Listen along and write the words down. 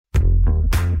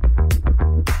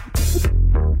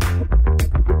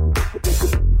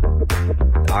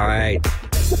All right.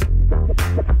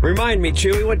 Remind me,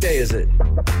 Chewy, what day is it?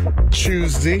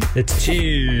 Tuesday. It's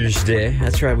Tuesday.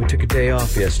 That's right. We took a day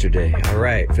off yesterday. All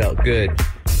right. Felt good.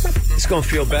 It's going to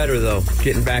feel better, though,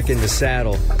 getting back in the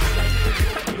saddle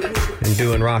and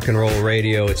doing rock and roll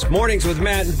radio. It's Mornings with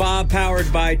Matt and Bob,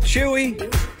 powered by Chewy.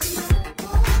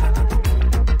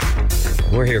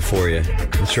 We're here for you.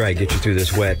 That's right. Get you through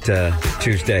this wet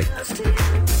Tuesday.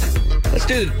 Let's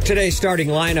do today's starting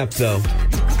lineup, though,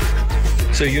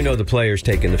 so you know the players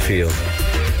taking the field.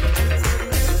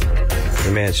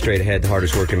 The man straight ahead, the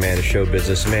hardest working man in show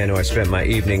business, the man who I spent my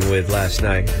evening with last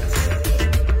night.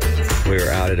 We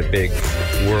were out at a big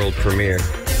world premiere,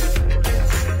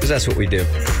 because that's what we do.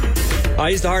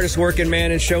 He's the hardest working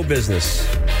man in show business.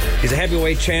 He's a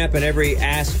heavyweight champ in every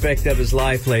aspect of his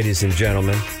life, ladies and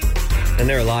gentlemen. And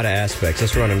there are a lot of aspects.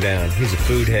 Let's run him down. He's a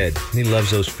food head. He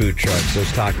loves those food trucks,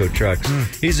 those taco trucks.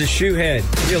 He's a shoe head.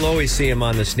 You'll always see him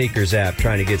on the Sneakers app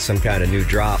trying to get some kind of new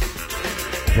drop.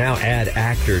 Now add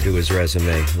actor to his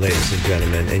resume, ladies and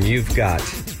gentlemen. And you've got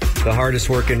the hardest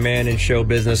working man in show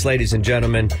business. Ladies and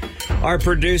gentlemen, our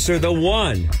producer, the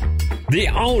one, the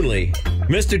only,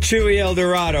 Mr. Chewy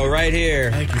Eldorado, right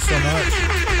here. Thank you so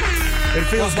much. It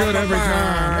feels good every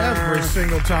time, every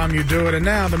single time you do it. And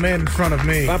now the man in front of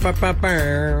me,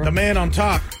 the man on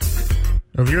top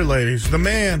of your ladies, the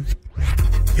man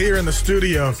here in the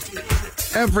studio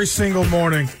every single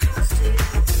morning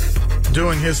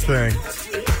doing his thing,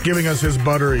 giving us his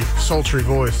buttery, sultry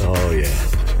voice. Oh, yeah.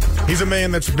 He's a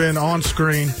man that's been on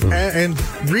screen and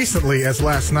recently, as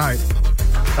last night,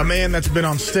 a man that's been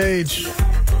on stage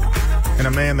and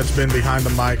a man that's been behind the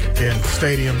mic in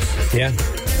stadiums. Yeah.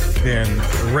 In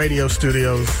radio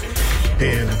studios,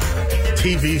 in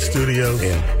TV studios.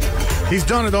 Yeah. He's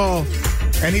done it all,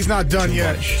 and he's not done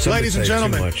yet. Ladies and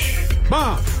gentlemen,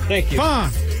 Bob. Thank you.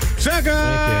 Fonseca.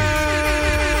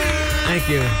 Thank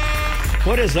you.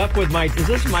 What is up with is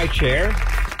this my chair?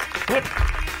 What?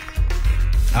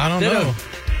 I don't know.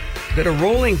 Did a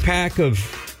rolling pack of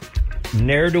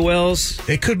ne'er-do-wells?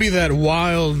 It could be that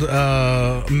wild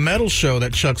metal show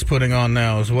that Chuck's putting on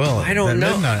now as well. I don't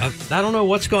know. I don't know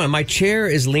what's going on. My chair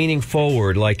is leaning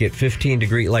forward like at 15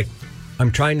 degrees. Like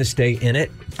I'm trying to stay in it.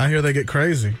 I hear they get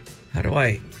crazy. How do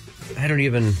I don't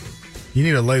even... You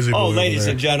need a lazy boy. Oh, ladies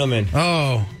and gentlemen.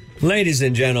 Oh. Ladies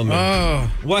and gentlemen. Oh.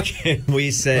 What can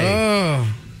we say? Oh.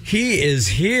 He is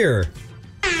here.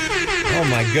 Oh,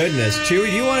 my goodness. Chewy,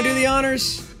 do you want to do the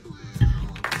honors?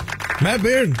 Matt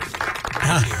Bearden.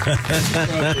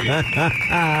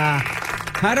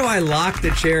 How do I lock the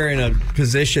chair in a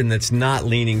position that's not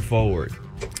leaning forward?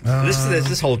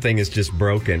 This whole thing is just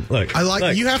broken. Look,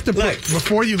 you have to put,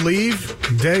 before you leave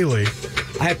daily,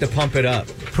 I have to pump it up.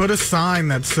 Put a sign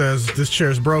that says this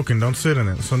chair's broken, don't sit in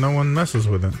it, so no one messes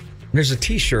with it. There's a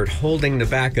t-shirt holding the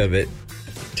back of it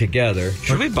together.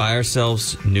 Should we buy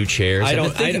ourselves new chairs? I've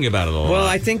been thinking about it a lot. Well,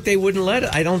 I think they wouldn't let it.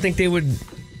 I don't think they would.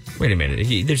 Wait a minute.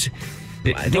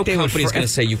 No company's going to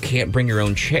say you can't bring your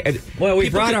own chair. Well,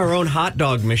 we brought our own hot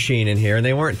dog machine in here, and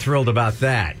they weren't thrilled about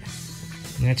that.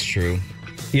 That's true.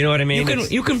 You know what I mean?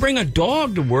 You can bring a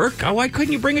dog to work. Why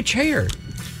couldn't you bring a chair?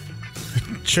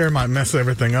 Chair might mess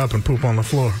everything up and poop on the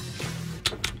floor.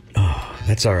 Oh,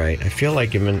 that's all right. I feel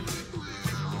like I'm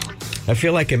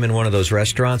in one of those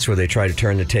restaurants where they try to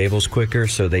turn the tables quicker,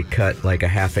 so they cut like a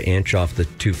half an inch off the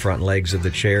two front legs of the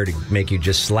chair to make you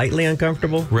just slightly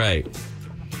uncomfortable. Right.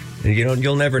 And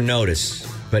you'll never notice,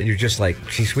 but you're just like,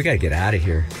 geez, we got to get out of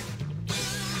here.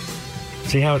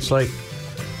 See how it's like?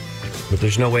 But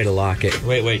there's no way to lock it.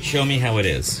 Wait, show me how it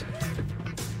is.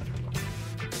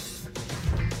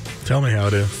 Tell me how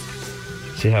it is.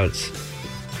 See how it's...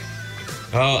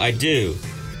 Oh, I do.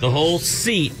 The whole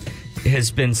seat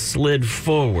has been slid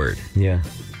forward. Yeah.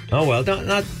 Oh, well,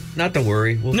 not to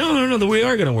worry. No, we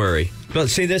are going to worry. But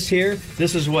see this here?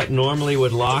 This is what normally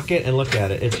would lock it, and look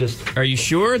at it. It's just... Are you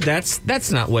sure?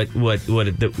 That's not what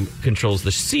controls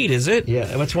the seat, is it? Yeah,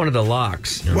 that's one of the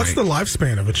locks. What's the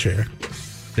lifespan of a chair?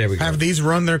 There we go. Have these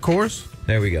run their course?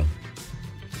 There we go.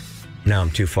 Now I'm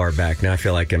too far back. Now I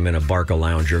feel like I'm in a Barca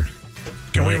lounger.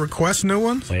 Can we request new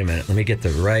ones? Wait a minute. Let me get the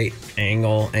right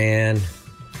angle and...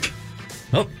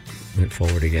 Oh, went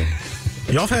forward again.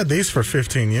 Y'all have had these for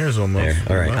 15 years almost. There.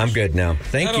 All right, I'm good now.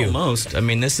 Thank you. Almost. I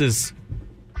mean, this is...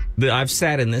 I've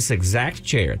sat in this exact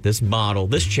chair, this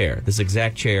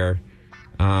exact chair.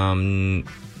 In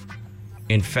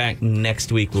fact,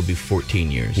 next week will be 14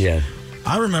 years. Yeah.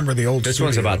 I remember the old This studio.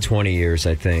 one's about 20 years,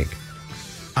 I think.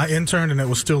 I interned and it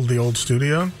was still the old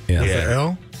studio. Yeah. The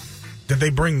L. Did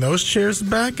they bring those chairs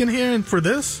back in here and for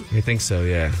this? I think so,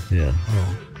 yeah. Yeah.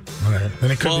 Oh, all right.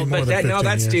 Then it could be more than 15 that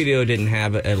years. studio didn't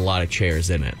have a lot of chairs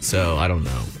in it, so I don't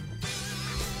know.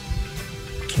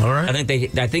 All right.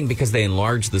 I think because they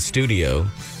enlarged the studio,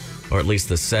 or at least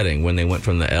the setting, when they went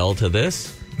from the L to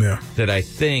this. Yeah. That I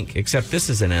think, except this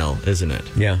is an L, isn't it?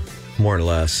 Yeah, more or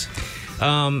less.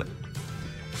 I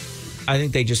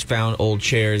think they just found old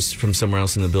chairs from somewhere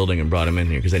else in the building and brought them in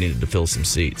here because they needed to fill some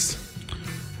seats.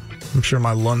 I'm sure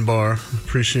my lumbar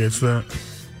appreciates that.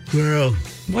 Well,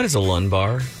 what is a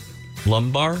lumbar?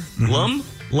 Lumbar?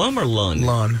 Mm-hmm. Lum or lun?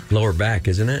 Lun. Lower back,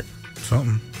 isn't it?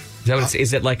 Something. Is that what it's,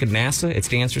 is it like a NASA? It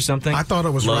stands for something? I thought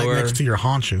it was right next to your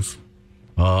haunches.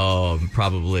 Oh,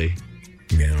 probably.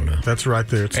 Yeah, I don't know. That's right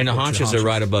there. And the haunches are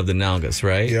right above the nalgas,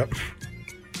 right? Yep.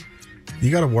 You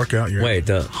got to work out your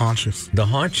haunches. The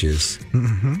haunches?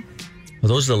 Mm-hmm. Are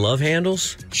those the love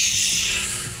handles?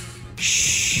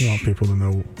 Shh. You want people to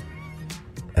know.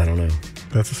 I don't know.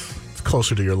 It's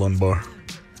closer to your lumbar.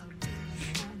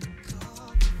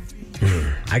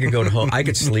 I could go to home. I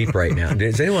could sleep right now.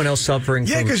 Is anyone else suffering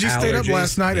from allergies? Yeah, because you stayed up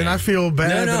last night, and I feel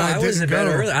bad that I didn't go.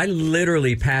 Early. I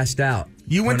literally passed out.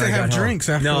 You went to have drinks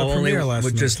after the premiere last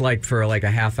night. Just like for like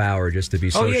a half hour just to be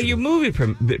social. Oh, yeah, your movie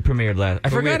premiered last. I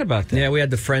forgot about that. Yeah, we had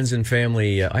the friends and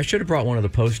family. I should have brought one of the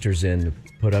posters in to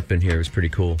put up in here. It was pretty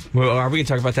cool. Well, are we going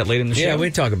to talk about that later in the show? Yeah, we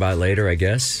can talk about it later, I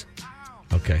guess.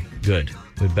 Okay, good.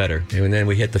 We better. And then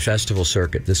we hit the festival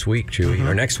circuit this week, Chewy,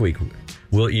 or next week.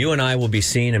 You and I will be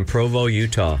seen in Provo,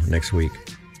 Utah next week.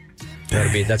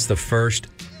 That's the first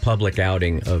public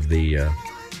outing of the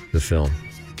film.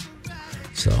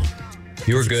 So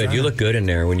you were good. Exciting. You look good in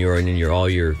there when you were in all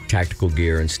your tactical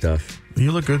gear and stuff.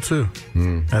 You look good too.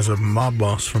 As a mob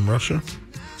boss from Russia,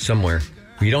 somewhere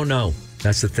you don't know.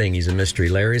 That's the thing. He's a mystery.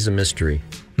 Larry's a mystery,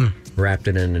 wrapped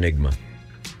in an enigma.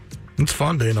 It's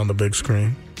fun being on the big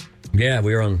screen. Yeah,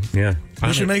 we were on. Yeah,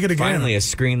 we should make it again. Finally, a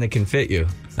screen that can fit you.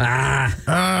 Oh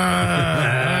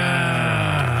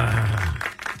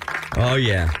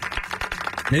yeah.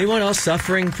 Anyone else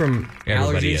suffering from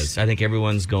Everybody allergies? Is. I think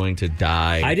everyone's going to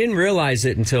die. I didn't realize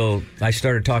it until I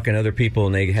started talking to other people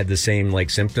and they had the same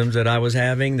symptoms that I was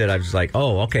having. That I was like,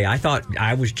 oh, okay. I thought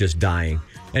I was just dying,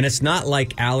 and it's not like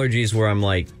allergies where I'm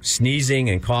like sneezing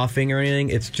and coughing or anything.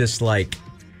 It's just like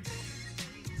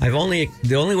the only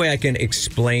way I can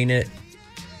explain it.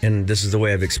 And this is the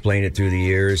way I've explained it through the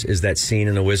years, is that scene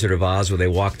in The Wizard of Oz where they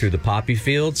walk through the poppy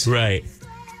fields. Right.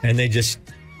 And they just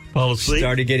fall asleep.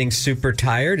 Started getting super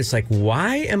tired. It's like,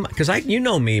 why am I? Because you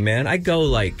know me, man. I go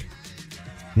like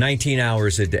 19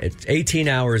 hours a day, 18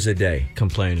 hours a day.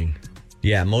 Complaining.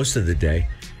 Yeah, most of the day.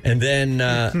 And then,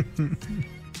 I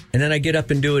get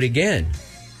up and do it again.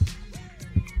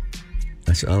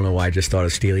 I don't know why I just thought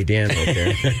of Steely Dan right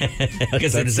there.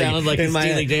 Because it sounds like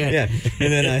Steely Dan. Yeah.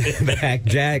 And then I back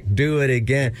Jack, do it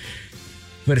again.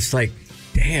 But it's like,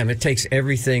 damn, it takes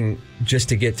everything just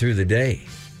to get through the day.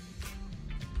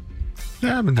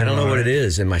 Yeah, I don't know what it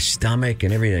is. And my stomach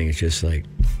and everything. It's just like,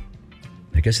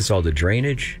 I guess it's all the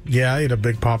drainage. Yeah, I ate a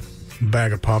big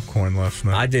bag of popcorn last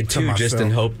night. I did too, just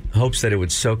in hopes that it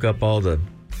would soak up all the...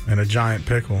 And a giant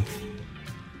pickle.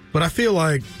 But I feel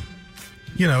like,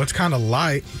 it's kind of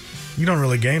light. You don't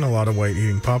really gain a lot of weight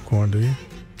eating popcorn, do you?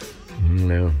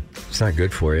 No, it's not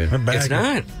good for you. It's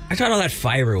not? I thought all that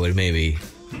fiber would maybe...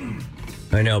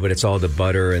 I know, but it's all the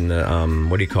butter and the,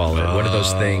 what do you call it? What are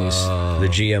those things? The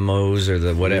GMOs or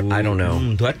the whatever? I don't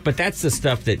know. But that's the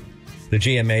stuff that... The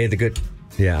GMA, the good...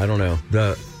 Yeah, I don't know.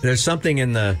 There's something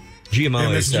in the...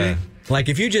 GMO. Like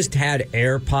if you just had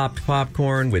air-popped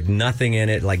popcorn with nothing in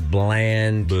it, like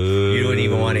bland, Boo. You wouldn't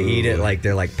even want to eat it. Like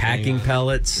they're like packing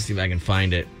pellets. Let's see if I can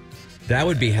find it. That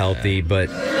would be healthy, but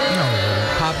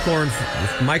popcorn,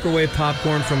 microwave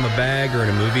popcorn from a bag or in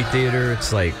a movie theater,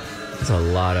 it's like, it's a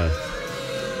lot of...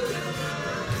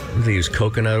 They use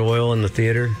coconut oil in the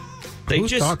theater. Who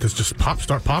thought this just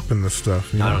start popping this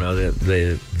stuff? I don't know.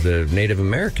 The Native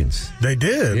Americans. They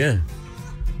did? Yeah.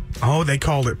 Oh, they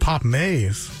called it pop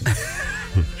maize. I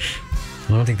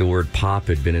don't think the word pop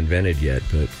had been invented yet,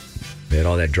 but they had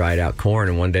all that dried out corn,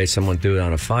 and one day someone threw it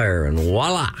on a fire, and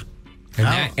voila!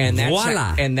 And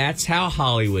that's how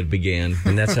Hollywood began.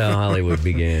 And that's how Hollywood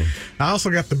began. I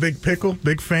also got the big pickle.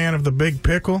 Big fan of the big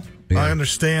pickle. Yeah. I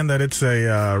understand that it's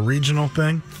a regional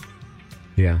thing.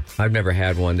 Yeah, I've never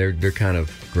had one. They're kind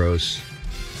of gross.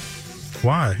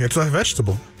 Why? It's a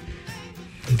vegetable.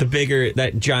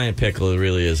 That giant pickle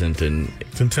really isn't.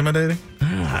 It's intimidating?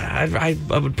 I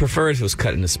would prefer it if it was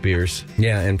cut into spears.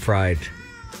 Yeah, and fried.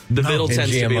 The middle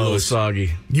tends to be a little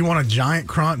soggy. You want a giant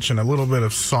crunch and a little bit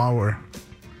of sour.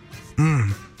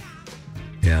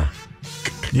 Yeah.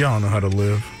 Y'all know how to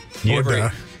live. You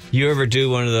ever do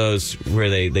one of those where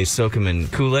they soak them in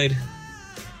Kool-Aid?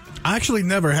 I actually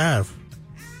never have.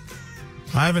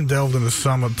 I haven't delved into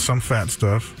some fat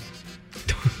stuff.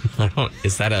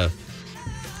 Is that a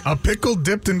A pickle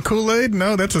dipped in Kool-Aid?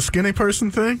 No, that's a skinny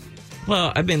person thing?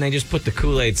 Well, I mean, they just put the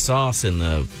Kool-Aid sauce in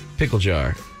the pickle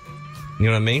jar. You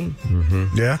know what I mean?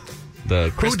 Mm-hmm. Yeah.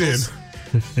 The crystals.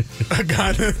 Who did? A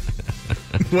guy that...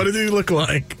 What did he look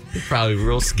like? Probably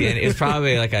real skinny. It's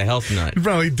probably like a health nut.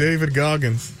 Probably David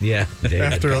Goggins. Yeah.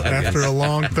 After a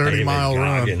long 30-mile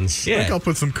run. Yeah. I think I'll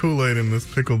put some Kool-Aid in this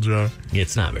pickle jar.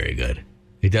 It's not very good.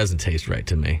 It doesn't taste right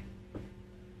to me.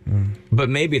 But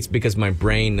maybe it's because my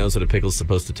brain knows what a pickle's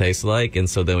supposed to taste like, and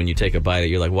so then when you take a bite,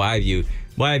 you're like, why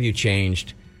have you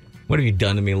changed? What have you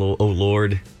done to me, oh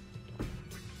Lord?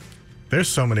 There's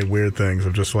so many weird things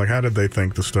of just like, how did they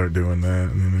think to start doing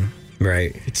that? You know?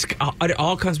 Right. It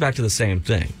all comes back to the same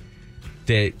thing.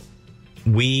 That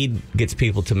weed gets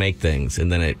people to make things, and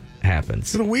then it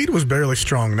happens. The weed was barely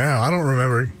strong now. I don't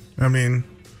remember. I mean,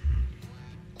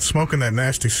 smoking that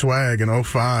nasty swag in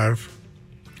 05.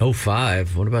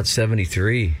 05? What about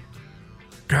 73?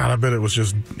 God, I bet it was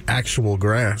just actual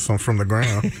grass from the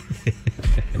ground.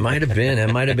 It might have been.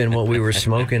 It might have been what we were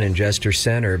smoking in Jester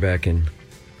Center back in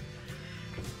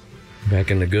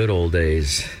the good old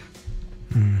days.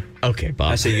 Okay,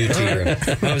 Bob.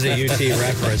 That was a UT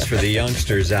reference for the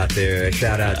youngsters out there. A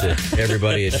shout out to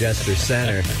everybody at Jester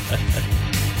Center.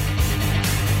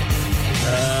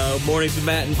 Mornings with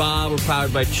Matt and Bob. We're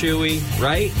powered by Chewy,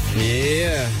 right?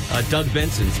 Yeah. Doug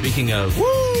Benson, speaking of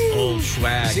old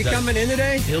swag. Is he coming in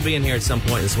today? He'll be in here at some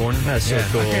point this morning. That's so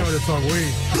cool. I can't wait to talk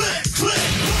weed.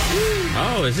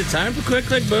 Oh, is it time for Click,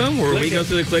 Click, Boom? Where we go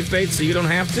through the clickbait so you don't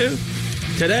have to?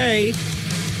 Today,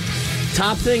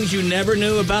 top things you never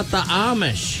knew about the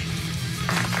Amish.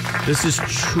 This is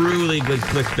truly good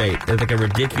clickbait. There's like a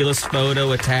ridiculous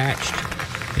photo attached,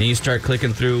 and you start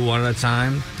clicking through one at a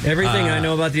time. Everything I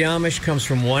know about the Amish comes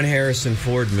from one Harrison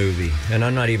Ford movie, and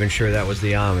I'm not even sure that was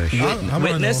the Amish.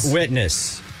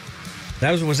 Witness.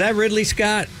 Was that Ridley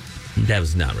Scott? That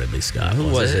was not Ridley Scott. Who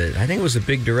was it? I think it was a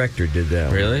big director did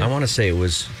that. Really? One. I want to say it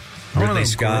was Ridley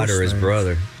Scott or his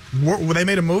brother. They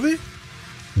made a movie?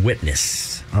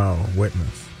 Witness. Oh,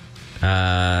 Witness.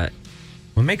 Well,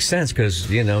 it makes sense because,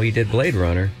 he did Blade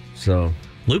Runner, so...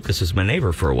 Lucas was my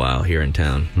neighbor for a while here in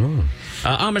town.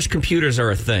 Amish computers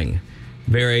are a thing.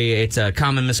 It's a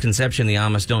common misconception the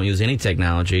Amish don't use any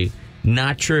technology.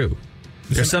 Not true.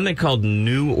 There's something called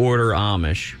New Order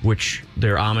Amish, which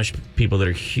they're Amish people that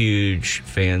are huge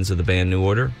fans of the band New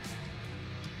Order.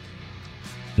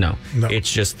 No.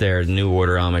 It's just their New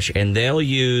Order Amish, and they'll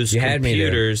use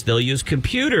computers. They'll use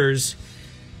computers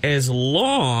as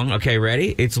long. Okay,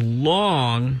 ready? It's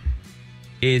long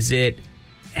as it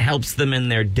helps them in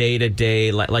their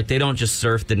day-to-day, like they don't just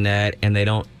surf the net and they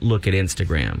don't look at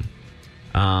Instagram.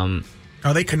 Are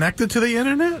they connected to the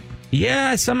internet?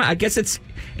 Yeah, I guess it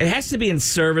has to be in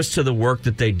service to the work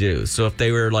that they do. So if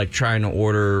they were like trying to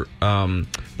order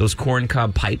those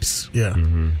corncob pipes, yeah,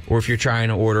 or if you're trying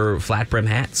to order flat brim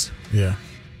hats, yeah,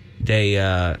 they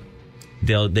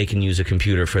can use a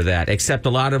computer for that. Except a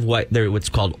lot of what's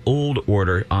called old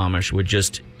order Amish would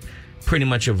just pretty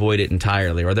much avoid it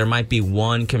entirely, or there might be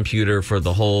one computer for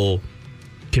the whole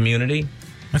community.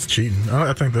 That's cheating.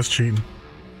 I think that's cheating.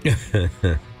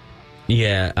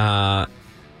 Yeah.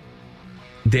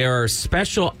 There are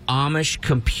special Amish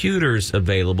computers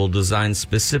available designed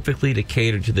specifically to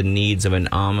cater to the needs of an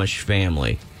Amish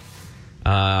family.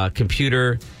 An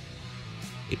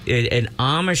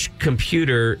Amish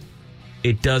computer,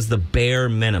 it does the bare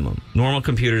minimum. Normal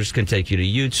computers can take you to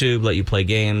YouTube, let you play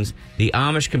games. The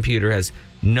Amish computer has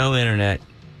no internet,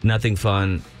 nothing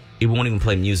fun. It won't even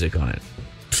play music on it.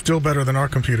 Still better than our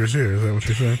computers here, is that what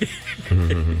you're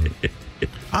saying?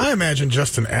 I imagine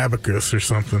just an abacus or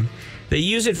something. They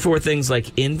use it for things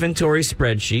like inventory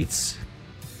spreadsheets,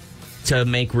 to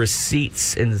make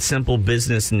receipts and simple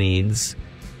business needs,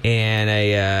 and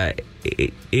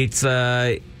think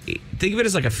of it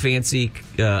as like a fancy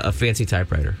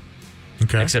typewriter.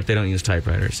 Okay. Except they don't use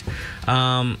typewriters.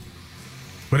 But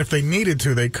if they needed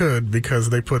to, they could, because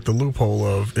they put the loophole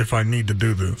of if I need to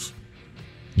do this.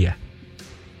 Yeah.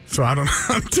 So I don't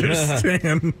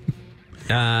understand.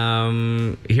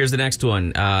 Here's the next one.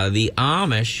 The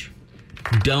Amish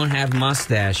don't have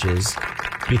mustaches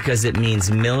because it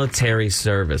means military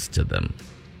service to them.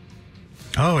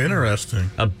 Oh, interesting.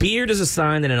 A beard is a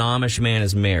sign that an Amish man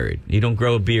is married. You don't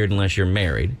grow a beard unless you're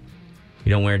married. You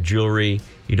don't wear jewelry.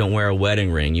 You don't wear a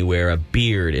wedding ring. You wear a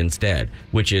beard instead,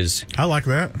 which is... I like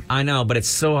that. I know, but it's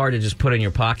so hard to just put in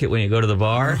your pocket when you go to the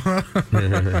bar.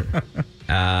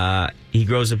 He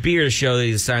grows a beard to show that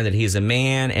he's a sign that he's a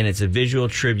man, and it's a visual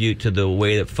tribute to the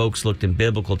way that folks looked in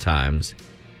biblical times.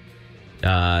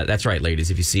 That's right,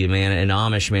 ladies. If you see an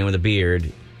Amish man with a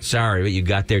beard, Sorry, but you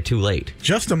got there too late.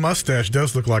 Just a mustache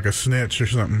does look like a snitch or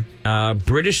something.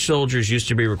 British soldiers used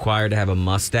to be required to have a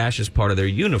mustache as part of their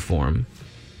uniform,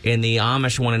 and the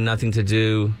Amish wanted nothing to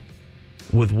do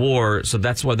with war, so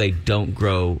that's why they don't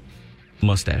grow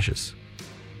mustaches.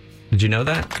 Did you know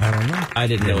that? I don't know. I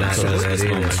didn't know that.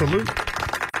 Salute.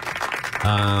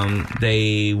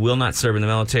 They will not serve in the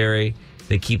military.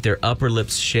 They keep their upper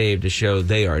lips shaved to show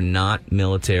they are not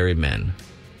military men.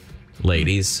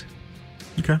 Ladies.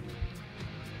 Okay.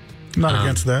 Not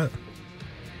against that.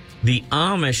 The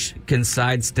Amish can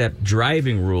sidestep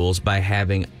driving rules by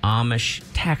having Amish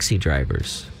taxi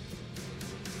drivers.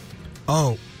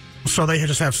 Oh, so they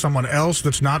just have someone else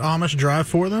that's not Amish drive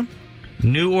for them?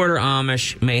 New Order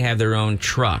Amish may have their own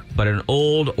truck, but an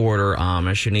Old Order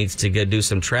Amish who needs to go do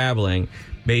some traveling,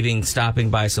 maybe stopping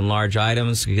by some large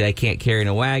items they can't carry in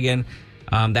a wagon,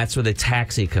 that's where the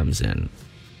taxi comes in.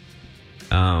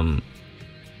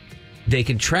 They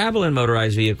can travel in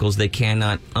motorized vehicles, they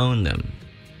cannot own them.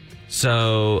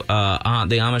 So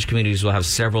the Amish communities will have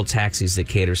several taxis that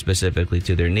cater specifically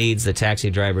to their needs. The taxi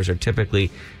drivers are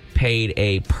typically paid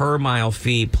a per-mile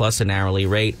fee plus an hourly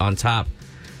rate on top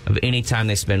of any time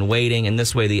they spend waiting. And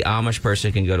this way, the Amish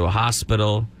person can go to a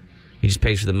hospital. He just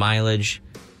pays for the mileage.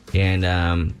 And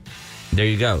there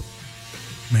you go.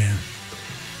 Man.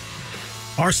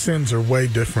 Our sins are way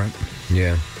different.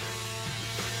 Yeah.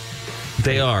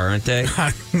 They are, aren't they?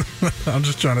 I'm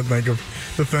just trying to think of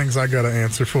the things I got to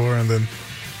answer for, and then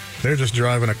they're just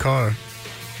driving a car.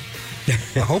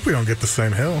 I hope we don't get the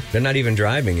same hill. They're not even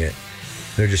driving it.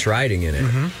 They're just riding in it.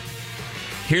 Mm-hmm.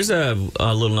 Here's a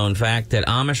little-known fact that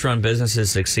Amish-run businesses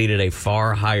succeed at a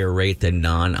far higher rate than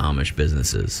non-Amish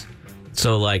businesses.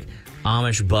 So, like,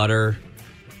 Amish butter,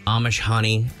 Amish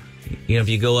honey. You know, if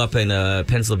you go up in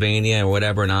Pennsylvania or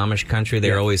whatever, in Amish country,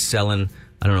 they're always selling,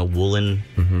 I don't know, woolen,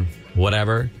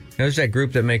 whatever. There's that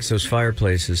group that makes those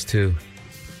fireplaces, too.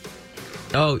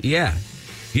 Oh, yeah.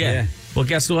 Well,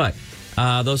 guess what?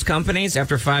 Those companies,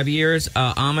 after 5 years,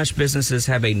 Amish businesses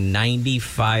have a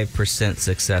 95%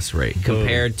 success rate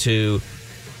compared to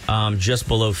just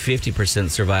below 50%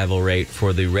 survival rate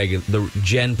for the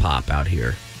Gen Pop out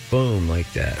here. Boom,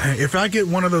 like that. If I get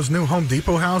one of those new Home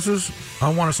Depot houses,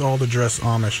 I want us all to dress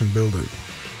Amish and build it.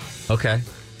 Okay.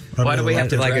 Why do we have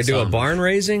to like do a barn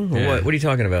raising? Yeah. What are you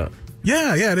talking about?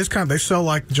 Yeah, it is kind of. They sell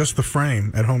like just the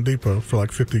frame at Home Depot for like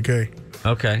 $50K.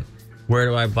 Okay. Where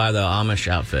do I buy the Amish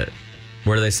outfit?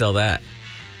 Where do they sell that?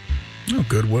 Oh,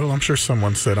 Goodwill. I'm sure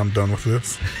someone said I'm done with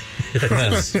this.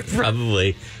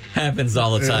 Probably happens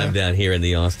all the time down here in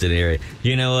the Austin area.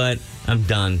 You know what? I'm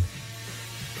done.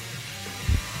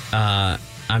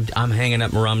 I'm hanging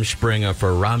up Rumspringer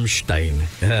for Rammstein.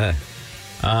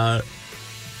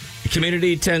 The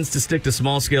community tends to stick to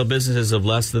small-scale businesses of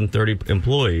less than 30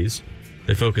 employees.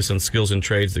 They focus on skills and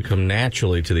trades that come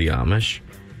naturally to the Amish.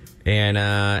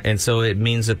 And so it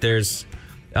means that there's...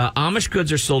 Amish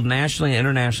goods are sold nationally and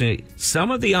internationally.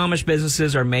 Some of the Amish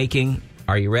businesses are making,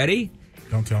 are you ready?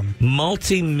 Don't tell me.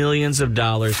 Multi-millions of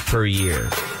dollars per year.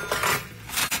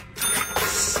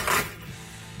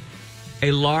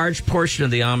 A large portion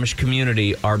of the Amish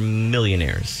community are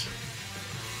millionaires.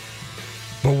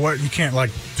 But what? You can't, like,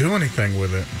 do anything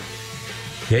with it.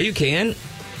 Yeah, you can.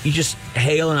 You just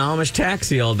hail an Amish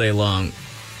taxi all day long.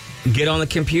 Get on the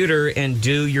computer and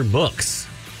do your books.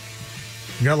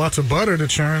 You got lots of butter to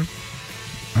churn.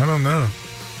 I don't know.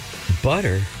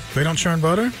 Butter? They don't churn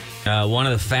butter? One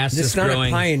of the fastest It's not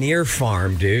growing... a Pioneer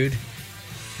farm, dude.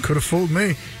 Could have fooled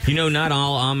me. You know, not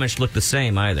all Amish look the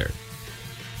same either.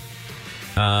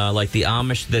 Like the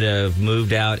Amish that have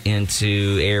moved out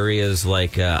into areas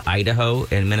like Idaho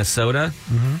and Minnesota,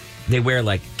 they wear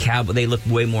like cowboy. They look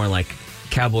way more like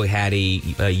cowboy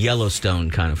hatty, Yellowstone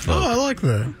kind of folk. Oh, I like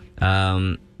that.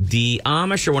 The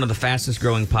Amish are one of the fastest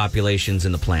growing populations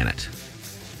in the planet.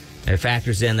 It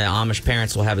factors in that Amish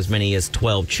parents will have as many as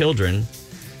 12 children.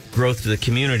 Growth to the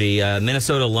community.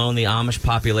 Minnesota alone, the Amish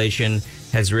population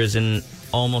has risen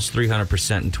almost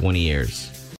 300% in 20 years.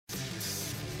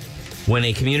 When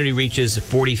a community reaches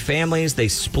 40 families, they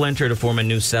splinter to form a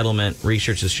new settlement.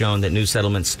 Research has shown that new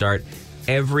settlements start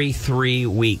every 3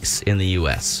 weeks in the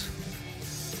U.S.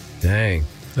 Dang.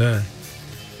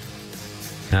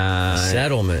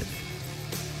 Settlement.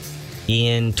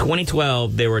 In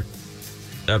 2012, there were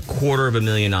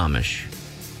 250,000 Amish.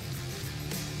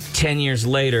 10 years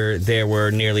later, there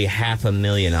were nearly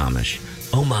 500,000 Amish.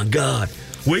 Oh, my God.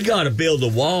 We got to build a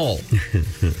wall.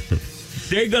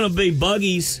 There are going to be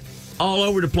buggies all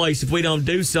over the place if we don't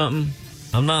do something.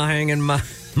 I'm not hanging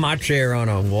my chair on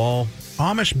a wall.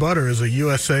 Amish butter is a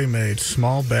USA-made,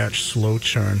 small batch, slow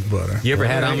churn butter. You ever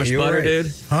had Amish butter, right.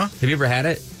 dude? Huh? Have you ever had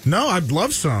it? No, I'd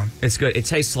love some. It's good. It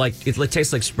tastes like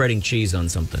spreading cheese on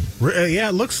something. Yeah,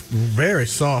 it looks very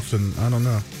soft, and I don't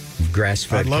know.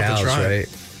 Grass-fed I'd love to cows, try it.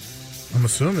 right? I'm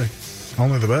assuming.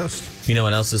 Only the best. You know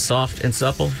what else is soft and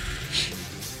supple?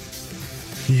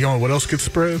 You know what else gets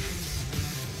spread?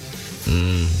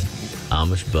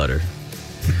 Amish butter.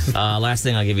 Last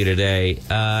thing I'll give you today.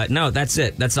 No, that's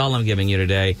it. That's all I'm giving you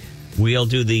today. We'll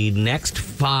do the next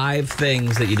 5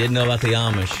 things that you didn't know about the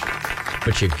Amish.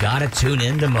 But you gotta tune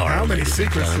in tomorrow. How many ladies and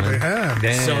secrets do gentlemen. they have?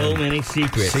 Damn. So many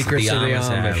secrets. Secrets of the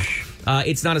have. Amish.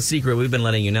 It's not a secret. We've been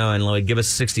letting you know. And Lloyd, give us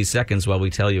 60 seconds while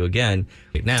we tell you again.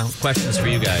 Now, questions for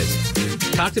you guys.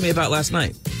 Talk to me about last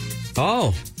night.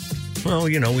 Oh, well,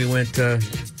 we went.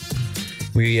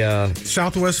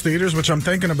 Southwest Theaters, which I'm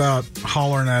thinking about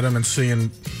hollering at them and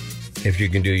seeing If you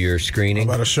can do your screening.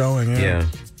 about a showing. Yeah.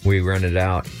 We rented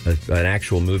out an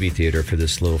actual movie theater for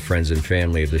this little friends and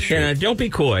family of the show. Yeah, don't be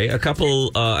coy. A couple,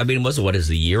 what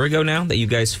is it, a year ago now that you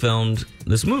guys filmed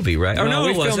this movie, right? Oh, no,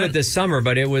 we it wasn't. filmed it this summer,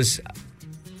 but it was.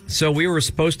 So we were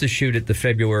supposed to shoot it the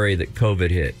February that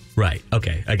COVID hit. Right.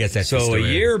 Okay. I guess that's the So a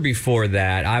story. year before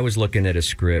that, I was looking at a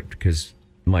script because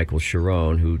Michael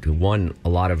Sharon, who won a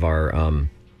lot of our,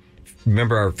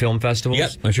 remember our film festivals?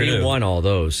 Yep, I sure he do. won all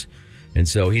those. And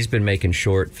so he's been making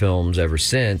short films ever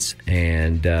since.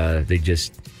 And they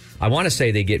just, I want to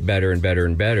say they get better and better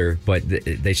and better, but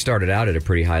they started out at a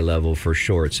pretty high level for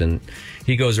shorts. And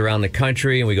he goes around the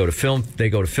country and they go to film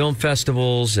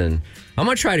festivals. And I'm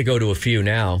going to try to go to a few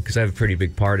now because I have a pretty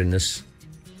big part in this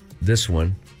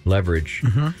one, Leverage.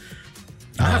 Mm-hmm.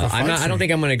 I don't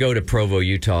think I'm going to go to Provo,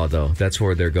 Utah, though. That's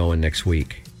where they're going next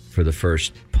week for the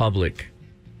first public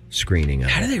screening of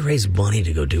How it. do they raise money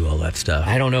to go do all that stuff?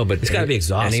 I don't know, but It's gotta be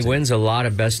exhausting. And he wins a lot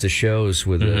of best of shows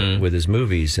with his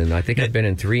movies, and I think I've been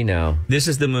in 3 now. This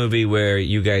is the movie where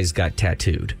you guys got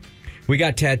tattooed. We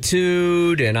got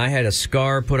tattooed, and I had a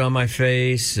scar put on my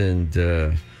face, and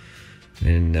God,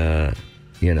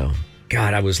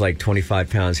 I was like 25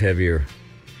 pounds heavier,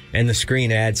 and the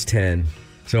screen adds 10.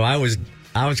 So I was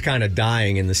kind of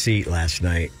dying in the seat last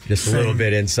night, just a little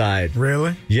bit inside.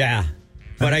 Really? Yeah.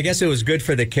 But I guess it was good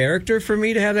for the character for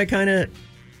me to have that kind of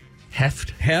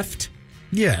heft.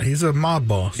 Yeah, he's a mob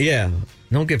boss. Yeah.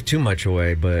 Don't give too much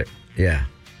away, but yeah.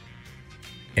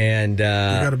 And You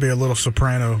got to be a little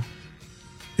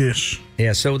soprano-ish.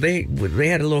 yeah, so they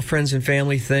had a little friends and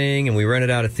family thing, and we rented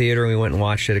out a theater, and we went and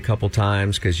watched it a couple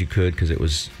times because it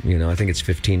was, I think it's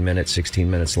 15 minutes,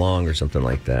 16 minutes long or something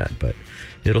like that. But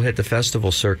it'll hit the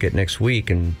festival circuit next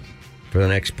week and for the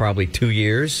next probably 2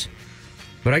 years.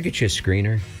 But I get you a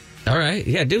screener. All right.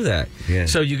 Yeah, do that. Yeah.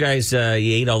 So you guys, you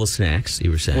ate all the snacks, you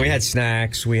were saying. We had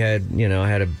snacks. We had, I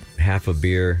had a half a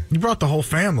beer. You brought the whole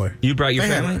family. You brought your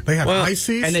family? They had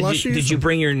icy, and then slushies. did you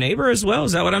bring your neighbor as well?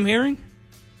 Is that what I'm hearing?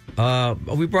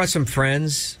 We brought some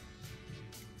friends.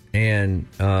 And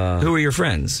who are your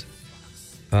friends?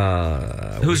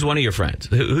 Who's one of your friends?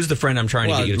 Who's the friend I'm trying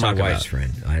to get you to talk about? My wife's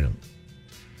friend.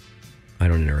 I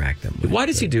don't interact that much. Why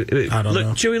does he do? I don't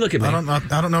know. Chewy, look at me.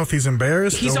 I don't know if he's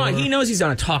embarrassed. He knows he's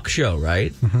on a talk show,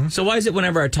 right? Mm-hmm. So why is it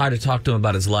whenever I try to talk to him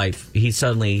about his life, he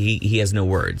has no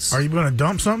words? Are you going to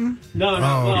dump something? No.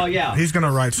 Well, yeah. He's going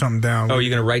to write something down. Oh, you're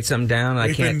going to write something down?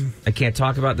 I can't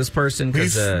talk about this person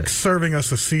because he's serving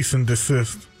us a cease and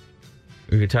desist.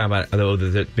 You're talking about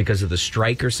because of the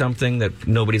strike or something that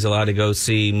nobody's allowed to go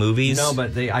see movies. No,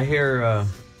 but I hear.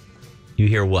 You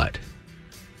hear what?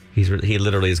 He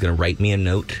literally is going to write me a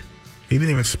note. He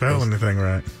didn't even spell anything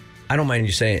right. I don't mind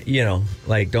you saying,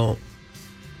 don't.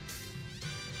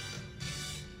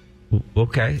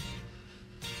 Okay.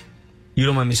 You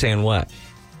don't mind me saying what?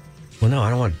 Well, no, I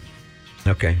don't want.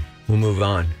 Okay, we'll move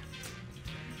on.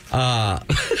 Well,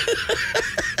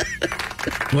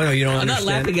 no, you don't I'm understand.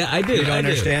 not laughing at. I do. You don't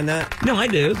understand that? No, I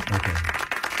do. Okay.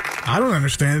 I don't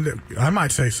understand it. I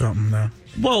might say something now.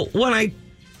 Well, when I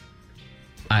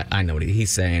know what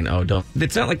he's saying. Oh, don't.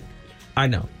 It's not like. I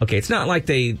know. Okay, it's not like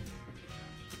they.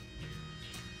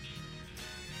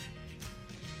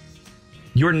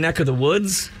 Your neck of the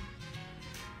woods?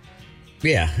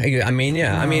 Yeah, I mean,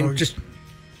 yeah. No, I mean, just.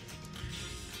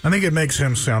 I think it makes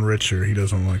him sound richer. He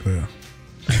doesn't like that.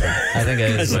 I think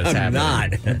it is what's I'm happening.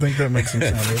 not. I think that makes him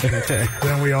sound richer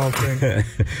than we all think.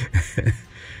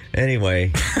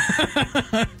 Anyway.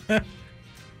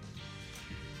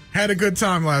 Had a good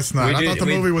time last night. I thought the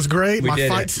movie was great. My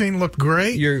fight scene looked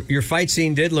great. Your fight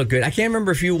scene did look good. I can't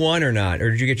remember if you won or not, or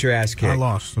did you get your ass kicked? I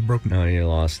lost. I broke. No, you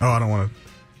lost. Oh, I don't want to.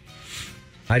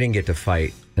 I didn't get to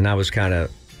fight, and I was kind of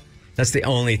That's the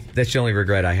only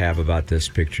regret I have about this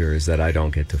picture is that I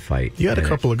don't get to fight. You had a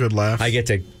couple of good laughs. I get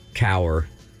to cower.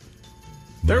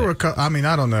 There were, I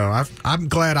don't know. I'm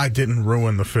glad I didn't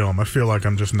ruin the film. I feel like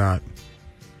I'm just not.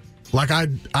 Like,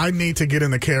 I need to get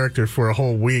in the character for a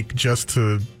whole week just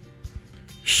to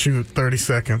shoot 30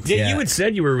 seconds. Yeah, you had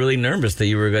said you were really nervous that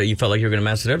you felt like you were going to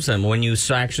mess it up some. When you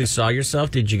actually saw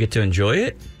yourself, did you get to enjoy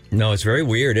it? No, it's very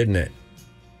weird, isn't it?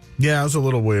 Yeah, it was a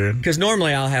little weird. Because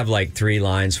normally I'll have like 3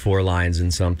 lines, 4 lines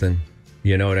in something.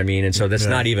 You know what I mean? And so that's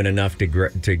not even enough to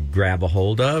grab a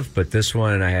hold of. But this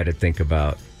one I had to think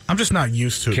about. I'm just not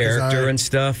used to character and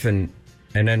stuff. And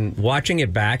then watching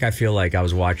it back, I feel like I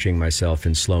was watching myself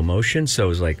in slow motion. So it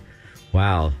was like,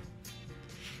 wow,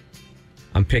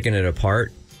 I'm picking it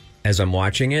apart as I'm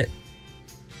watching it.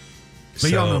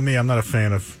 But y'all know me, I'm not a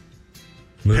fan of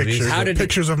movies.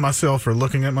 Pictures of myself or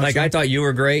looking at myself. Like, I thought you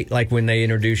were great. Like, when they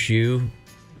introduce you,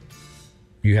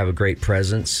 you have a great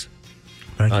presence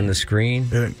on the screen.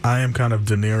 I am kind of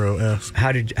De Niro-esque.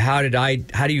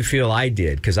 How do you feel I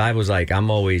did? Because I was like,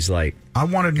 I'm always like, I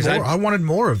wanted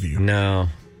more of you. No,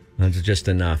 that's just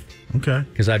enough. Okay.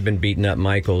 Because I've been beating up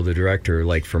Michael, the director,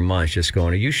 like for months, just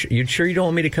going, you sure you don't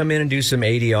want me to come in and do some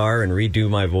ADR and redo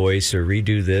my voice or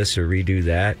redo this or redo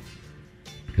that?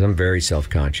 Because I'm very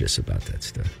self-conscious about that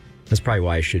stuff. That's probably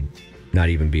why I should not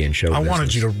even be in show business. I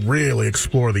wanted you to really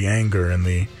explore the anger and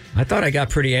the... I thought I got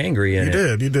pretty angry in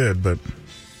it. You did, but...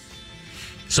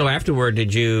 So afterward,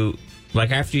 did you...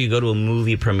 Like, after you go to a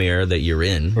movie premiere that you're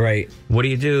in... Right. What do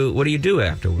you do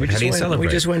afterward? How do you celebrate?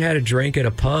 We just went and had a drink at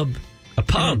a pub. A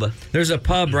pub? There's a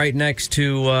pub right next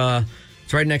to...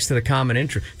 it's right next to the Common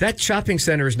Interest. That shopping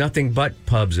center is nothing but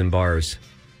pubs and bars.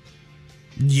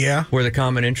 Yeah. Where the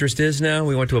Common Interest is now.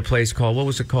 We went to a place called... What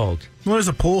was it called? Well, there's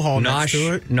a pool hall next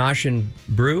to it. Nosh and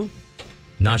Brew?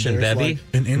 Nosh and Bevy?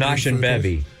 Nosh and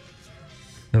Bevy.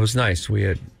 That was nice. We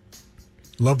had...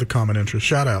 Love the Common Interest.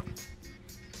 Shout out.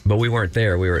 But we weren't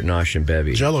there. We were at Nosh and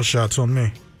Bevy. Jello shots on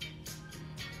me.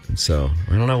 And so,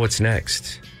 I don't know what's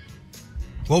next.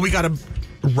 Well, we got to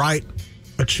write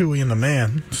a Chewy and the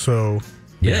Man, so...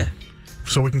 Yeah.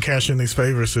 So we can cash in these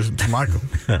favors to Michael.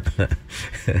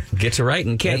 Get to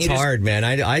writing. It's hard, man.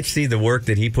 I see the work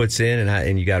that he puts in,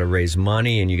 and you got to raise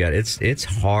money, and it's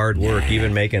hard work,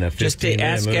 even making a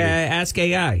 15-minute movie. Ask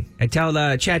AI. I tell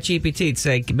ChatGPT to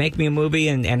say, make me a movie,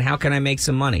 and how can I make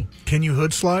some money? Can you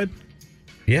hood slide?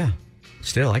 Yeah.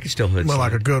 I can still hood slide. Well,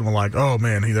 like a good one, like, oh,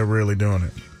 man, they're really doing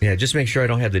it. Yeah, just make sure I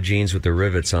don't have the jeans with the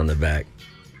rivets on the back.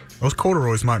 Those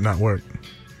corduroys might not work.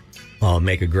 Oh,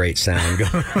 make a great sound.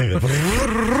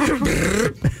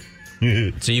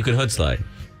 So you can hood slide.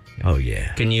 Oh,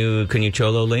 yeah. Can you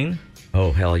cholo lean?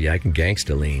 Oh, hell yeah. I can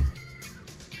gangsta lean.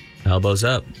 Elbows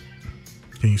up.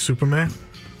 Can you Superman?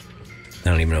 I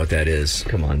don't even know what that is.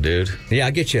 Come on, dude. Yeah,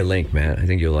 I'll get you a link, man. I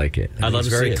think you'll like it. I'd love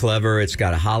to see it. It's very clever. It's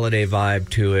got a holiday vibe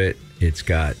to it. It's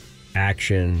got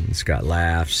action. It's got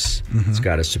laughs. Mm-hmm. It's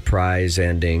got a surprise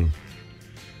ending.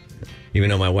 Even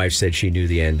though my wife said she knew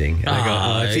the ending. And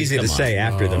I go, it's easy to say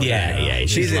after the fact. Yeah,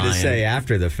 it's easy to say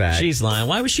after the fact. She's lying.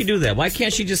 Why would she do that? Why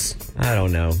can't she just... I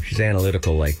don't know. She's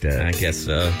analytical like that. I guess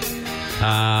so.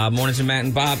 Mornings with Matt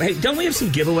and Bob. Hey, don't we have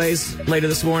some giveaways later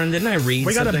this morning? Didn't I read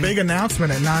We got something? a big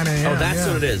announcement at 9 a.m. Oh, that's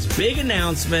what it is. Big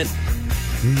announcement,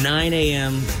 9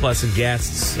 a.m. plus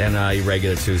guests and your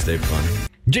regular Tuesday fun.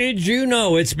 Did you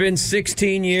know it's been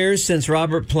 16 years since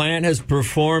Robert Plant has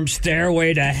performed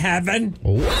Stairway to Heaven?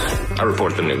 I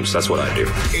report the news. That's what I do.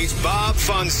 It's Bob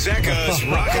Fonseca's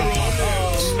Rock and Roll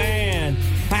News. Oh, man.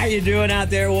 How you doing out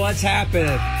there? What's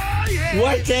happening?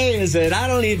 What day is it? I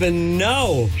don't even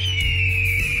know.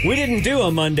 We didn't do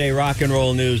a Monday Rock and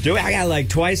Roll News, do we? I got like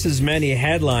twice as many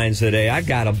headlines today. I've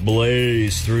got to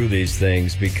blaze through these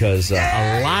things because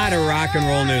a lot of rock and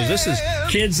roll news. This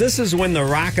is when the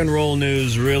rock and roll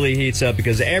news really heats up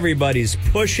because everybody's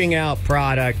pushing out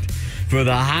product for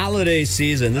the holiday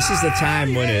season. This is the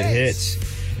time when it hits.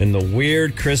 And the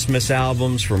weird Christmas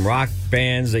albums from rock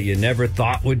bands that you never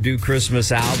thought would do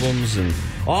Christmas albums and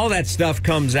all that stuff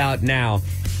comes out now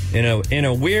in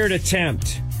a weird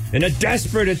attempt. In a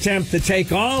desperate attempt to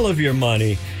take all of your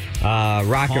money,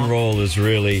 rock and roll is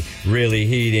really, really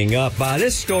heating up.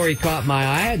 This story caught my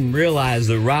eye. I hadn't realized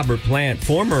that Robert Plant,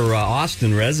 former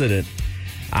Austin resident,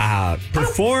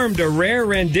 performed a rare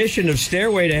rendition of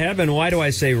Stairway to Heaven. Why do I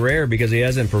say rare? Because he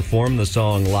hasn't performed the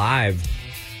song live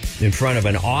in front of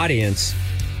an audience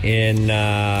in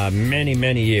many,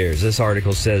 many years. This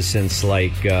article says since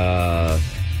like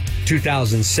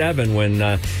 2007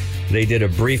 when... they did a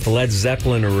brief Led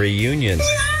Zeppelin reunion.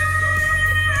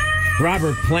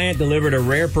 Robert Plant delivered a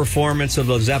rare performance of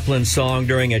the Zeppelin song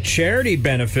during a charity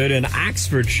benefit in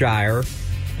Oxfordshire,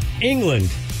 England.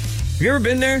 you ever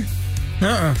been there?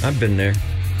 I've been there.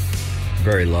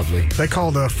 Very lovely. They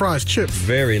call the fries chips.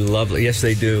 Very lovely. Yes,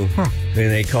 they do. Huh.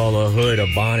 And they call a hood a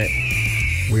bonnet.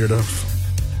 Weirdo.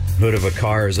 Hood of a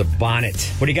car is a bonnet.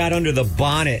 What do you got under the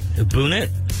bonnet? A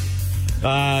bonnet?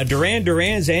 Duran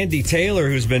Duran's Andy Taylor,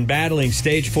 who's been battling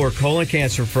stage 4 colon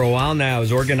cancer for a while now,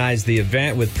 has organized the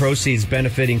event with proceeds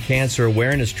benefiting cancer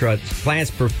awareness trusts.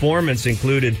 Plant's performance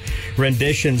included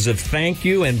renditions of Thank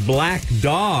You and Black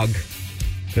Dog,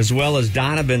 as well as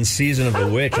Donovan's Season of the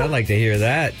Witch. I'd like to hear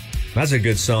that. That's a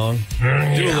good song. Do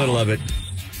a little of it.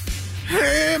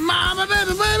 Hey, mama,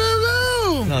 baby, baby,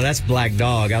 blue. No, that's Black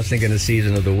Dog. I was thinking of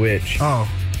Season of the Witch. Oh.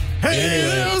 Hey,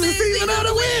 Anyway. the Season of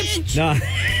the Witch. No.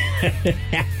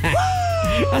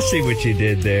 I see what you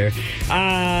did there.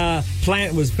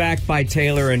 Plant was backed by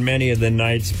Taylor and many of the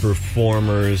night's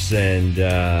performers. And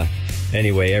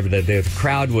anyway, the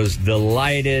crowd was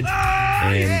delighted.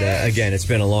 And again, it's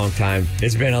been a long time.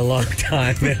 It's been a long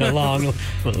time. Been a long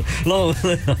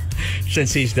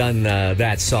since he's done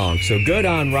that song. So good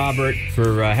on Robert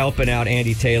for helping out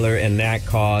Andy Taylor and that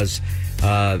cause.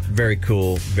 Very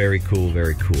cool, very cool,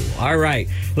 very cool. All right,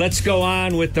 let's go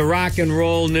on with the rock and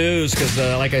roll news because,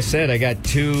 like I said, I got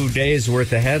 2 days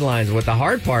worth of headlines. What the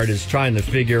hard part is trying to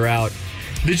figure out.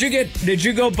 Did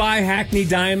you go buy Hackney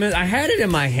Diamond? I had it in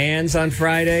my hands on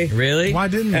Friday. Really? Why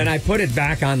didn't you? And I put it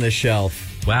back on the shelf.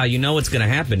 Wow, you know what's going to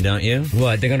happen, don't you?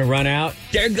 What? They're going to run out?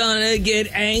 They're going to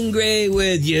get angry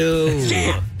with you.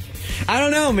 I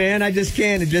don't know, man. I just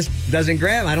can't. It just doesn't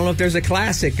grab. I don't know if there's a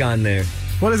classic on there.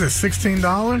 What is it, $16?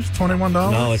 $21?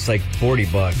 No, it's like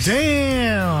 $40.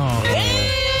 Damn.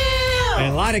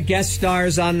 And a lot of guest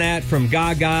stars on that, from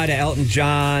Gaga to Elton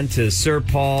John to Sir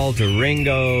Paul to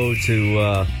Ringo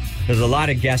to there's a lot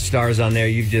of guest stars on there.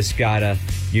 You've just gotta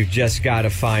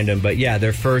find them. But yeah,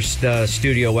 their first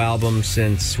studio album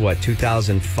since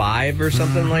 2005 or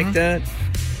something like that.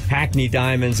 Hackney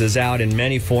Diamonds is out in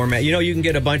many formats. You know, you can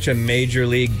get a bunch of Major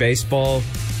League Baseball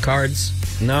cards.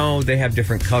 No, they have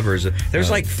different covers.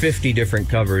 There's like 50 different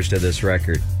covers to this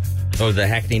record. Oh, the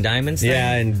Hackney Diamonds thing?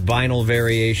 Yeah, and vinyl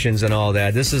variations and all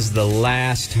that. This is the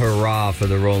last hurrah for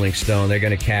the Rolling Stone. They're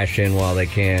going to cash in while they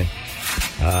can.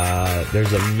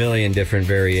 There's a million different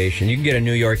variations. You can get a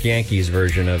New York Yankees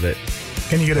version of it.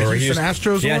 Can you get a Or Houston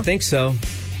Astros Yeah, one? I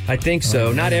think so.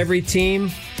 Oh, Not every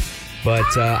team,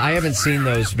 but I haven't seen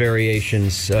those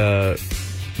variations.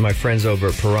 My friends over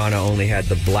at Piranha only had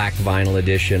the black vinyl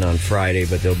edition on Friday,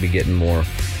 but they'll be getting more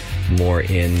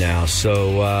in now.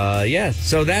 So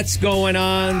so that's going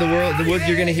on.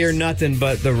 You're going to hear nothing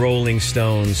but the Rolling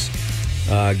Stones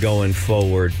going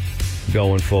forward.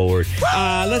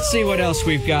 Let's see what else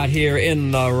we've got here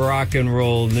in the rock and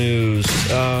roll news.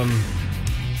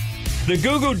 The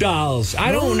Goo Goo Dolls.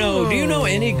 I don't know. Do you know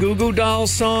any Goo Goo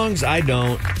Dolls songs? I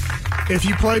don't. If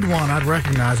you played one, I'd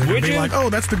recognize it. Would It'd be you? like, oh,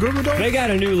 that's the Goo Goo Dolls? They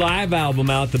got a new live album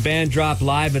out. The band dropped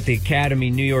live at the Academy,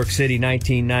 New York City,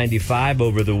 1995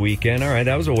 over the weekend. All right,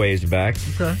 that was a ways back.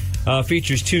 Okay.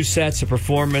 Features 2 sets of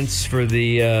performance for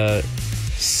the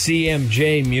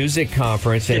CMJ Music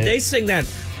Conference. Did they sing that?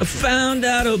 I found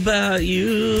out about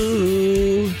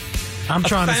you. I'm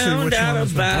trying to see which one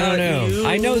is I don't know. You.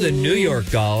 I know the New York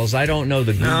Dolls. I don't know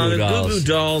the Goo Goo No, the Dolls. Goo Goo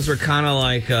Dolls were kind of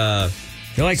like...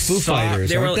 They're like Foo Fighters,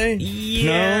 aren't they?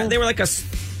 Yeah, No? they were like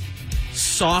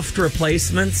soft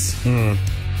replacements. Oh.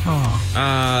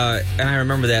 And I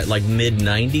remember that like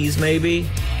mid-90s maybe.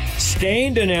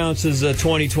 Stained announces a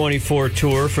 2024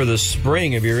 tour for the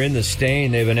spring. If you're in the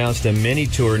Stained, they've announced a mini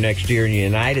tour next year in the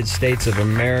United States of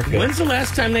America. When's the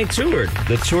last time they toured?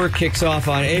 The tour kicks off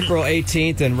on April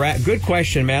 18th. And good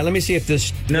question, Matt. Let me see if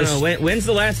this... When's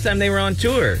the last time they were on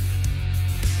tour?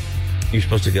 You're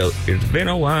supposed to go, it's been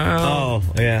a while. Oh,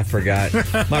 yeah, I forgot.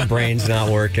 My brain's not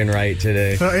working right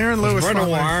today. So Aaron Lewis been a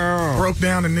finally while. broke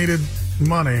down and needed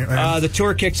money. The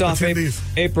tour kicks off attendees.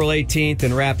 April 18th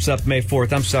and wraps up May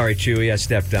 4th. I'm sorry, Chewy, I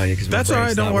stepped on you because my That's all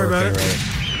brain's right, don't not worry about working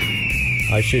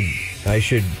it. right. I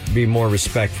should be more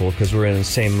respectful because we're in the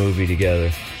same movie together.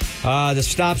 The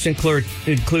stops include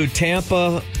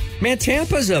Tampa. Man,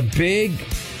 Tampa's a big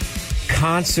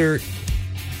concert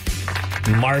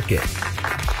market.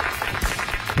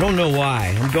 I don't know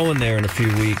why. I'm going there in a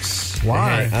few weeks.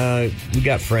 Why? We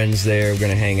got friends there. We're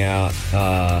going to hang out.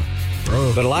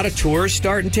 But a lot of tours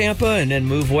start in Tampa and then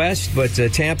move west. But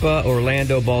Tampa,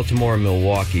 Orlando, Baltimore, and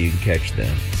Milwaukee, you can catch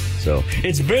them. So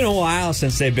it's been a while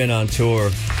since they've been on tour.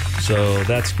 So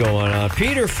that's going on.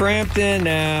 Peter Frampton,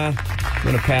 I'm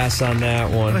going to pass on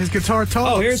that one. His guitar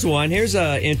talks. Oh, here's one. Here's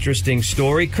an interesting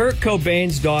story. Kurt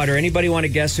Cobain's daughter. Anybody want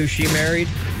to guess who she married?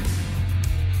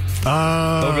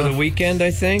 Over the weekend,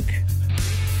 I think.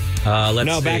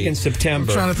 Let's see. back in I'm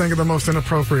September. trying to think of the most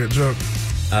inappropriate joke.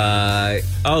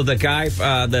 The guy,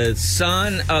 the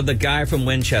son of the guy from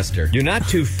Winchester. You're not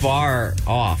too far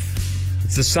off.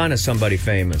 It's the son of somebody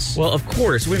famous. Well, of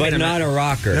course, but not a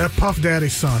rocker. Yeah, Puff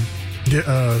Daddy's son.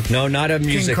 No, not a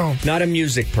music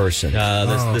person.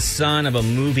 The son of a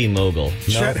movie mogul.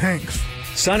 Chet Hanks.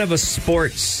 Son of a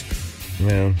sports.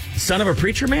 Son of a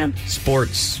preacher man?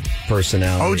 Sports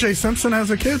personality. O.J. Simpson has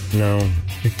a kid? No.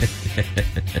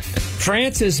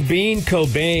 Francis Bean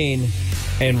Cobain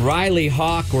and Riley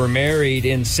Hawk were married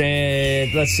on October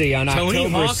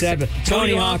 7th.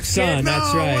 Tony Hawk's son,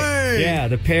 that's right. Way. Yeah,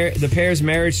 the pair's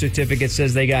marriage certificate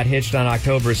says they got hitched on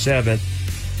October 7th.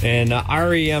 And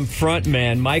REM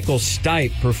frontman Michael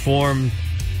Stipe performed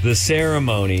the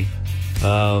ceremony.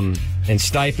 And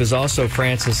Stipe is also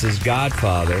Francis's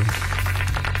godfather.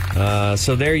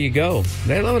 So there you go.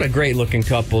 What a great-looking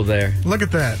couple there. Look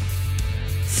at that.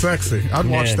 Sexy. I'd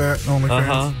watch that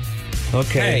OnlyFans.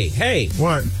 Okay. Hey.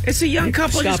 What? It's a young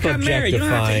couple just got married. You don't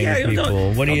have to,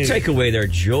 people. Don't take away their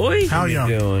joy. How young?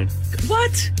 What are you doing?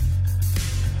 What?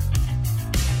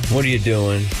 What are you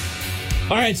doing?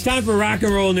 All right, it's time for Rock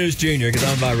and Roll News Junior because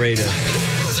I'm about ready to.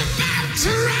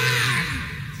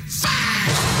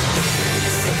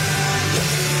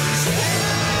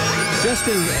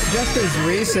 Just as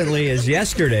recently as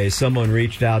yesterday, someone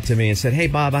reached out to me and said, "Hey,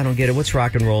 Bob, I don't get it. What's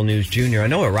Rock and Roll News Junior? I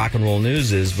know what Rock and Roll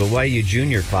News is, but why do you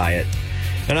juniorify it?"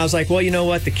 And I was like, well, you know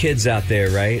what? The kids out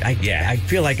there, right? I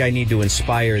feel like I need to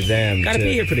inspire them. Gotta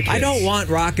be here for the kids. I don't want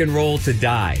rock and roll to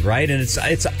die, right? And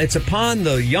it's upon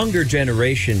the younger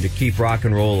generation to keep rock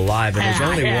and roll alive. And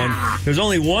there's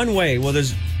only one way. Well,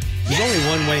 there's only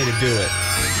one way to do it.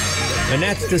 And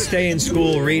that's to stay in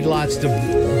school, read lots of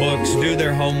books, do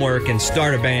their homework, and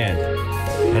start a band.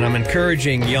 And I'm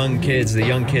encouraging young kids, the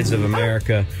young kids of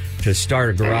America, to start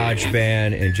a garage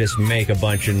band and just make a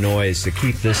bunch of noise to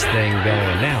keep this thing going.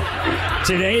 Now,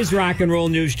 today's Rock and Roll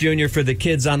News Junior for the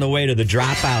kids on the way to the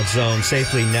dropout zone,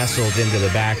 safely nestled into the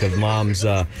back of Mom's,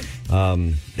 I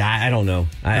don't know.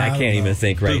 I can't even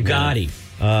think right Bugatti.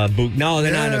 now. No,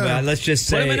 they're not about. Let's just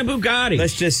say. Put them in a Bugatti.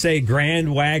 Let's just say Grand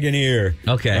Wagoneer.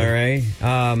 Okay. All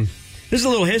right. This is a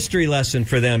little history lesson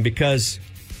for them because,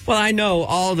 well, I know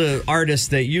all the artists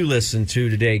that you listen to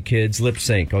today, kids, lip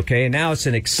sync. Okay, and now it's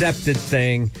an accepted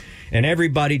thing, and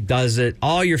everybody does it.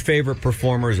 All your favorite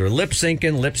performers are lip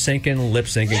syncing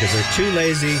because they're too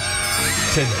lazy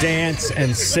to dance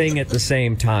and sing at the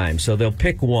same time. So they'll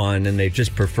pick one, and they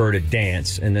just prefer to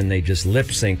dance, and then they just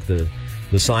lip sync the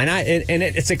song. And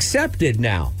it's accepted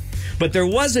now. But there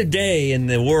was a day in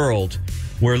the world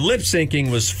where lip syncing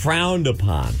was frowned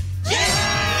upon.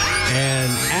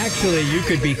 And actually, you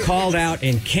could be called out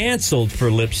and canceled for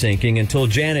lip syncing until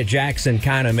Janet Jackson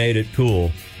kind of made it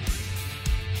cool.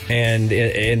 And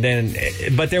then,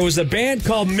 but there was a band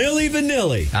called Milli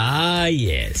Vanilli. Ah,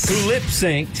 yes. Who lip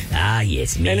synced. Ah,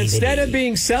 yes, Milli And instead Vanilli. of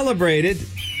being celebrated,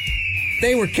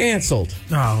 they were canceled.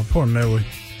 Oh, poor Millie.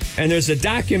 And there's a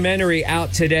documentary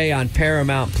out today on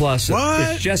Paramount Plus. What?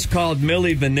 It's just called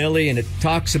Milli Vanilli, and it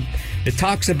talks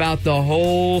about the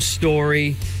whole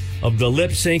story of the lip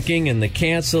syncing and the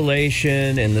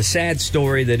cancellation and the sad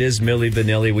story that is Milli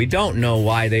Vanilli. We don't know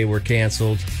why they were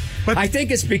canceled. But I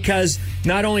think it's because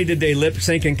not only did they lip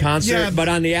sync in concert, but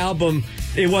on the album,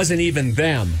 it wasn't even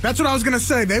them. That's what I was going to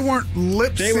say. They weren't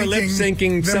lip syncing. They were lip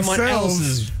syncing someone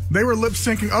else's. They were lip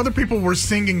syncing. Other people were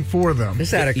singing for them.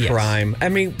 Is that a crime? I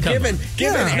mean, given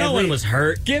no one was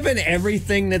hurt. Given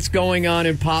everything that's going on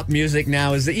in pop music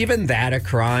now, is even that a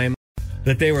crime?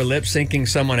 That they were lip syncing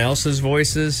someone else's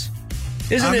voices?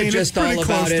 Isn't it just all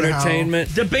about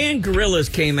entertainment? The band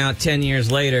Gorillaz came out 10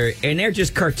 years later, and they're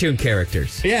just cartoon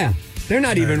characters. Yeah. They're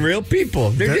not even real people.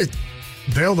 They're just...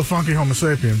 Dale the Funky Homo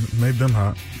Sapien made them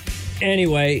hot.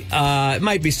 Anyway, it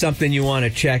might be something you want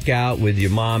to check out with your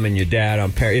mom and your dad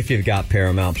on if you've got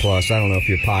Paramount Plus. I don't know if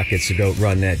your pockets to go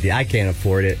run that. I can't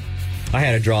afford it. I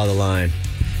had to draw the line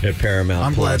at Paramount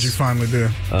I'm Plus. glad you finally do.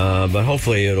 But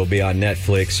hopefully it'll be on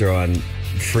Netflix or on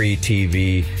free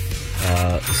TV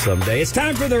someday. It's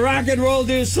time for the Rock and Roll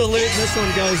News Salute. This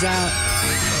one goes out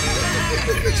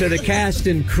to the cast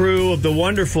and crew of the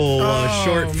wonderful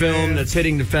short film that's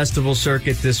hitting the festival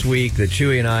circuit this week that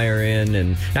Chewy and I are in.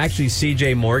 And actually,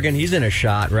 C.J. Morgan, he's in a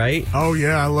shot, right? Oh,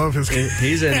 yeah, I love his...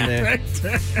 He's in there.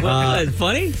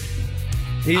 Funny?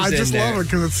 I just love it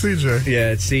because it's CJ.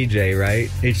 Yeah, it's CJ,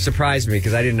 right? It surprised me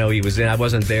because I didn't know he was in. I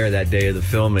wasn't there that day of the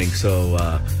filming, so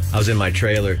I was in my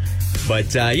trailer. But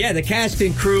the cast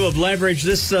and crew of Leverage.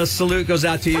 This salute goes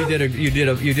out to you. You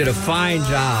did a fine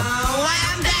job.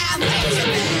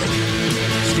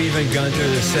 Stephen Kevin Gunther,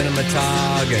 the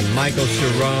cinematog, and Michael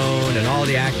Sharon, and all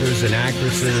the actors and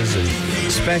actresses,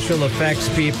 and special effects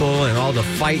people, and all the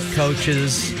fight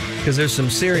coaches, because there's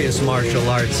some serious martial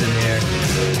arts in there.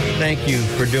 Thank you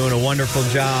for doing a wonderful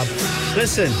job.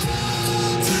 Listen,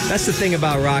 that's the thing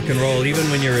about rock and roll. Even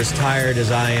when you're as tired as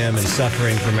I am and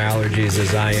suffering from allergies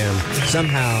as I am,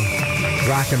 somehow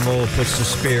rock and roll puts the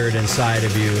spirit inside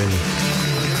of you, and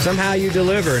somehow you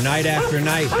deliver night after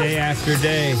night, day after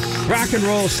day. Rock and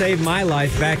roll saved my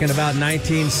life back in about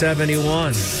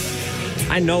 1971.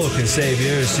 I know it can save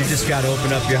yours. You just got to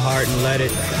open up your heart and let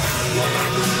it.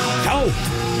 Oh!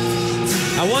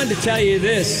 I wanted to tell you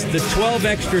this. The 12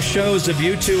 extra shows of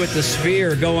U2 at the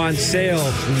Sphere go on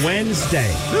sale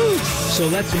Wednesday. So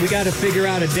we got to figure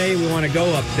out a day we want to go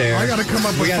up there. I got to come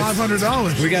up with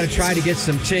 $500. We got to try to get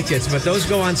some tickets, but those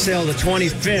go on sale the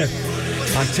 25th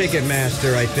on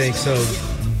Ticketmaster, I think. So,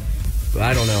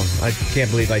 I don't know. I can't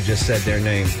believe I just said their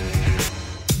name.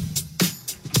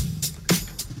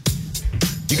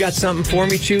 You got something for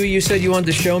me, Chewy? You said you wanted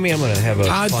to show me? I'm going to have a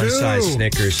fun-sized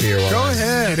Snickers here. Go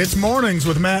ahead. It's Mornings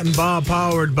with Matt and Bob,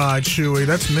 powered by Chewy.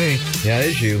 That's me. Yeah, it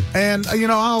is you. And, I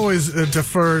always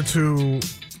defer to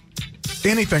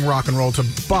anything rock and roll to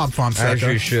Bob Fonseca. As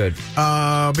you should.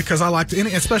 Because I like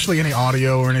especially any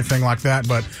audio or anything like that.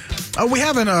 But we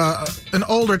have an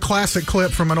older classic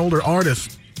clip from an older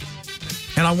artist,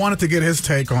 and I wanted to get his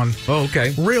take on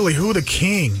really who the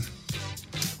king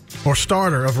or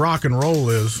starter of rock and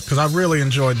roll is, because I really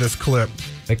enjoyed this clip.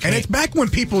 And it's back when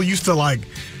people used to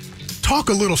talk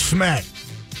a little smack,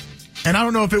 and I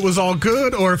don't know if it was all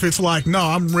good or if it's no,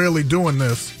 I'm really doing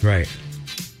this. Right.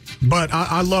 But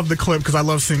I love the clip because I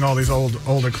love seeing all these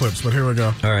older clips. But here we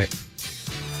go. All right.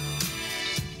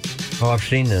 Oh, I've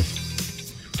seen this.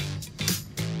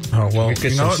 Oh, well,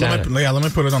 let me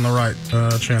put it on the right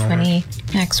channel. 20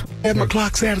 next. At my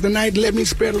clock Saturday night, let me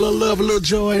spread a little love, a little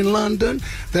joy in London,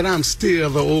 that I'm still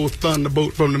the old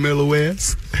thunderbolt from the Middle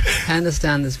West. I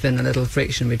understand there's been a little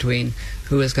friction between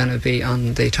who is going to be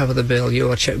on the top of the bill, you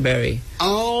or Chuck Berry.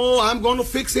 Oh, I'm going to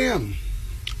fix him.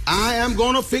 I am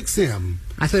going to fix him.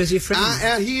 I thought he was your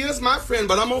friend. He is my friend,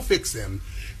 but I'm going to fix him.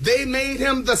 They made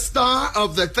him the star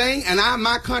of the thing, and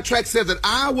my contract said that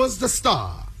I was the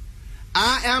star.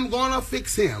 I am going to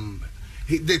fix him.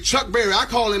 The Chuck Berry, I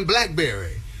call him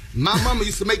Blackberry. My mama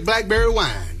used to make blackberry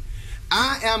wine.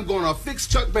 I am going to fix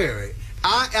Chuck Berry.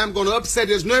 I am going to upset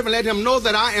his nerve and let him know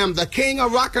that I am the king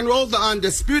of rock and roll, the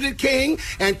undisputed king,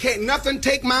 and can't nothing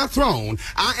take my throne.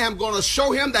 I am going to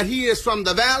show him that he is from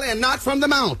the valley and not from the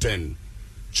mountain.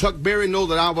 Chuck Berry know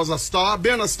that I was a star,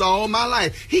 been a star all my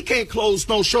life. He can't close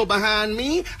no show behind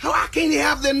me. How can he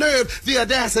have the nerve, the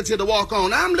audacity to walk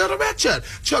on? I'm Little Richard.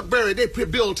 Chuck Berry, they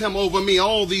built him over me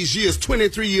all these years,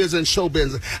 23 years in show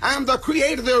business. I'm the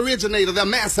creator, the originator, the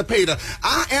emancipator.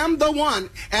 I am the one,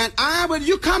 and when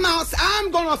you come out,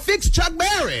 I'm going to fix Chuck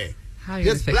Berry. How are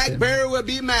you This Blackberry will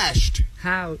be mashed.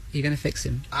 How are you going to fix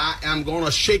him? I am going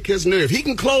to shake his nerve. He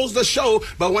can close the show,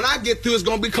 but when I get through, it's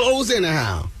going to be closed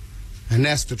anyhow. And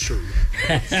that's the truth.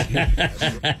 I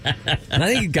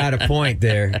think you got a point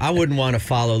there. I wouldn't want to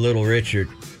follow Little Richard.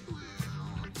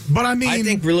 But I mean, I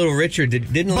think Little Richard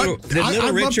didn't Little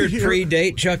Richard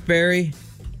predate Chuck Berry?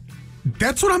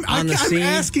 That's what I'm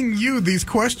asking you these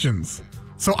questions.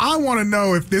 So I want to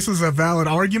know if this is a valid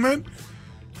argument.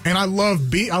 And I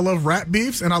love rap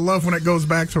beefs, and I love when it goes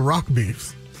back to rock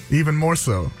beefs, even more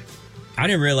so. I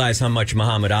didn't realize how much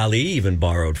Muhammad Ali even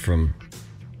borrowed from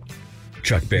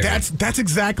Chuck Berry. That's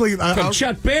exactly from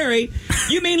Chuck Berry.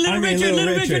 You mean Little Richard?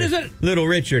 Little Richard is it? Little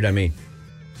Richard. I mean,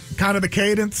 kind of the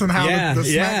cadence and how the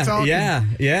smack talk.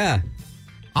 Yeah.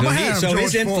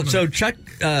 So Chuck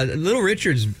Little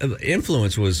Richard's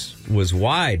influence was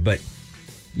wide, but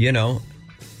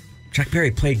Chuck Berry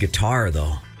played guitar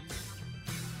though.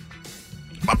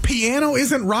 A piano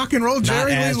isn't rock and roll.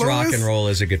 Jerry Not Lee as Lewis? rock and roll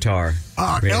as a guitar.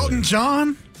 Really. Elton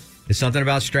John. There's something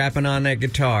about strapping on that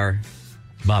guitar.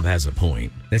 Bob has a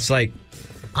point. It's like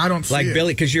I don't see it.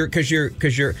 Billy, because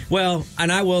you're well,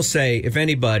 and I will say, if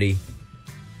anybody,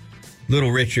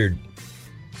 Little Richard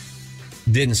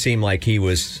didn't seem like he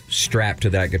was strapped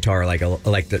to that guitar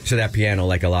to that piano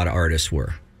like a lot of artists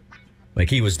were.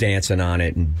 Like he was dancing on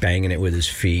it and banging it with his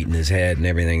feet and his head and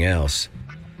everything else.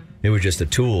 It was just a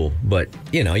tool. But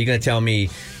you're going to tell me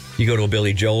you go to a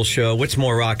Billy Joel show, what's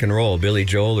more rock and roll, Billy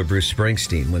Joel or Bruce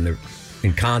Springsteen when they're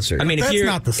in concert? I mean, that's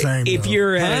not the same. If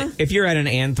you're at an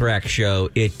Anthrax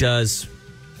show, it does.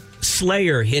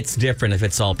 Slayer hits different if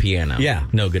it's all piano. Yeah,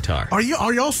 no guitar. Are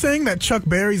y'all saying that Chuck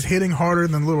Berry's hitting harder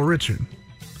than Little Richard?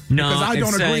 No, because I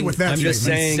don't agree with that. I'm just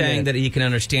saying that you can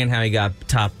understand how he got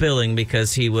top billing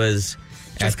because he was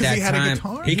Just because he had a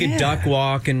guitar? He could duck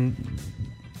walk and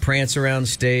prance around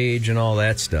stage and all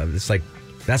that stuff. It's like,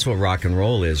 that's what rock and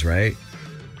roll is, right?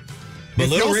 But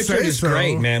Little Richard is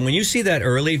great, man. When you see that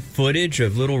early footage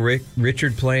of Little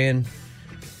Richard playing...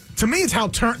 To me, it's how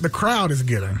turned the crowd is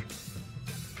getting.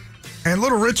 And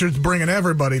Little Richard's bringing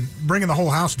the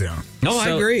whole house down. No, I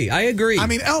agree. I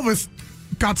mean, Elvis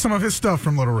got some of his stuff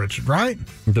from Little Richard, right?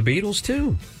 The Beatles,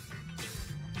 too.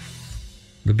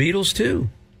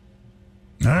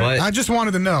 All right. I just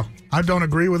wanted to know. I don't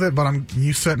agree with it, but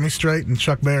you set me straight, and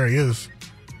Chuck Berry is.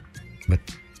 But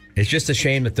it's just a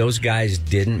shame that those guys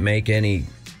didn't make any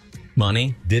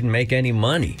money.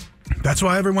 That's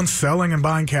why everyone's selling and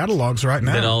buying catalogs right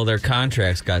now. That all their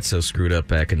contracts got so screwed up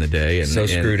back in the day, and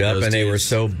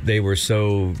they were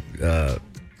so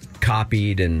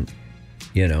copied and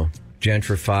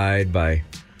gentrified by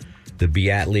the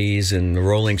Beatles and the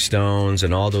Rolling Stones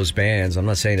and all those bands. I'm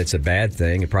not saying it's a bad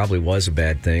thing. It probably was a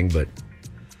bad thing, but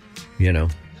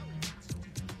And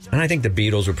I think the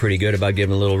Beatles were pretty good about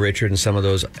giving Little Richard and some of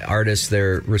those artists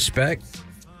their respect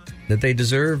that they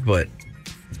deserve, but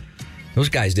those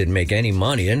guys didn't make any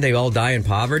money. Didn't they all die in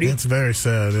poverty? It's very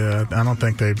sad, yeah. I don't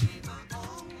think they...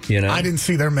 I didn't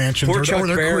see their mansions or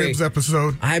their Cribs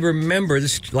episode. I remember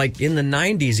this, like in the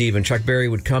 90s even, Chuck Berry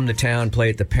would come to town, play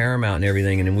at the Paramount and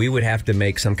everything, and we would have to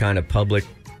make some kind of public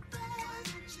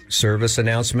service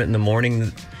announcement in the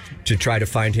morning to try to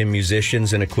find him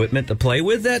musicians and equipment to play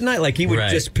with that night. Like he would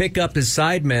just pick up his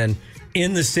sidemen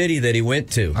in the city that he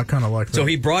went to. I kind of like that. So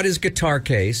he brought his guitar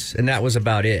case, and that was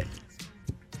about it.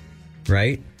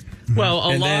 Right?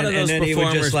 Well, a lot of those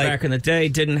performers back in the day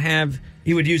didn't have...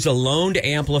 He would use a loaned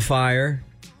amplifier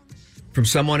from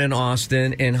someone in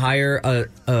Austin and hire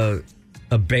a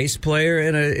bass player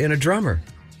and a drummer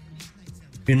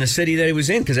in the city that he was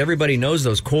in, because everybody knows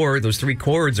those 3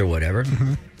 chords or whatever.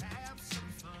 Mm-hmm.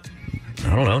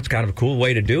 I don't know. It's kind of a cool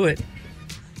way to do it.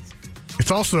 It's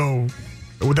also,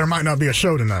 there might not be a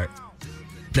show tonight.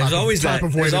 There's always that.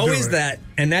 There's always that,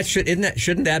 and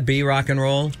shouldn't that be rock and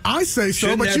roll? I say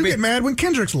so, but you get mad when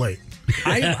Kendrick's late.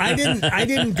 I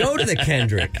didn't go to the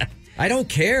Kendrick. I don't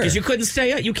care because you couldn't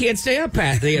stay up. You can't stay up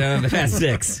past past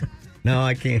 6. No,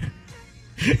 I can't.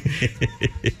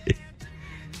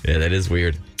 Yeah, that is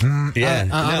weird.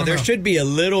 There should be a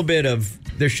little bit of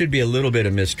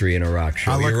mystery in a rock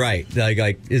show. You're right.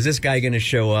 Like, is this guy going to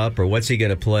show up, or what's he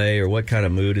going to play, or what kind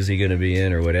of mood is he going to be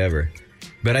in, or whatever.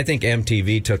 But I think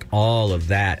MTV took all of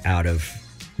that out of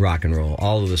rock and roll,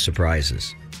 all of the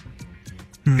surprises.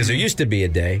 Because there used to be a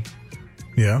day,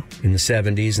 in the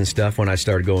 70s and stuff, when I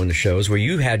started going to shows where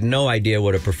you had no idea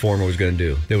what a performer was going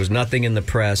to do. There was nothing in the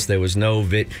press. There was no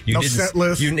set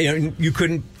list. You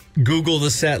couldn't Google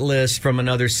the set list from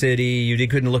another city. You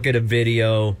couldn't look at a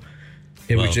video.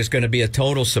 It was just going to be a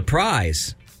total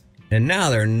surprise. And now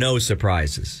there are no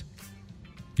surprises.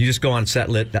 You just go on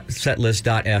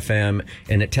setlist.fm,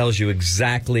 and it tells you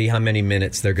exactly how many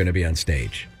minutes they're going to be on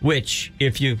stage. Which,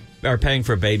 if you are paying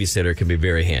for a babysitter, can be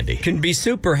very handy. Can be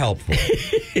super helpful.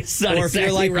 It's not or exactly if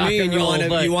you're like rock me and you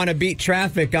want to beat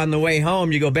traffic on the way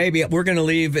home, you go, baby, we're going to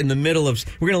leave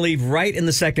right in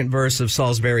the second verse of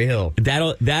Salisbury Hill.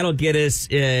 That'll get us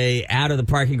out of the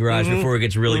parking garage before it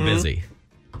gets really busy.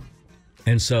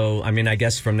 And so, I mean, I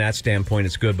guess from that standpoint,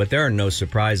 it's good, but there are no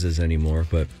surprises anymore.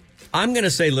 But I'm going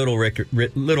to say Little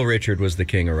Richard was the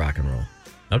king of rock and roll.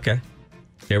 Okay.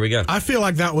 Here we go. I feel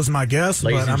like that was my guess,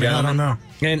 Ladies but I don't know.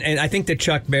 And I think the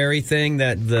Chuck Berry thing,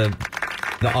 that the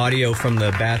audio from the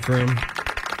bathroom,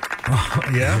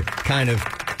 kind of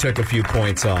took a few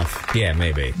points off. Yeah,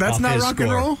 maybe. That's off not rock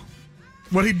and roll?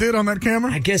 What he did on that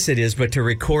camera? I guess it is, but to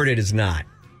record it is not.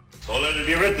 So let it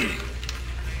be written.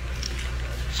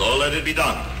 So let it be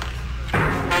done.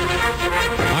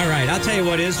 All right, I'll tell you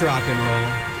what is rock and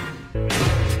roll.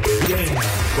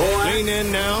 Lean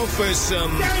in now for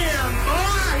some That's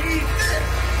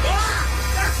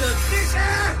a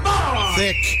thick-ass boy.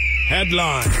 thick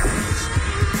headlines.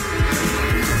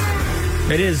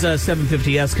 It is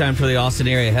 7:50 time for the Austin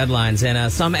area headlines,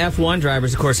 and some F1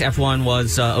 drivers. Of course, F1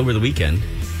 was over the weekend.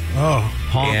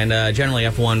 And generally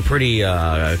F1 pretty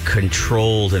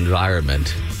controlled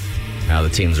environment. How the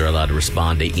teams are allowed to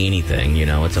respond to anything.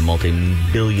 It's a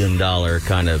multi-billion-dollar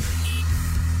kind of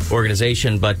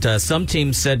organization, but some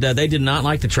teams said they did not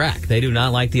like the track. They do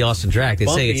not like the Austin track. They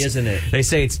bumpy, isn't it? They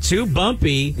say it's too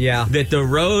bumpy. Yeah. That the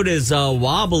road is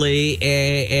wobbly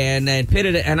and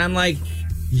pitted. And I'm like,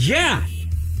 yeah.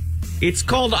 It's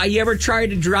called. You ever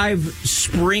tried to drive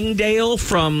Springdale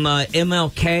from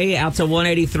MLK out to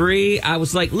 183? I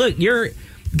was like, look,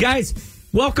 guys,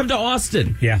 welcome to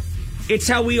Austin. Yeah. It's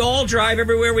how we all drive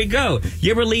everywhere we go.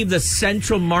 You ever leave the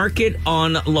Central Market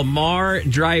on Lamar,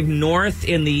 drive north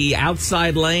in the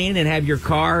outside lane, and have your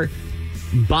car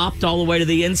bopped all the way to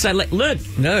the inside? Look.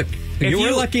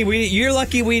 You're lucky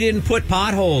we didn't put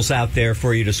potholes out there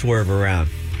for you to swerve around.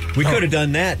 We could have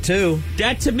done that, too.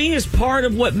 That, to me, is part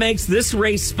of what makes this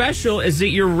race special, is that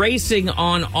you're racing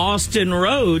on Austin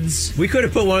roads. We could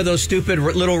have put one of those stupid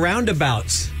little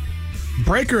roundabouts.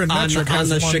 Breaker and Metric on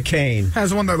the chicane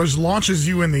has one that just launches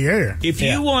you in the air. If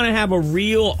you want to have a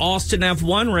real Austin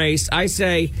F1 race, I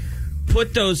say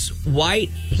put those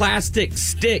white plastic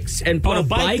sticks and put a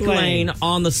bike lane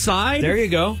on the side. There you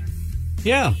go.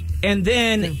 Yeah. And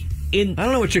then I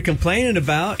don't know what you're complaining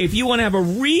about. If you want to have a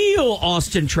real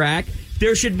Austin track,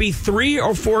 there should be 3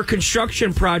 or 4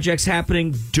 construction projects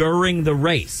happening during the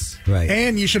race. Right.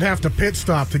 And you should have to pit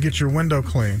stop to get your window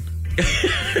clean.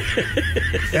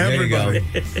 Everybody.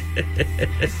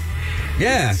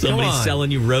 Yeah. Somebody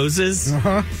selling you roses.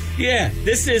 Uh-huh. Yeah.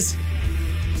 This is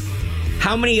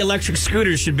how many electric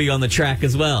scooters should be on the track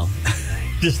as well.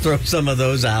 Just throw some of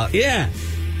those out. Yeah.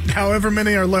 However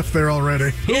many are left there already.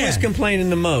 Who is complaining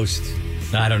the most?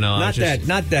 I don't know. Not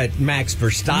that Max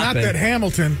Verstappen. Not that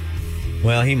Hamilton.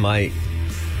 Well, he might.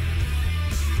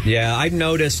 Yeah, I've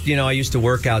noticed, I used to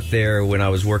work out there when I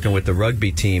was working with the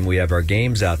rugby team. We have our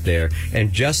games out there,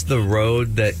 and just the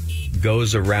road that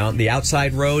goes around, the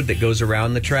outside road that goes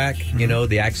around the track,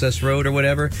 the access road or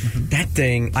whatever, that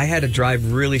thing, I had to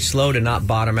drive really slow to not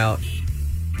bottom out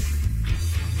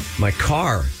my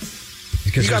car.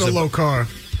 Because you got a low car.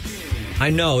 I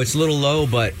know, it's a little low,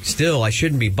 but still, I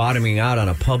shouldn't be bottoming out on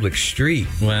a public street.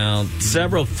 Well,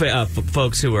 several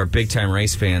folks who are big-time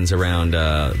race fans around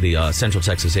the Central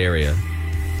Texas area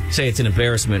say it's an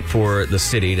embarrassment for the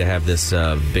city to have this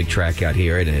big track out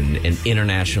here at an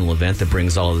international event that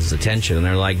brings all this attention. And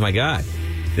they're like, my God,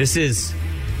 it's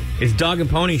Dog and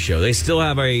Pony Show. They still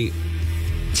have a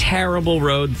terrible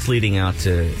road leading out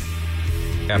to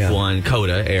F1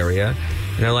 Coda area.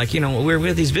 And they're like, we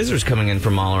have these visitors coming in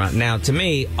from all around. Now, to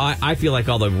me, I feel like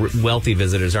all the wealthy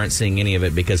visitors aren't seeing any of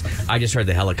it because I just heard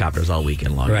the helicopters all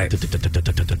weekend long. Right. Just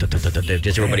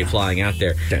everybody flying out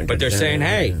there. But they're saying,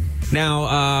 hey,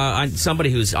 now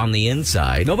somebody who's on the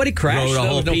inside. Nobody crashed.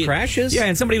 No crashes. Yeah,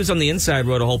 and somebody who's on the inside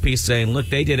wrote a whole piece saying, look,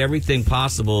 they did everything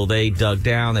possible. They dug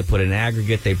down. They put in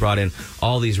aggregate. They brought in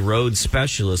all these road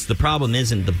specialists. The problem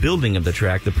isn't the building of the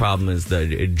track. The problem is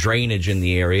the drainage in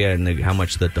the area and how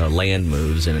much that the land moves.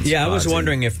 I was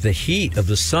wondering if the heat of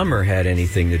the summer had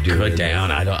anything to do with it.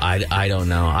 I don't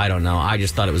know. I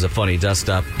just thought it was a funny dust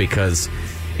up because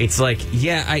it's like,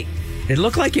 it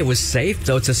looked like it was safe,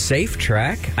 though. It's a safe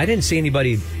track. I didn't see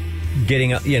anybody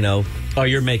getting up, Oh,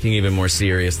 you're making even more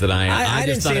serious than I am. I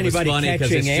just didn't thought see it was anybody funny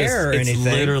catching air or anything. It's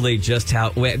literally just how,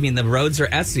 the roads are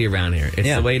essy around here.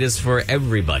 It's the way it is for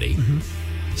everybody. Mm-hmm.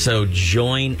 So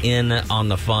join in on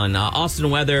the fun.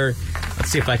 Austin weather.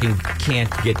 Let's see if I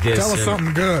can't get this. Tell us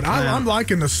something good. I'm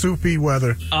liking the soupy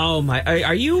weather. Oh my!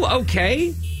 Are you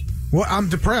okay? Well, I'm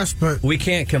depressed, but we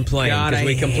can't complain because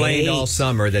we complained all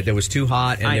summer that it was too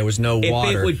hot and there was no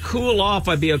water. If it would cool off,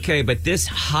 I'd be okay. But this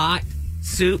hot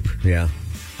soup,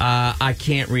 I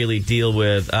can't really deal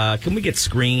with. Can we get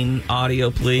screen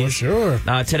audio, please? Sure.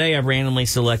 Today, I randomly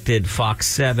selected Fox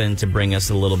 7 to bring us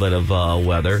a little bit of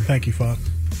weather. Thank you, Fox.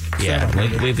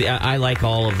 Yeah, I like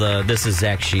all of this is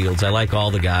Zach Shields. I like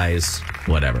all the guys,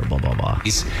 whatever, blah, blah, blah.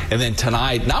 And then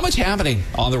tonight, not much happening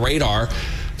on the radar.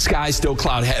 Sky's still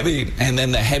cloud heavy, and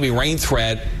then the heavy rain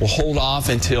threat will hold off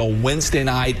until Wednesday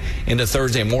night into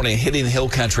Thursday morning, hitting the hill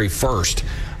country first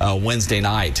Wednesday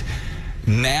night.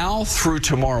 Now through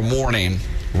tomorrow morning,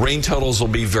 rain totals will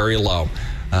be very low.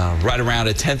 Right around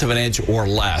 1/10 of an inch or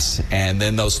less. And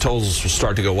then those totals will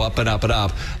start to go up and up and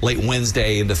up late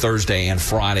Wednesday into Thursday and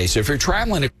Friday. So if you're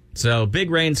traveling... So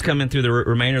big rains coming through the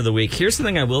remainder of the week. Here's the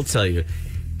thing I will tell you.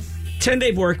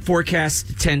 10-day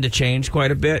forecasts tend to change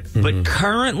quite a bit. Mm-hmm. But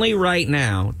currently right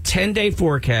now, 10-day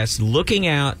forecasts looking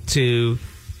out to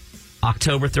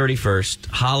October 31st,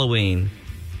 Halloween,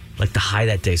 like the high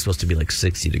that day is supposed to be like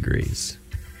 60 degrees.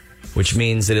 Which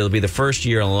means that it'll be the first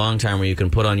year in a long time where you can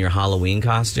put on your Halloween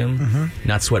costume,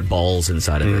 not sweat balls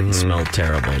inside of it and smell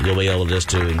terrible. You'll be able just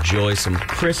to enjoy some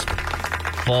crisp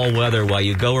fall weather while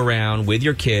you go around with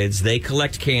your kids. They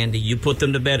collect candy. You put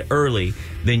them to bed early.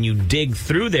 Then you dig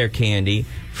through their candy,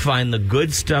 find the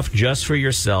good stuff just for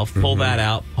yourself, pull that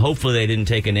out. Hopefully they didn't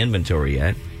take an inventory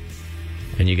yet.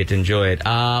 And you get to enjoy it.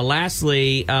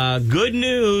 Lastly, good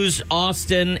news,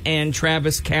 Austin and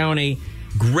Travis County.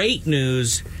 Great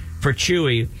news for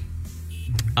Chewy.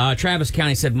 Travis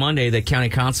County said Monday that county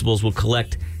constables will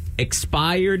collect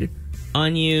expired,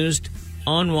 unused,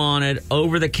 unwanted,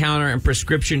 over-the-counter, and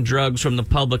prescription drugs from the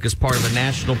public as part of a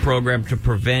national program to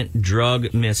prevent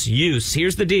drug misuse.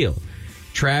 Here's the deal.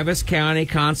 Travis County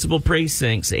Constable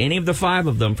Precincts, any of the 5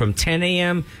 of them, from 10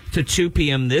 a.m. to 2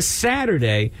 p.m. this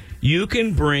Saturday, you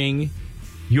can bring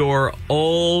your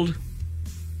old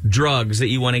drugs that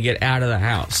you want to get out of the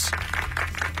house.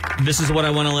 This is what I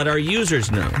want to let our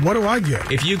users know. What do I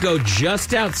get? If you go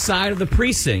just outside of the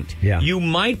precinct, you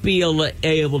might be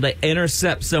able to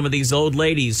intercept some of these old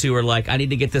ladies who are like, I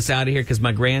need to get this out of here because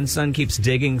my grandson keeps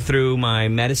digging through my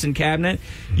medicine cabinet.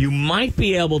 You might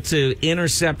be able to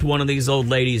intercept one of these old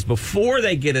ladies before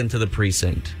they get into the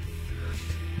precinct.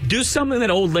 Do something that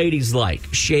old ladies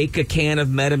like. Shake a can of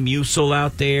Metamucil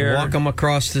out there. Walk them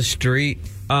across the street.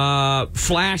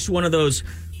 Flash one of those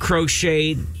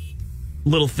crocheted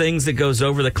little things that goes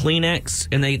over the Kleenex,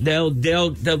 and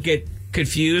they'll get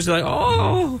confused. They're like,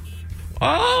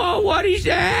 oh, what is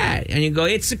that? And you go,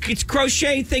 it's a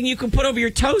crochet thing you can put over your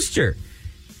toaster.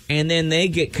 And then they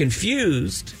get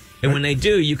confused, and when they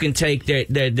do, you can take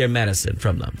their medicine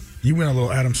from them. You went a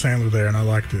little Adam Sandler there, and I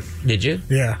liked it. Did you?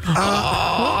 Yeah.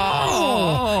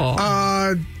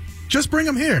 Just bring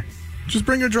them here. Just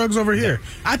bring your drugs over here.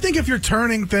 I think if you're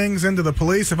turning things into the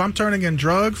police, if I'm turning in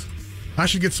drugs, I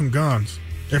should get some guns.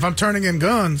 If I'm turning in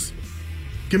guns,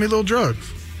 give me little drugs.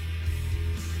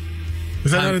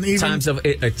 Is that not an even?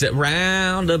 It's a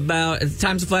roundabout.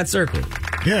 Time's a flat circle.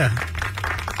 Yeah.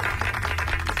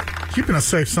 Keeping us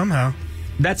safe somehow.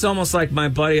 That's almost like my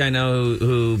buddy I know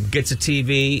who gets a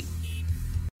TV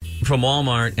from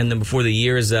Walmart, and then before the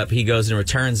year is up, he goes and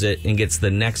returns it and gets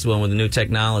the next one with the new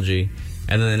technology.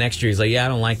 And then the next year, he's like, yeah, I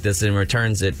don't like this, and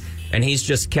returns it. And he's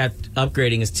just kept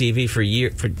upgrading his TV for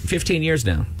 15 years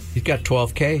now. He's got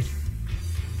 12K.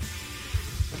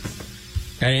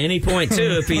 At any point,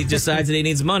 too, if he decides that he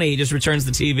needs money, he just returns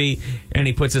the TV and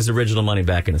he puts his original money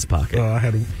back in his pocket. I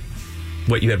had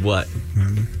What, you had what?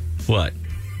 What?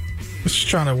 I was just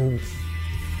trying to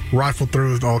rifle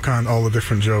through all the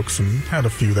different jokes and had a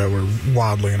few that were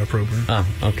wildly inappropriate. Oh,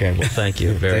 okay. Well, thank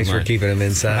you very Thanks much. for keeping them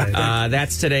inside.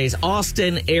 That's today's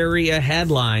Austin area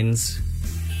headlines.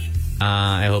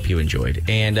 I hope you enjoyed.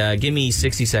 And give me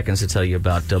 60 seconds to tell you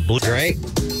about Blue. Great.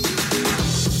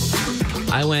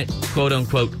 I went, quote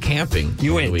unquote, camping.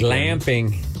 You went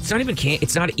glamping.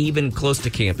 It's not even close to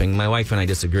camping. My wife and I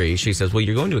disagree. She says, well,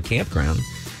 you're going to a campground.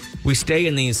 We stay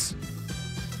in these,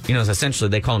 essentially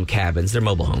they call them cabins. They're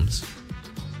mobile homes.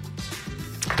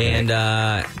 And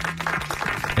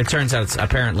it turns out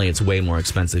apparently it's way more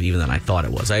expensive even than I thought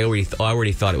it was. I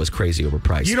already thought it was crazy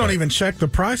overpriced. You don't even check the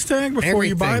price tag before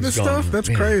you buy this stuff? That's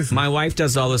crazy. My wife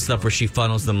does all this stuff where she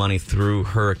funnels the money through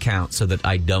her account so that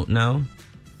I don't know.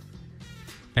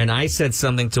 And I said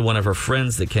something to one of her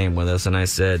friends that came with us, and I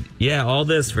said, yeah, all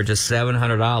this for just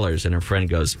 $700. And her friend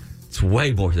goes, it's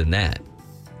way more than that.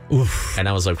 Oof. And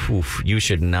I was like, oof, you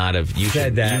should not have. You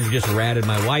said that. You just ratted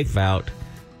my wife out.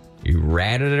 You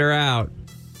ratted her out.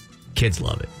 Kids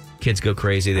love it. Kids go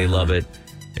crazy. They love it.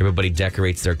 Everybody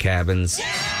decorates their cabins.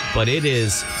 But it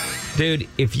is, dude,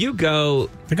 if you go...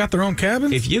 They got their own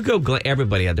cabins? If you go...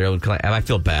 Everybody had their own... I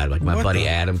feel bad. Like my buddy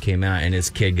Adam came out and his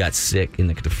kid got sick in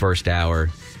the first hour.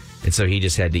 And so he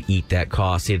just had to eat that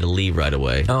cost. He had to leave right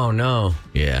away. Oh, no.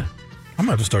 Yeah. I'm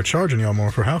going to start charging y'all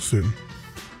more for house sitting.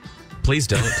 Please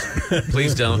don't.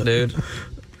 Please don't, dude.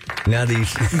 Now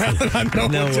that I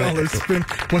know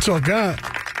what y'all got.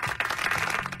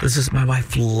 My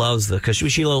wife loves because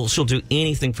she'll do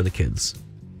anything for the kids.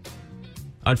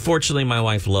 Unfortunately, my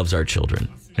wife loves our children.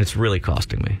 It's really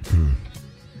costing me.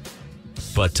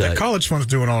 But that college fund's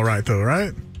doing all right, though,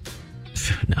 right?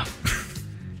 No.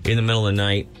 In the middle of the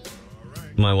night,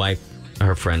 my wife,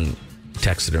 her friend,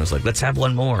 texted her and was like, let's have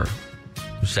one more.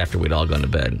 Just after we'd all gone to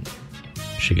bed.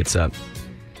 She gets up.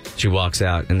 She walks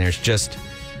out, and there's just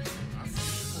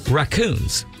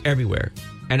raccoons everywhere.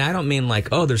 And I don't mean like,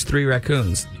 oh, there's 3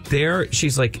 raccoons.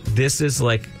 She's like, this is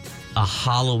like a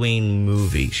Halloween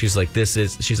movie. She's like, they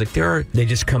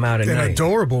just come out at night. An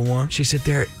adorable one. She said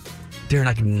there are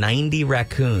like 90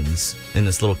 raccoons in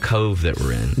this little cove that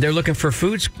we're in. They're looking for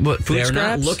food scraps? They're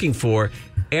not looking for.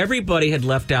 Everybody had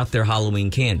left out their Halloween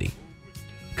candy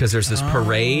because there's this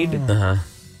parade.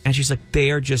 And she's like,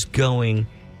 they are just going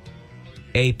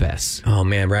ape-ass. Oh,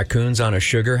 man, raccoons on a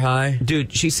sugar high?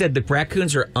 Dude, she said the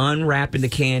raccoons are unwrapping the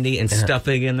candy and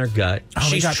stuffing it in their gut. Oh,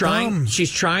 she's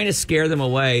trying to scare them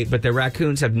away, but the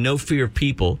raccoons have no fear of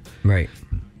people. Right.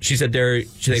 She said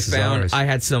I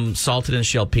had some salted and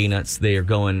shell peanuts. They are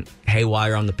going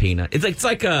haywire on the peanut. It's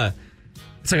like a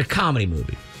comedy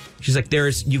movie. She's like,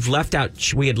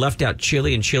 we had left out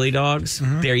chili and chili dogs.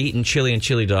 They're eating chili and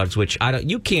chili dogs, which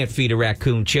you can't feed a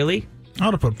raccoon chili. I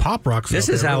ought to put Pop Rocks. This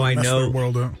out is there, how really I mess know. their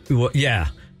world up. Well, yeah.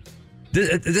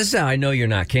 This is how I know you're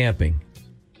not camping.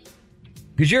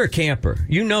 Because you're a camper.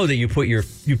 You know that you put your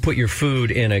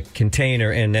food in a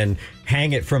container and then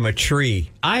hang it from a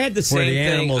tree. I had the same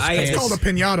thing. It's called a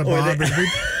piñata, Bob,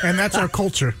 and that's our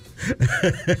culture.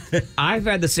 I've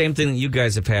had the same thing that you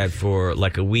guys have had for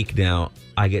like a week now.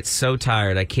 I get so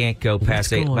tired. I can't go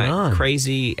past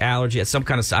crazy allergy. Some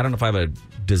kind of, I don't know if I have a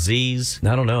disease.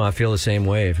 I don't know. I feel the same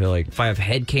way. I feel like if I have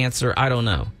head cancer, I don't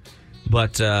know.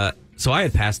 But so I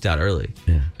had passed out early.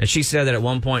 Yeah. And she said that at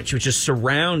one point she was just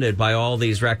surrounded by all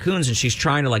these raccoons and she's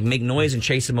trying to like make noise and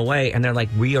chase them away. And they're like,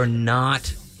 we are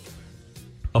not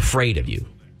afraid of you.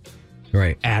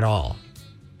 Right. At all.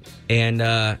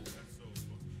 And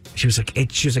she was like,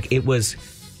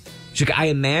 I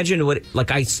imagined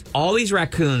all these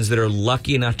raccoons that are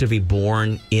lucky enough to be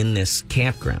born in this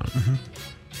campground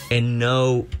and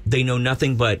they know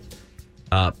nothing but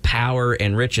power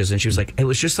and riches. And she was like, it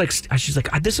was just like, she's like,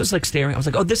 this was like staring. I was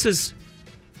like, oh, this is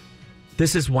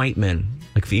white men,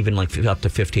 like even like up to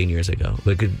 15 years ago.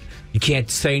 Like, you can't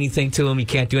say anything to them. You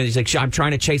can't do anything. She's like, I'm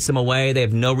trying to chase them away. They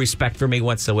have no respect for me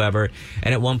whatsoever.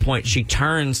 And at one point she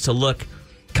turns to look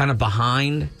kind of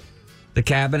behind the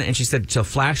cabin, and she said, so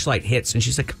flashlight hits, and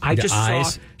she's like,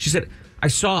 she said, I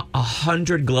saw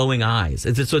 100 glowing eyes.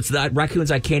 So it's that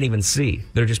raccoons I can't even see.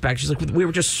 They're just back. She's like, we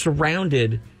were just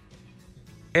surrounded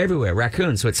everywhere,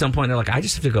 raccoons. So at some point they're like, I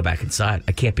just have to go back inside.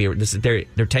 I can't be.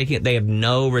 They're taking it. They have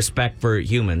no respect for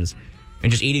humans,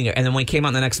 and just eating it. And then when we came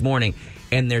out the next morning,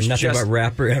 and there's nothing but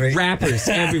wrappers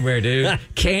everywhere, dude.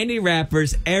 Candy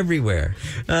wrappers everywhere.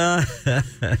 They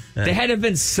had to have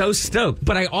been so stoked.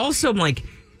 But I also am like,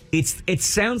 it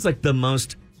sounds like the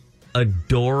most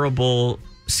adorable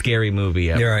scary movie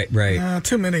ever. You're right.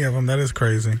 Too many of them. That is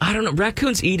crazy. I don't know.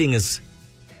 Raccoons eating is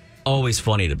always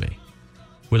funny to me.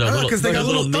 Because they got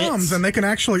little thumbs and they can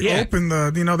actually open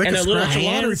the. They can scratch a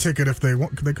lottery ticket if they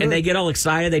want. They could. And they get all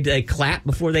excited. They clap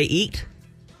before they eat.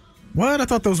 What? I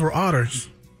thought those were otters.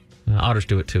 Otters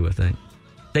do it too, I think.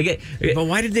 But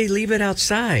why did they leave it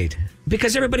outside?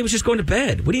 Because everybody was just going to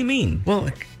bed. What do you mean? Well,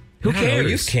 who cares?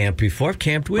 You've camped before. I've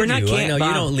camped with you. We're not camping. I know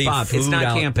you don't leave Bob, food it's not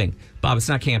out. camping. Bob, it's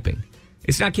not camping.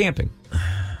 It's not camping.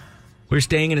 We're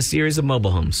staying in a series of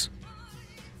mobile homes.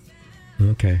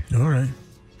 Okay. All right.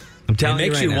 I'm telling you. It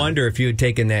makes you wonder if you had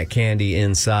taken that candy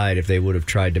inside, if they would have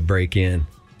tried to break in.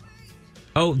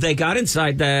 Oh, they got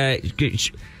inside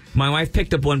my wife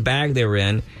picked up one bag they were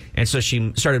in, and so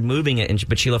she started moving it,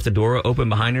 but she left the door open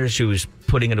behind her. She was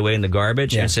putting it away in the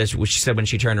garbage, and she said when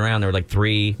she turned around, there were like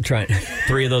three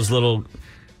of those little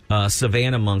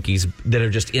savannah monkeys that are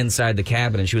just inside the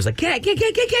cabin, and she was like, get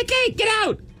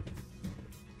out!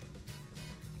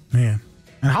 Man.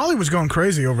 And Hollywood's going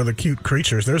crazy over the cute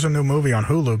creatures. There's a new movie on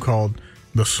Hulu called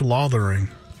The Slothering.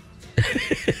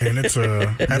 And it's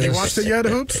have you watched it yet,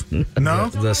 Hoops? No?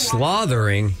 The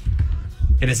Slothering.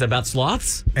 And it's about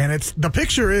sloths? And the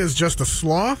picture is just a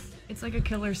sloth. It's like a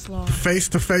killer sloth. Face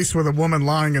to face with a woman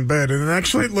lying in bed. And it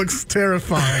actually looks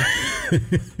terrifying.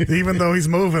 Even though he's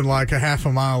moving like a half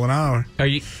a mile an hour.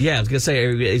 I was going to say,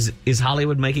 is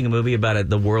Hollywood making a movie about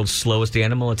the world's slowest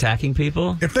animal attacking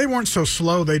people? If they weren't so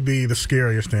slow, they'd be the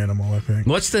scariest animal, I think.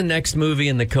 What's the next movie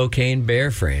in the Cocaine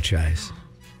Bear franchise?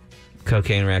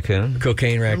 Cocaine Raccoon?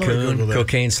 Cocaine Raccoon?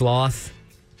 Cocaine Sloth?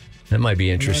 That might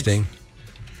be interesting.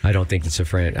 I don't think it's a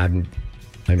franchise.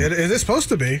 Is it supposed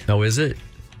to be? Oh, is it?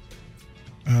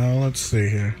 Let's see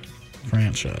here.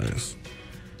 Franchise.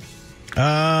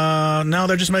 No,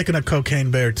 they're just making a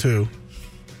Cocaine Bear 2.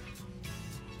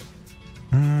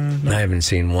 I haven't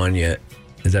seen one yet.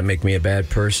 Does that make me a bad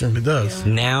person? It does.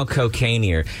 Yeah. Now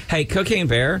Cocaine-ear. Hey, Cocaine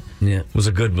Bear was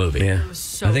a good movie. Yeah.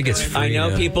 So I think it's free. I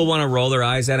know people want to roll their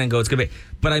eyes at it and go, it's good.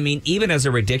 But I mean, even as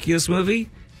a ridiculous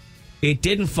movie, it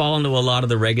didn't fall into a lot of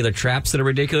the regular traps that a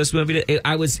ridiculous movie did.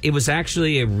 It was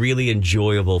actually a really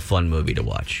enjoyable, fun movie to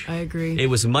watch. I agree. It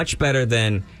was much better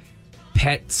than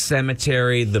Pet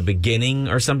Cemetery, The Beginning,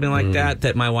 or something like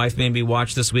that my wife made me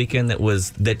watch this weekend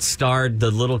that starred the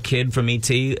little kid from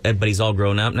E.T., but he's all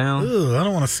grown up now. Ugh, I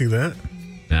don't want to see that.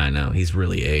 I know, he's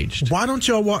really aged. Why didn't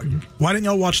y'all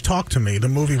watch Talk to Me, the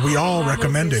movie we all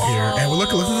recommended here? And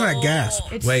listen to that gasp.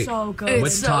 It's so good.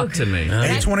 What's Talk to Me?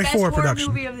 A24 production.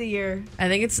 Movie of the year. I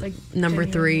think it's like number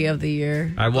 3 of the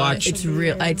year. I watched. It's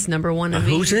real. It's number 1 of the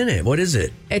year. Who's in it? What is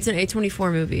it? It's an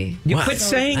A24 movie. You quit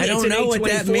saying I don't it's know an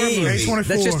what that A24 means. movie. A24.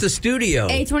 That's just a studio.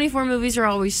 A24 movies are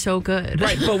always so good.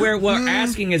 Right, but we're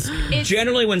asking is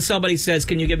generally when somebody says,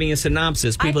 "Can you give me a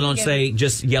synopsis?" People don't say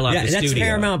just yell out the that's studio.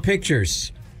 Paramount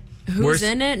Pictures. Who's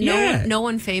in it? Yeah. No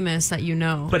one famous that you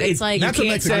know. But it's like you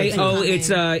can't say, "Oh, it's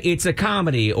a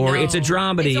comedy or it's a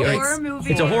dramedy." It's a or horror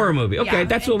movie. It's a horror movie. Okay, Yeah,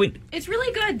 that's and what we. It's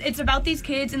really good. It's about these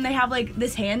kids, and they have like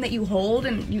this hand that you hold,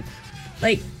 and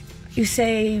you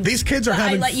say, "These kids are I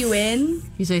having." let you in.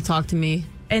 You say, "Talk to me,"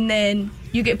 and then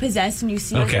you get possessed, and you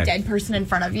see like a dead person in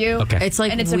front of you. Okay, it's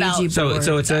like and it's Ouija about board.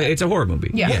 so it's a horror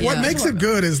movie. Yeah. What makes it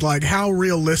good is like how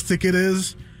realistic it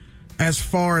is, as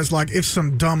far as like if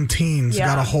some dumb teens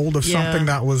got a hold of something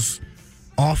that was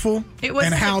awful, It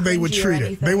wasn't, and how like, they would cringy or treat it.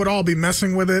 anything. They would all be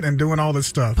messing with it and doing all this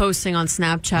stuff. posting on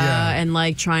Snapchat and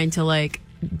like trying to like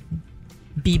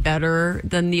be better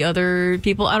than the other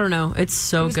people. I don't know. It's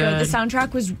so It was good. The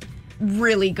soundtrack was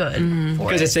really good.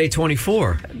 Because it's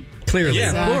A24. Clearly.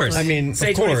 Yeah, of course. I mean, It's of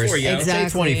A24, course. yo. It's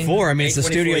A24. I mean, it's the A24,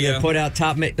 studio yo. that put out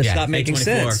Stop Making A24.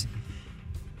 Sense.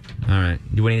 All right.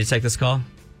 Do we need to take this call?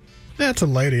 Yeah, it's a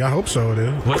lady. I hope so. It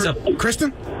is. What's up,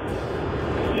 Kristen?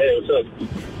 Hey, what's up?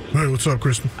 Hey, what's up,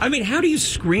 Kristen? I mean, how do you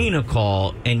screen a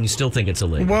call and you still think it's a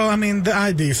lady? Well, I mean, the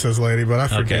ID says lady, but I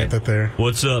forget that they're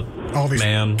What's up, all these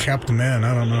ma'am? kept men.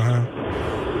 I don't know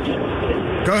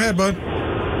how. Go ahead, bud.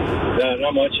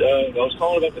 Not much. I was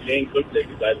calling about the Dane Cook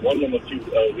tickets. I had won them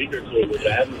a week or two ago, but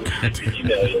I haven't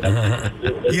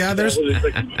emailed you. Yeah, there's- I was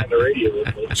expecting on the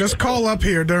radio. Just call up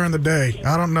here during the day.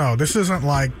 I don't know. This isn't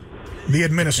like the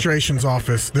administration's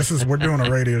office. We're doing a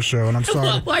radio show, and I'm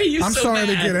sorry. Why are you I'm so sorry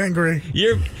mad? to get angry.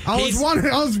 I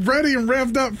was ready and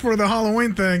revved up for the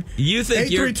Halloween thing. You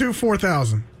think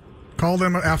 832-4000. Call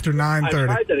them after I 9:30.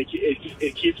 tried that.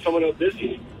 It keeps coming up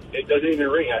busy. It doesn't even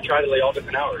ring. I tried to lay all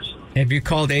different hours. Have you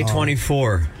called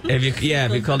A24? Have you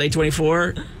called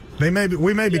A24?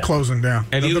 We may be closing down.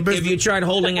 Have you tried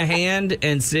holding a hand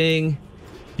and seeing?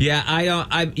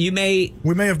 Yeah, we may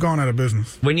have gone out of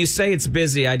business. When you say it's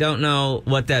busy, I don't know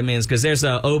what that means because there's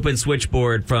an open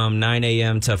switchboard from 9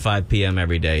 a.m. to 5 p.m.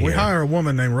 every day. We here. hire a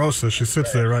woman named Rosa. She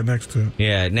sits there right next to it.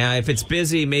 Yeah. Now, if it's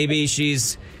busy, maybe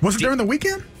she's. Was it during the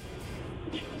weekend?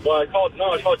 Well, I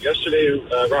called yesterday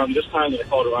around this time, then I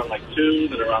called around like 2,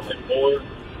 then around like 4.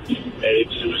 And it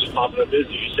was just popping up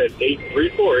busy. You said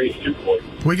 834 or 824?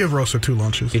 We give Rosa 2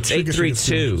 lunches. It's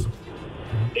 832.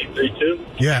 832?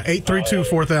 Yeah,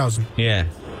 832-4000. Yeah.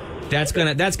 That's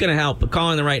gonna help.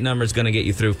 Calling the right number is gonna get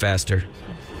you through faster.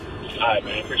 All right,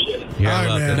 man. Appreciate it. You're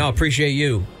welcome. No, appreciate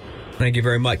you. Thank you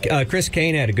very much. Chris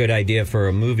Kane had a good idea for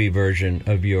a movie version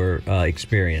of your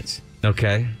experience.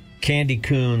 Okay. Candy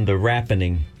Coon, The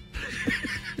Rappening.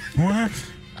 What?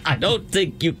 I don't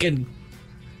think you can.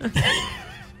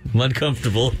 I'm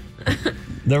uncomfortable.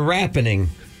 The Rappening.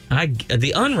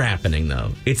 The unwrapping,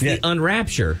 though. It's the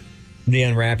unrapture. The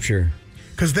unrapture.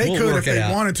 Because they could, if they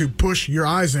wanted to, push your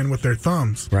eyes in with their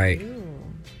thumbs. Right.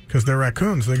 Because they're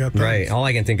raccoons. They got thumbs. Right. All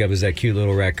I can think of is that cute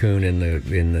little raccoon in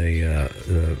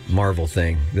the Marvel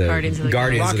thing. The Guardians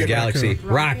of the Galaxy.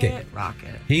 Rocket.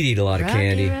 He'd eat a lot of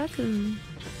candy.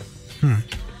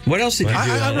 What else did you do?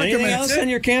 Anything else on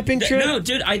your camping trip? No,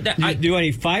 dude. I do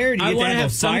any fire? Do you I want to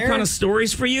have some fire? kind of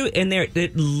stories for you, and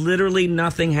literally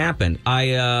nothing happened.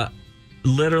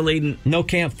 Literally no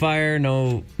campfire,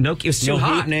 no. It was too no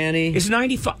hot. Hootenanny. It's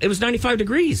 95. It was 95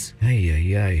 degrees.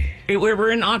 Ay.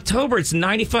 We're in October. It's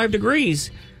 95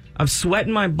 degrees. I'm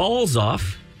sweating my balls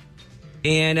off.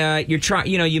 And you're trying.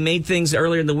 You made things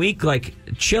earlier in the week like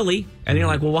chili, and you're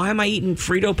like, well, why am I eating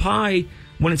Frito pie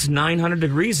when it's 900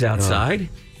 degrees outside?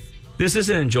 This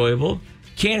isn't enjoyable.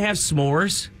 Can't have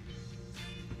s'mores.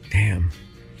 Damn.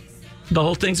 The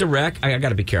whole thing's a wreck. I got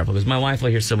to be careful because my wife will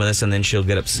hear some of this and then she'll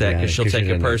get upset because she'll take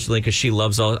it personally because she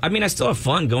loves all. I mean, I still have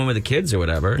fun going with the kids or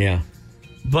whatever. Yeah.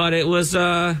 But it was.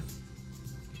 I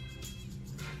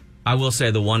will say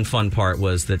the one fun part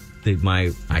was that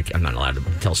I'm not allowed to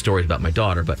tell stories about my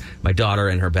daughter, but my daughter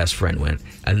and her best friend went,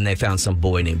 and then they found some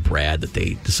boy named Brad that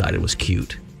they decided was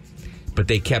cute. But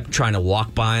they kept trying to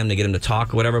walk by him to get him to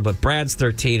talk or whatever. But Brad's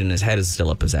 13 and his head is still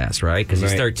up his ass, right? Because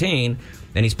he's 13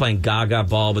 and he's playing Gaga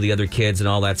ball with the other kids and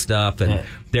all that stuff. And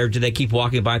they keep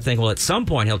walking by thinking, well, at some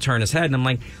point he'll turn his head. And I'm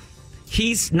like,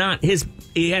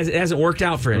 it hasn't worked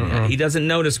out for him yet. He doesn't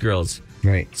notice girls.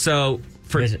 Right. So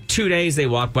for 2 days they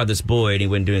walked by this boy and he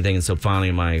wouldn't do anything. And so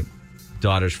finally my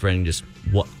daughter's friend just,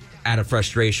 out of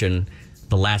frustration,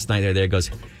 the last night they're there goes,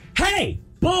 hey!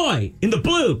 Boy in the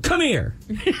blue, come here.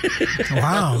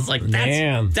 Wow. I was like,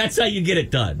 that's how you get it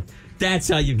done. That's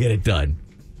how you get it done.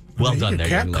 Well done there,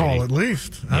 cat young call lady. at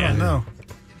least. I don't know.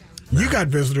 You got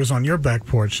visitors on your back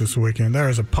porch this weekend. There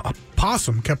is a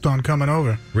possum kept on coming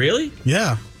over. Really?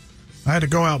 Yeah. I had to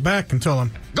go out back and tell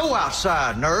him, go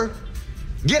outside, nerd.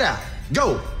 Get out.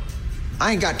 Go.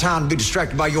 I ain't got time to be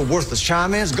distracted by your worthless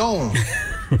chime-ins. Go on.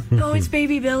 Oh, it's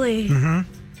baby Billy.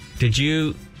 Did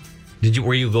you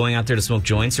Were you going out there to smoke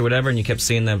joints or whatever, and you kept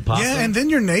seeing them pop? Yeah, and then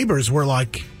your neighbors were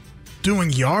like doing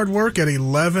yard work at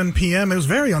 11 p.m. It was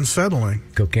very unsettling.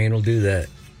 Cocaine will do that.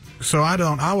 So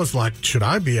I was like, should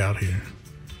I be out here?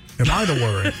 Am I the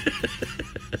worry?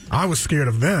 I was scared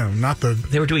of them, not the...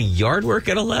 They were doing yard work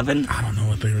at 11? I don't know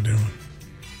what they were doing.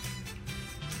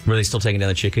 Were they still taking down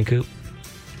the chicken coop?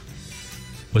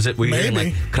 Were you hearing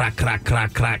like crack, crack,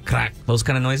 crack, crack, crack, those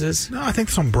kind of noises? No, I think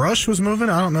some brush was moving.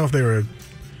 I don't know if they were...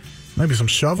 Maybe some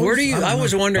shovels? I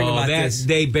was wondering about this.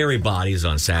 They bury bodies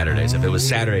on Saturdays. If it was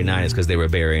Saturday night, it's because they were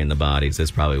burying the bodies.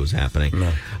 That's probably what was happening.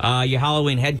 No. Your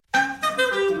Halloween head...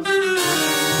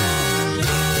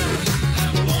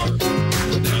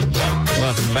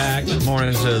 Welcome back.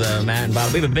 Morning to the Matt and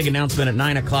Bob. We have a big announcement at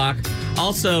 9 o'clock.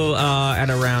 Also, at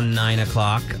around 9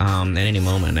 o'clock, at any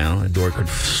moment now, the door could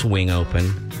swing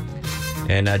open.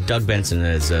 And Doug Benson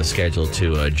is scheduled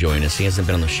to join us. He hasn't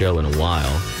been on the show in a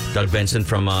while. Doug Benson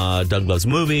from Doug Loves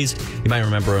Movies. You might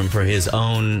remember him for his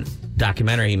own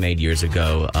documentary he made years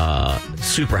ago,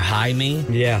 Super High Me.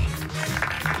 Yeah.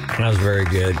 That was very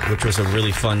good. Which was a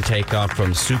really fun takeoff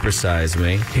from Super Size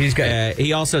Me.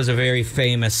 He also has a very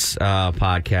famous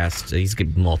podcast. He's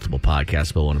got multiple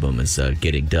podcasts, but one of them is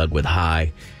Getting Doug with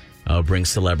High. Brings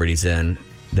celebrities in.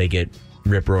 They get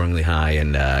rip-roaringly high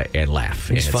and laugh.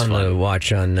 He's fun to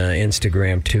watch on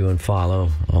Instagram, too, and follow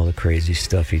all the crazy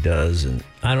stuff he does. And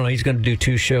I don't know, he's going to do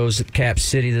 2 shows at Cap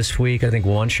City this week. I think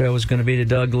one show is going to be the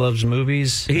Doug Loves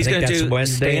Movies. He's going to do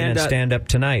Wednesday and Stand Up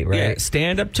Tonight, right? Yeah,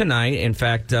 Stand Up Tonight. In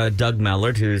fact, Doug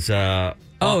Mellard, who's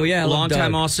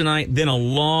long-time Austin Night, then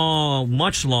a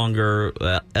much longer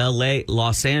L.A.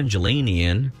 Los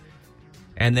Angelinian.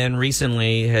 And then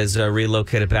recently has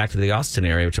relocated back to the Austin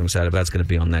area, which I'm excited about. It's going to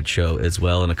be on that show as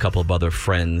well. And a couple of other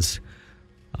friends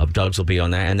of Doug's will be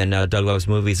on that. And then Doug Loves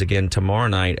Movies again tomorrow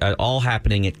night. All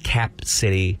happening at Cap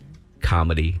City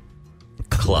Comedy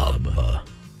Club.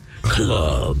 You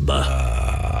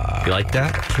like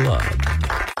that? Club.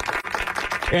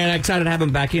 And I'm excited to have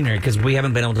him back in here because we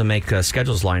haven't been able to make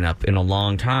schedules line up in a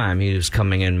long time. He was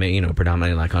coming in,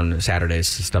 predominantly like on Saturdays,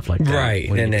 stuff like that. Right.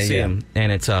 And then, see him.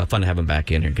 And it's fun to have him back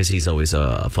in here because he's always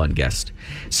a fun guest.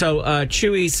 So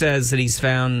Chewy says that he's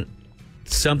found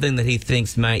something that he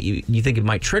thinks you think it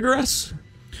might trigger us?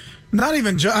 Not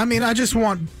even, I just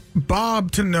want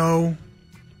Bob to know,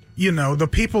 the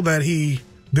people that he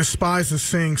despises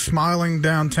seeing smiling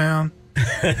downtown.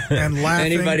 And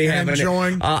laughing and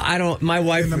enjoying. My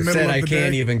wife said I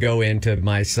can't even go into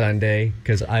my Sunday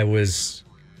because I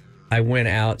went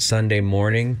out Sunday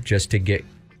morning just to get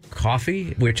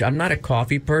coffee, which I'm not a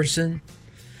coffee person.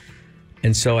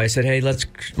 And so I said, hey,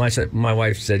 my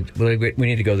wife said, well, we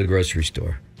need to go to the grocery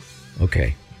store.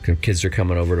 Okay. Kids are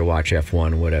coming over to watch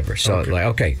F1 or whatever. So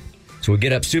okay. So we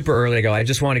get up super early. I go, I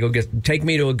just want to go take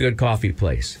me to a good coffee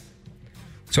place.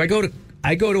 So I go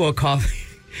to a coffee.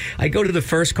 I go to the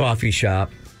first coffee shop.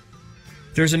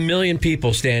 There's 1 million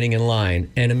people standing in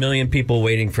line and 1 million people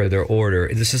waiting for their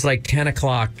order. This is like 10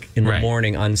 o'clock in the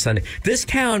morning on Sunday. This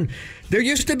town, there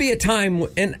used to be a time,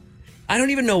 and I don't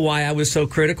even know why I was so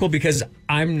critical because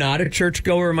I'm not a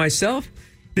churchgoer myself.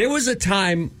 There was a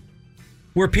time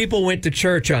where people went to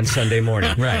church on Sunday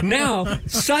morning. Right. Now,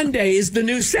 Sunday is the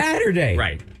new Saturday.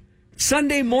 Right.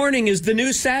 Sunday morning is the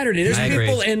new Saturday. There's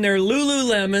people in their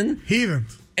Lululemon.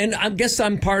 Heathens. And I guess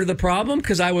I'm part of the problem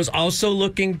because I was also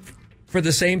looking for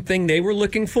the same thing they were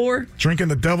looking for. Drinking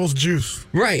the devil's juice.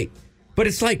 Right. But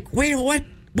it's like, wait, what?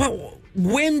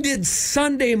 When did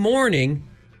Sunday morning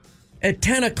at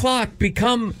 10 o'clock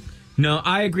become... No,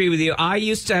 I agree with you. I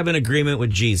used to have an agreement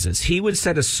with Jesus. He would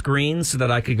set a screen so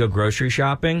that I could go grocery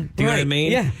shopping. Do you know what I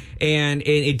mean? Yeah. And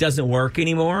it doesn't work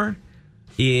anymore.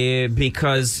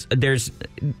 Because there's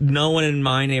no one in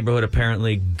my neighborhood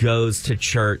apparently goes to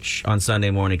church on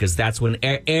Sunday morning because that's when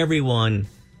everyone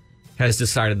has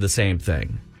decided the same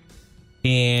thing.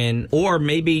 Or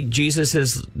maybe Jesus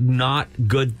is not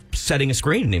good setting a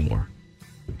screen anymore.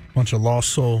 Bunch of lost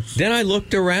souls. Then I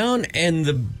looked around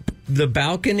and the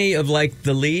balcony of like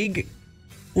the league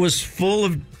was full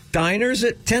of diners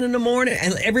at 10 in the morning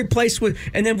and every place would,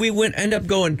 and then we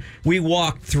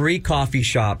walked 3 coffee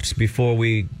shops before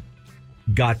we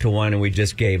got to one and we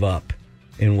just gave up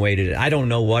and waited. I don't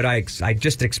know what I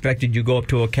just expected you go up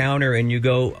to a counter and you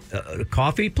go,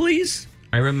 coffee please?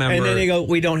 I remember. And then they go,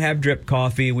 we don't have drip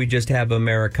coffee, we just have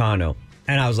Americano.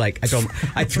 And I was like,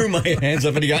 I threw my hands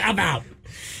up and he goes, I'm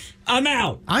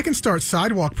out. I can start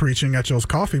sidewalk preaching at those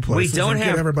coffee places.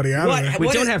 Get everybody out of there. We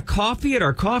don't have coffee at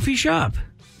our coffee shop.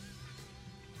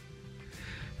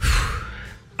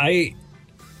 But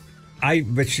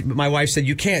my wife said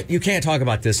you can't talk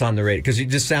about this on the radio because you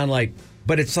just sound like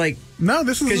But it's like no,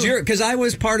 this is because I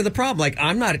was part of the problem. Like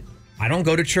I don't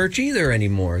go to church either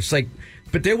anymore. It's like,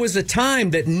 but there was a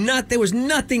time that there was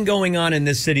nothing going on in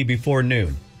this city before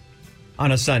noon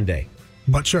on a Sunday.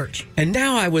 But church. And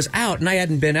now I was out, and I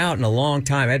hadn't been out in a long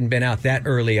time. I hadn't been out that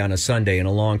early on a Sunday in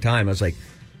a long time. I was like,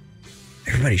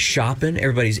 everybody's shopping,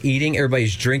 everybody's eating,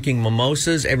 everybody's drinking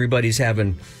mimosas, everybody's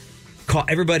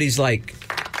everybody's like...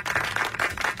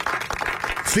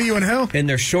 See you in hell? In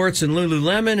their shorts and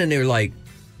Lululemon, and they're like...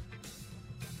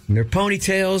 in their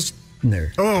ponytails, and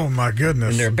their... Oh, my goodness.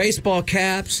 And their baseball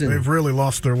caps. And they've really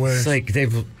lost their way. It's like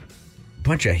they've... a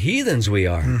bunch of heathens we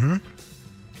are. Mm-hmm.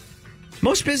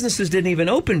 Most businesses didn't even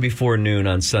open before noon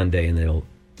on Sunday in the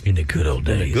good old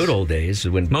days. In the good old days,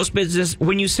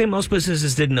 when you say most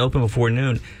businesses didn't open before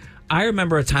noon, I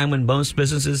remember a time when most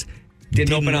businesses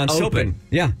didn't open on open.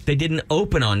 Yeah, they didn't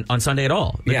open on Sunday at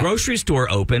all. The grocery store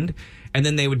opened, and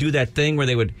then they would do that thing where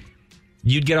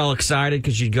you'd get all excited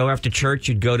because you'd go after church,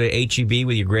 you'd go to H-E-B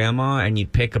with your grandma, and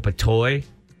you'd pick up a toy.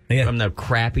 From the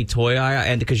crappy toy aisle,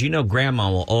 and because grandma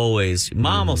will always,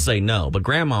 mom will say no, but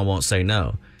grandma won't say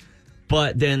no.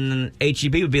 But then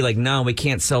H-E-B would be like, no, we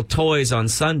can't sell toys on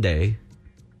Sunday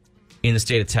in the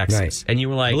state of Texas. Right. And you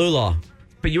were like... blue law.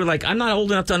 But you were like, I'm not old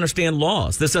enough to understand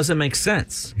laws. This doesn't make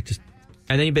sense.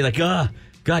 And then you'd be like, God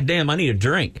damn, I need a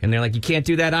drink. And they're like, you can't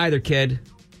do that either, kid.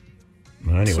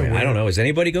 Well, anyway, I don't know. Is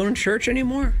anybody going to church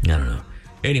anymore? I don't know.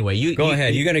 Anyway, you go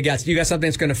ahead. You got something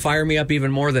that's going to fire me up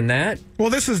even more than that? Well,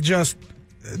 this is an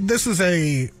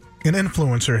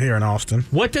influencer here in Austin.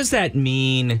 What does that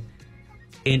mean?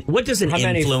 What does an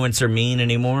influencer mean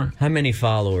anymore? How many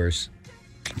followers?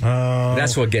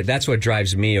 That's what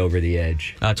drives me over the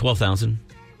edge. 12,000.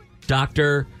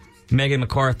 Dr. Megan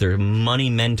MacArthur, money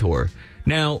mentor.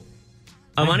 Now,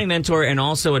 a money mentor and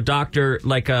also a doctor,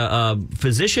 like a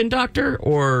physician doctor,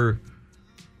 or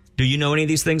do you know any of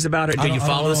these things about her? Did you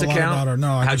follow this account? About her.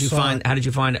 No, How did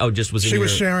you find? Oh, just was she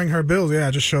was sharing her bills. Yeah,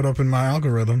 it just showed up in my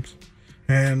algorithms,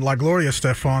 and like Gloria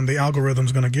Stefan, the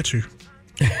algorithm's going to get you.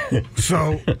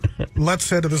 So let's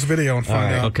head to this video and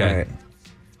find out. Okay. All right.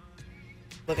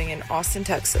 Living in Austin,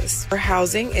 Texas. Our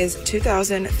housing is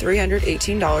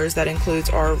 $2,318. That includes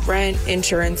our rent,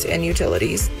 insurance, and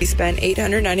utilities. We spent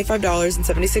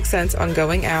 $895.76 on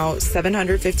going out,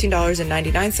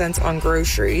 $715.99 on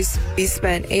groceries. We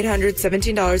spent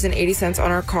 $817.80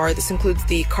 on our car. This includes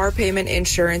the car payment,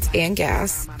 insurance, and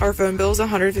gas. Our phone bill is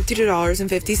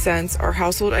 $152.50. Our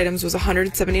household items was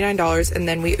 $179, and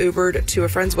then we Ubered to a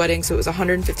friend's wedding, so it was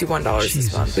 $151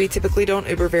 this month. We typically don't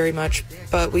Uber very much,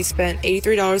 but we spent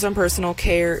 $83 on personal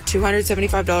care,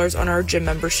 $275 on our gym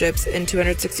memberships, and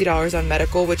 $260 on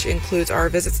medical, which includes our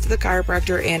visits to the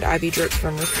chiropractor and IV drips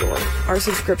from Restore. Our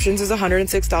subscriptions is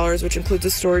 $106, which includes a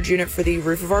storage unit for the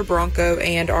roof of our Bronco,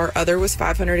 and our other was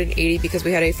 $580 because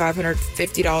we had a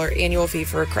 $550 annual fee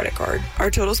for a credit card.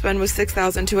 Our total spend was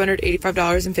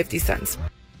 $6,285.50.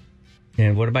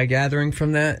 And what am I gathering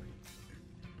from that?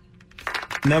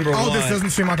 Number one. Oh, this doesn't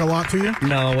seem like a lot to you?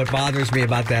 No, what bothers me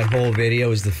about that whole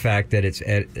video is the fact that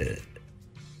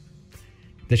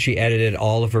that she edited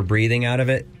all of her breathing out of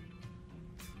it.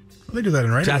 They do that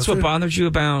in radio. That's what bothers you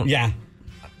about? Yeah.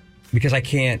 Because I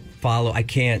can't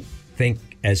think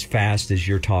as fast as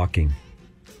you're talking.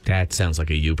 That sounds like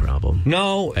a you problem.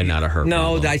 No. And not a her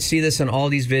problem. No, I see this in all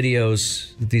these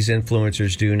videos that these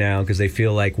influencers do now because they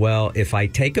feel like, well, if I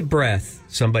take a breath,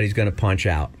 somebody's going to punch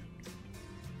out.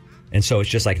 And so it's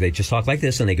just like they just talk like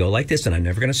this and they go like this and I'm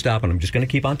never going to stop and I'm just going to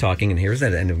keep on talking and here's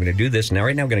that and I'm going to do this. Now,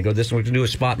 right now, we're going to go this and we're going to do a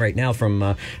spot right now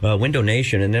from Window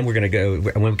Nation and then we're going to go,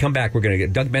 when we come back, we're going to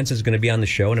get, Doug Benson's going to be on the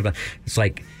show. And it's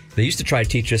like, they used to try to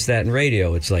teach us that in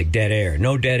radio. It's like dead air,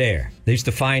 no dead air. They used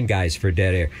to find guys for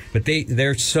dead air. But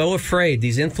they're so afraid,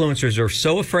 these influencers are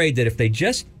so afraid that if they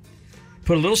just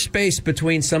put a little space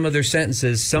between some of their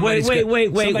sentences, somebody's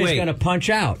going to punch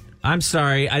out. I'm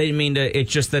sorry. I didn't mean to.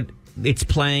 It's just that it's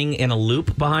playing in a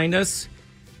loop behind us.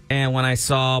 And when I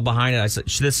saw behind it, I said,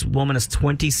 this woman is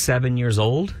 27 years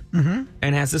old and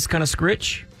has this kind of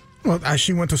scritch. Well,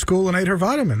 she went to school and ate her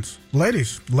vitamins.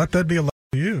 Ladies, let that be a lesson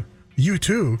to you. You,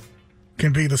 too,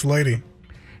 can be this lady.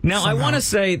 Now, somehow. I want to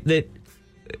say that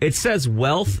it says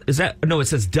wealth. Is that? No, it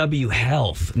says W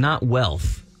health, not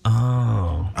wealth.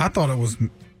 Oh. I thought it was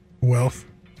wealth.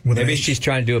 Maybe she's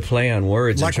trying to do a play on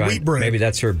words. Like wheat bread. Maybe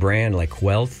that's her brand, like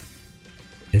wealth.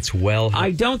 It's wealth.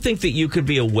 I don't think that you could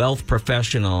be a wealth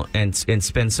professional and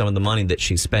spend some of the money that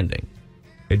she's spending.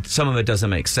 Some of it doesn't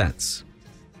make sense.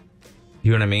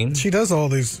 You know what I mean? She does all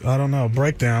these, I don't know,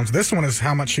 breakdowns. This one is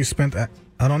how much she spent.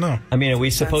 I don't know. I mean, are we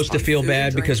supposed to feel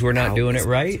bad because we're not doing it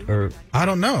right? Or I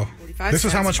don't know. This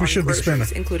is how much we should be spending.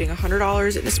 Including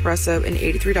 $100 in espresso and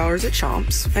 $83 at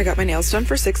Chomps. I got my nails done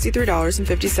for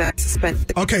 $63.50.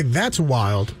 Spent. Okay, that's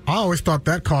wild. I always thought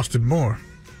that costed more.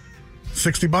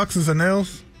 $60 is a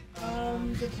nails?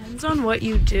 Depends on what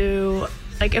you do.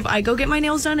 Like, if I go get my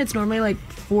nails done, it's normally like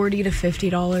 $40 to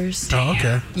 $50. Oh,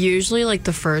 okay. Usually, like,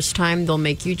 the first time, they'll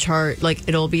make you charge, like,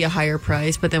 it'll be a higher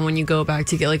price, but then when you go back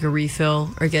to get, like, a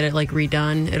refill or get it, like,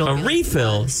 redone, it'll be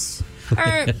refill?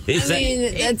 Or, it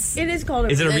is called a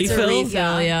Is it a refill?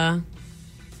 refill, yeah.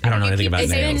 I don't know anything about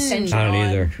nails. I don't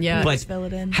either. Yeah. But Fill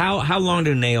it in. how long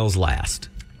do nails last?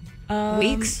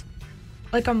 Weeks?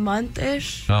 Like a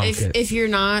month-ish. Oh, okay. If you're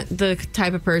not the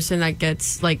type of person that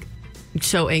gets, like,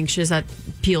 so anxious that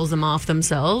peels them off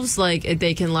themselves, like,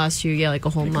 they can last you, like a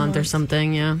whole month or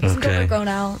something, yeah. Okay. Going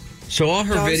out. So all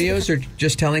her videos are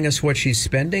just telling us what she's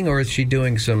spending, or is she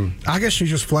doing some... I guess she's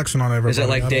just flexing on everybody. Is it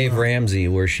like Dave Ramsey,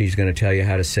 where she's going to tell you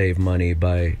how to save money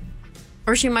by...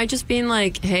 Or she might just be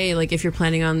like, hey, like, if you're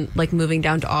planning on, like, moving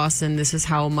down to Austin, this is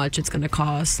how much it's going to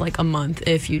cost, like, a month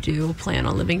if you do plan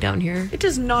on living down here. It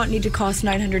does not need to cost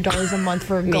 $900 a month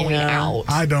for going out.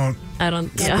 I don't spend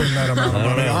that amount of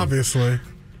money, obviously.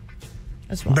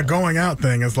 That's the going out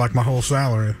thing is like my whole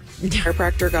salary.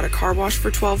 Chiropractor got a car wash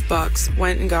for $12,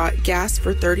 went and got gas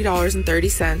for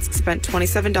 $30.30, spent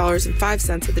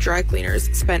 $27.05 at the dry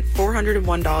cleaners, spent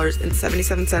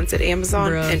 $401.77 at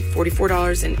Amazon, and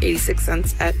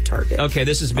 $44.86 at Target. Okay,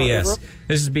 this is BS.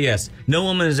 This is BS. No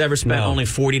woman has ever spent only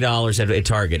 $40 at a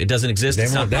Target. It doesn't exist.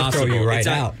 It's not possible. They'll throw you right it's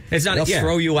out. It's not. They'll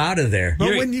throw you out of there.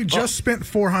 But when you just spent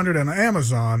 $400 on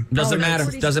Amazon, doesn't matter.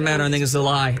 Doesn't matter. I think it's a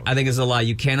lie.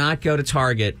 You cannot go to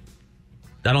Target.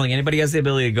 I don't think anybody has the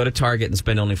ability to go to Target and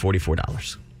spend only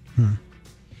 $44.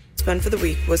 Spend for the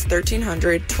week was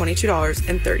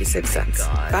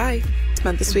 $1,322.36. Bye.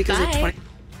 Spent this week is at $20.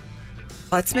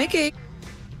 Let's make it.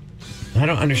 I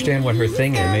don't understand what her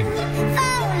thing is. Maybe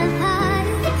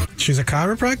she's a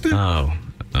chiropractor? Oh.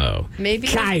 Maybe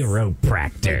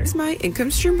chiropractor. Here's my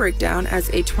income stream breakdown as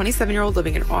a 27-year-old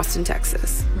living in Austin,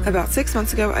 Texas. About 6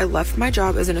 months ago, I left my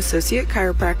job as an associate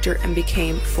chiropractor and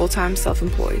became full-time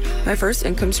self-employed. My first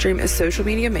income stream is social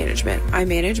media management. I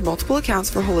manage multiple accounts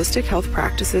for holistic health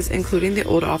practices, including the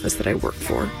old office that I work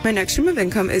for. My next stream of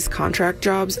income is contract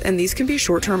jobs, and these can be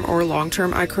short-term or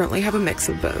long-term. I currently have a mix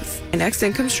of both. My next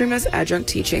income stream is adjunct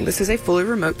teaching. This is a fully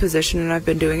remote position, and I've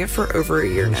been doing it for over a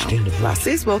year now.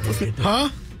 Lastly is wealth with me. Huh?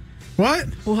 What?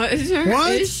 What is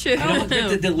her issue? I don't get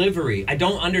the delivery. I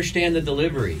don't understand the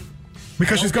delivery.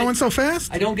 Because she's going so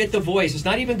fast? I don't get the voice. It's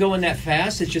not even going that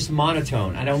fast. It's just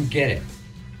monotone. I don't get it.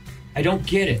 I don't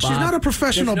get it. She's not a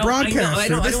professional broadcaster. I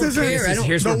don't care.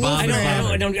 Here's where Bob is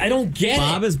bothered. I don't get it.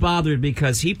 Bob is bothered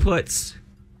because he puts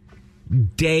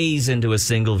days into a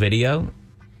single video.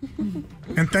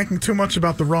 And thinking too much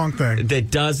about the wrong thing.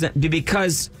 That doesn't...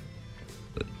 Because...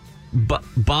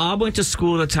 Bob went to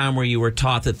school at a time where you were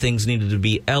taught that things needed to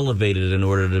be elevated in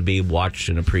order to be watched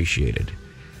and appreciated.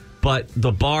 But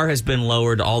the bar has been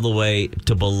lowered all the way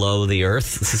to below the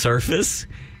Earth's surface,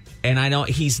 and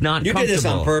he's not You comfortable. did this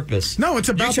on purpose. No, it's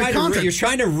about the content. You're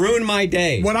trying to ruin my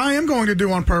day. What I am going to do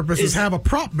on purpose is have a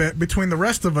prop bet between the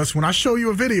rest of us. When I show you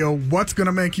a video, what's going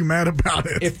to make you mad about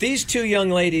it? If these two young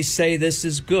ladies say this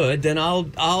is good, then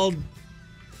I'll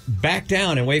back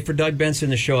down and wait for Doug Benson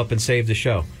to show up and save the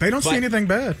show. They don't see anything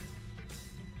bad.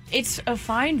 It's a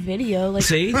fine video. Like,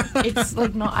 see? It's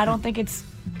like, no, I don't think it's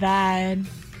bad.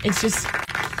 It's just...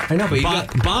 I know, but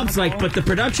Bob's like, but the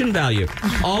production value.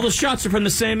 All the shots are from the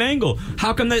same angle.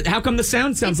 How come the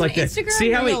sound sounds like that? Instagram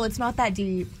See how reel, it's not that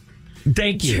deep.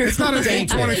 Thank you. It's not an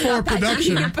A24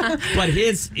 production. But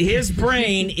his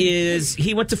brain is,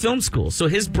 he went to film school. So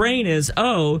his brain is,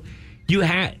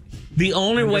 the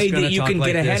only way that you can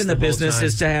get ahead in the business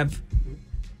is to have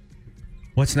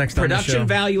what's next on production the show?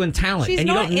 value and talent. She's and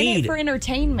you not don't in need it for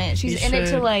entertainment. She's in it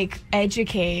to, like,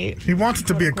 educate. He wants it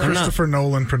to be a Christopher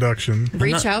Nolan production.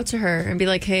 Reach out to her and be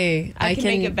like, hey, I can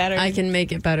make it better. I can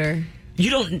make it better. You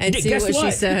don't... And see guess what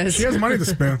she says. She has money to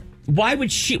spend. Why would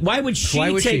she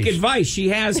take advice? She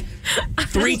has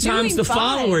 3 times the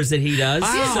followers that he does.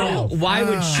 So why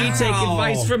would she take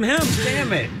advice from him?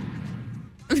 Damn it.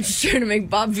 I'm just trying to make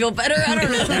Bob feel better. I don't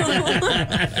know.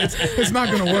 It's not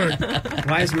going to work.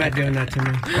 Why is Matt doing that to me?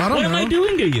 I don't know. What am I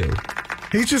doing to you?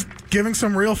 He's just giving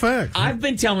some real facts. I've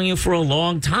been telling you for a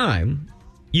long time,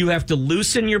 you have to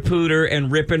loosen your pooter and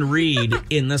rip and read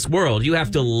in this world. You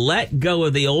have to let go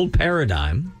of the old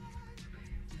paradigm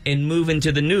and move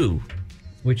into the new.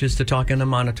 Which is to talk in a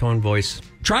monotone voice.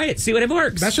 Try it. See what it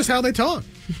works. That's just how they talk.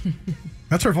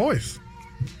 That's her voice.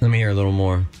 Let me hear a little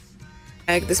more.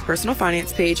 this personal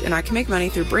finance page, and I can make money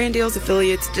through brand deals,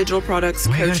 affiliates, digital products,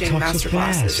 Why you gotta coaching, talk master so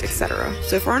classes, fast? etc.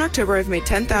 So far in October, I've made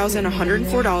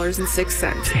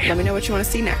 $10,104.06. Let me know what you want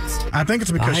to see next. I think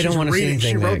it's because I don't she's wanna see reading. She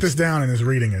anything wrote next. this down and is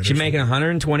reading it. She's making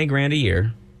 120 grand a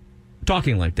year,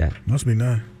 talking like that. Must be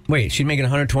nice. Wait, she's making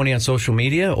 120 on social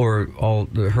media or all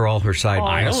her side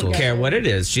I don't hustles? care what it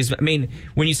is. When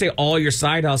you say all your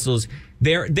side hustles,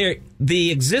 the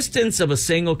existence of a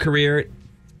single career,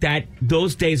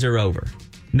 those days are over.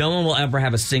 No one will ever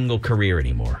have a single career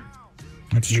anymore.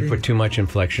 That's You true. put too much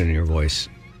inflection in your voice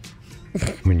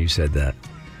when you said that.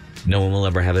 No one will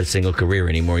ever have a single career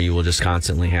anymore. You will just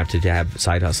constantly have to have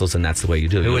side hustles, and that's the way you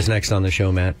do it. Who is next on the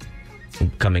show, Matt?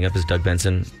 Coming up is Doug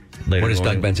Benson. Later What is in the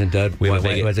Doug morning. Benson done? We have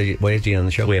a What is he on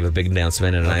the show? We have a big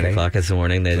announcement at 9 o'clock this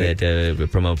morning that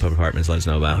Promote Apartments let us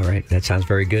know about. All right, that sounds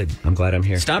very good. I'm glad I'm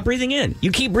here. Stop breathing in.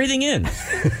 You keep breathing in.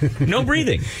 No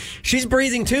breathing. She's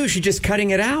breathing too. She's just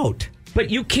cutting it out. But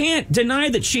you can't deny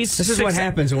that she's. This is what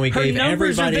happens when we her gave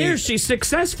numbers everybody are there. She's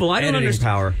successful. I don't editing understand.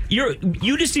 power.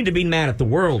 You just need to be mad at the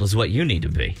world, is what you need to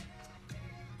be.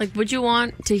 Like, would you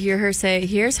want to hear her say,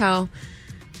 "Here's how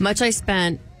much I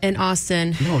spent in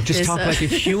Austin"? No, just talk like a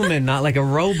human, not like a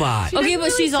robot. Okay,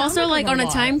 but she's also like on a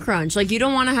time crunch. Like, you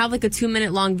don't want to have like a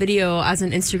 2-minute long video as an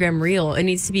Instagram reel. It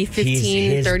needs to be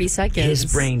 15, 30 seconds. His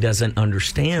brain doesn't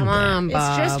understand Come that. on,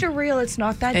 Bob. It's just a reel. It's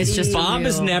not that It's deep. just Bob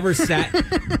has never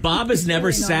sat. Bob has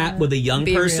never sat with a young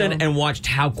Be person real. and watched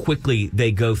how quickly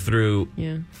they go through.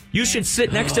 Yeah. You should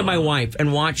sit next to my wife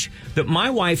and watch that. My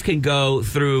wife can go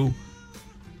through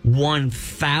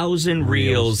 1,000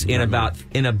 reels in about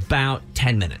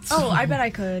 10 minutes. Oh, I bet I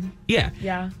could. Yeah.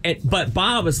 Yeah. But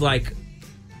Bob is like,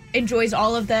 Enjoys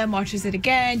all of them, watches it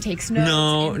again, takes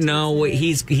notes. no.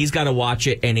 He's got to watch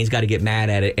it and he's got to get mad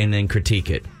at it and then critique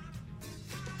it.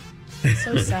 It's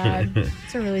so sad.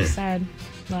 It's a really sad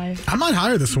life. I might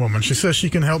hire this woman. She says she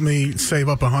can help me save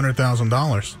up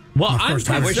 $100,000. Well, My I'm first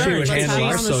time. I wish she would concerned. handle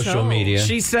our social media.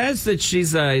 She says that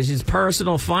she's a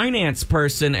personal finance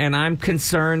person, and I'm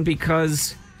concerned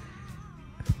because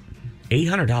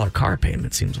 $800 car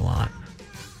payment seems a lot.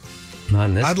 Not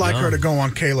in this I'd like young. her to go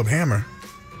on Caleb Hammer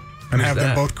and Who's have them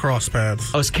that? both cross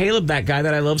paths. Oh, is Caleb that guy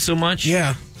that I love so much?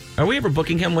 Yeah. Are we ever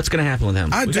booking him? What's going to happen with him?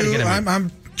 I We gotta do. get him.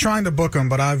 I'm trying to book him,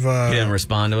 but I've... He didn't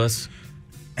respond to us.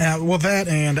 well, that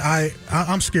and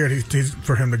I'm scared he's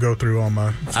for him to go through all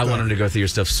my stuff. I want him to go through your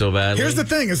stuff so badly. Here's the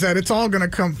thing is that it's all going to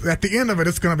come... At the end of it,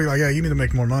 it's going to be like, yeah, you need to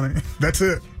make more money. That's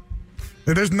it.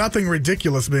 There's nothing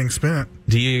ridiculous being spent.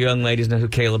 Do you young ladies know who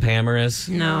Caleb Hammer is?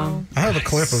 No. I have a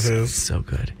clip of his. So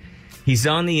good. He's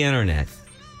on the internet.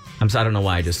 I don't know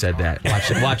why I just said that.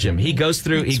 Watch him. He goes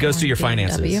through your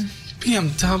finances.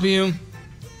 BMW.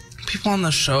 People on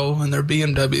the show and their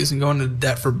BMWs and going into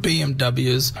debt for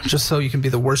BMWs just so you can be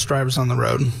the worst drivers on the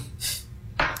road.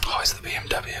 Always the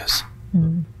BMWs.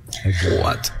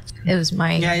 What? It was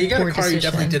my Yeah, you got a poor car you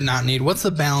decision. definitely did not need. What's the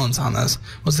balance on this?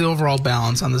 What's the overall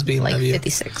balance on this BMW? Like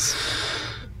 56.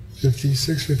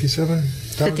 56, 57?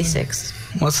 56.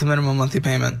 What's the minimum monthly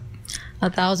payment?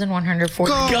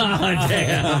 1,140. God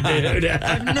damn, dude.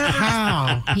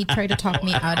 How? He tried to talk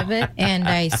me out of it, and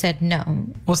I said no.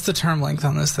 What's the term length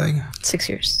on this thing? 6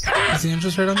 years. What's the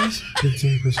interest rate on this?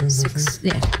 15%, I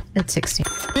think. Yeah, it's 16.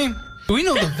 Hey, do we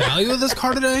know the value of this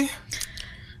car today?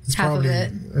 It's Half of probably,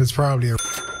 it. It's probably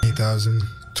 8,000,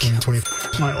 20.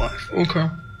 My wife. Okay.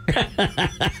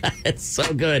 It's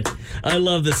so good. I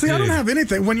love this See, I dude. don't have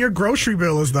anything. When your grocery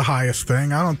bill is the highest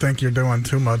thing, I don't think you're doing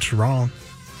too much wrong.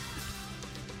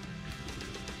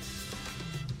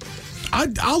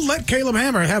 I'll let Caleb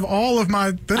Hammer have all of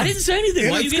my things. I didn't say anything.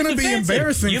 And Why it's you getting going to be defensive?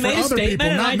 embarrassing You for made a other statement, people,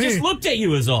 and not I me. just looked at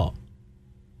you, is all.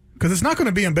 Because it's not going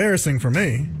to be embarrassing for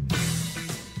me.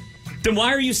 Then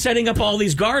why are you setting up all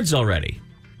these guards already?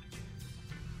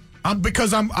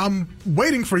 Because I'm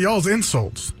waiting for y'all's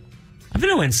insults. I've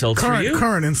no insults for you.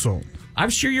 Current insult. I'm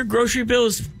sure your grocery bill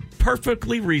is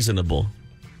perfectly reasonable.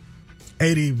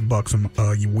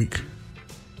 $80 a week.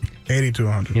 80 to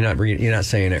 100. You're not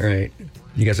saying it right.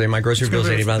 You guys say my grocery bill is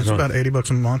 $80 It's a month. about $80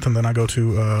 a month, and then I go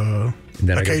to.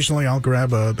 Occasionally, I'll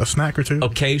grab a snack or two.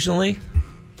 Occasionally?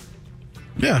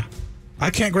 Yeah. I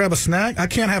can't grab a snack. I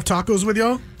can't have tacos with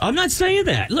y'all. I'm not saying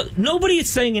that. Look, nobody is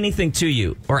saying anything to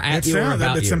you or at you or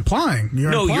about it's you. implying.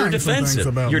 You're No, you're implying some things defensive.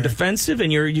 about You're me. defensive,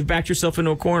 and you've backed yourself into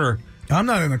a corner. I'm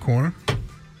not in a corner.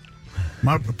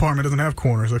 My apartment doesn't have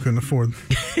corners. I couldn't afford.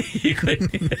 you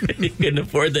couldn't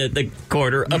afford the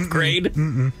corner upgrade.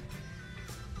 Mm-mm.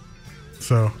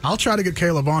 So I'll try to get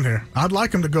Caleb on here. I'd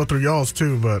like him to go through y'all's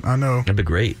too, but I know that'd be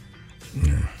great.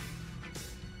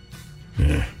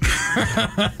 Yeah.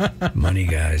 Money,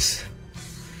 guys.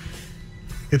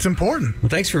 It's important. Well,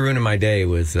 thanks for ruining my day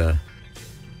with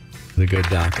The Good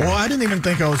Doctor. Well, I didn't even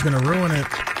think I was going to ruin it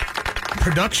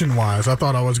production-wise. I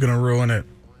thought I was going to ruin it,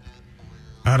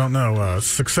 I don't know,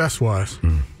 success-wise.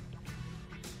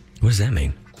 What does that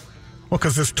mean? Well,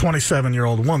 because this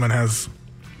 27-year-old woman has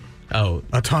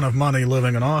a ton of money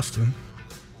living in Austin,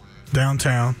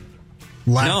 downtown.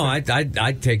 Laughing. No,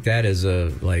 I'd take that as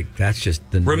that's just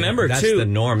the Remember, that's too, the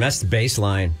norm. That's the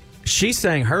baseline. She's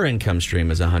saying her income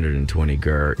stream is 120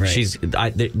 gur. Right.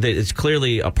 It's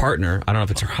clearly a partner. I don't know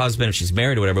if it's her husband, if she's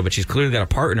married or whatever, but she's clearly got a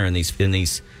partner in these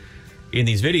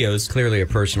videos. Clearly a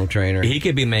personal trainer. He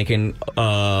could be making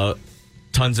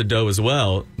tons of dough as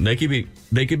well. They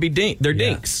could be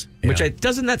dinks. Which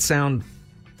doesn't that sound?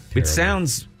 Terrible. It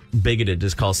sounds bigoted to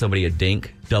just call somebody a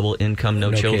dink. Double income,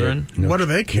 no children. What do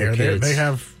they care? They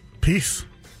have peace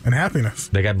and happiness.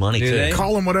 They got money too. They?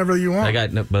 Call them whatever you want.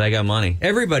 But they got money.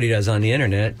 Everybody does on the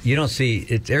internet. You don't see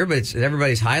it's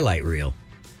everybody's highlight reel.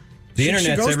 The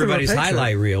internet's everybody's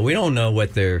highlight reel. We don't know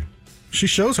what they're. She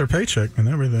shows her paycheck and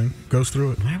everything. Goes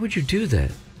through it. Why would you do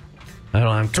that?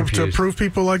 I'm confused. To prove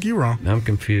people like you wrong. I'm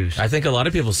confused. I think a lot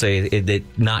of people say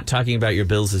that not talking about your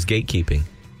bills is gatekeeping.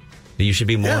 You should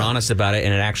be more honest about it,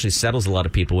 and it actually settles a lot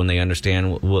of people when they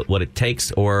understand what it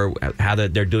takes or how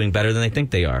they're doing better than they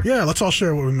think they are. Yeah, let's all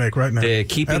share what we make right now. At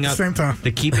the same time.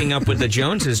 The keeping up with the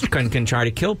Joneses can try to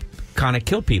kill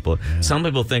people. Yeah. Some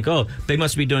people think, they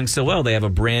must be doing so well. They have a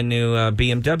brand new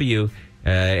BMW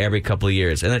every couple of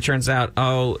years. And it turns out,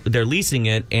 they're leasing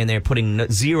it, and they're putting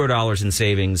 $0 in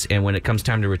savings, and when it comes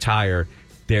time to retire,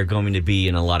 they're going to be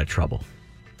in a lot of trouble.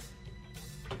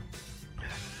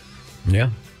 Yeah.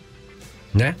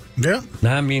 Yeah. Yeah.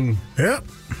 I mean. Yeah.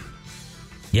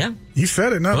 Yeah. You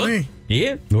said it, not me.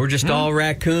 Yeah. We're just all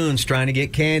raccoons trying to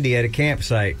get candy at a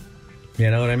campsite. You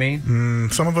know what I mean?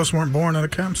 Some of us weren't born at a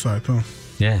campsite, though.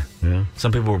 Yeah.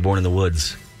 Some people were born in the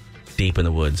woods, deep in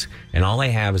the woods, and all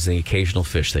they have is the occasional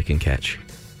fish they can catch.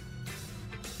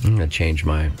 I'm going to change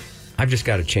I've just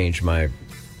got to change my, I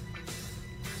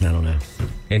don't know.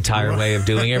 Entire way of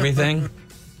doing everything?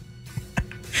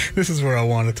 This is where I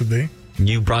want it to be.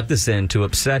 You brought this in to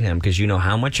upset him because you know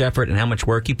how much effort and how much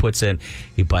work he puts in.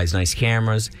 He buys nice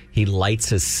cameras. He lights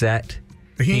his set.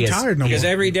 He ain't tired no more. Because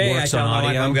every day I tell my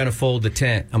wife I'm going to fold the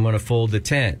tent. I'm going to fold the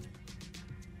tent.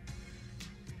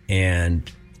 And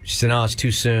she said, no, it's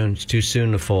too soon. It's too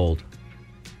soon to fold.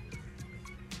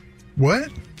 What?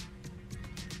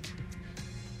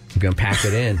 I'm going to pack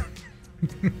it in.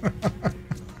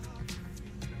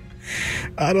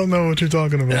 I don't know what you're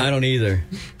talking about. I don't either.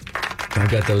 I've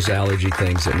got those allergy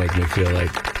things that make me feel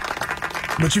like.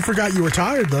 But you forgot you were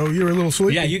tired, though. You were a little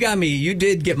sleepy. Yeah, you got me. You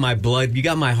did get my blood. You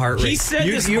got my heart rate. He said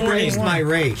you morning. Raised my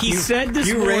rate. He said this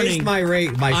morning. You raised my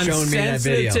rate by showing me that video. I'm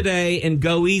sensitive today and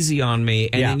go easy on me.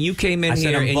 And then you came in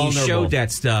here and you showed that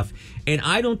stuff. And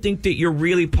I don't think that you're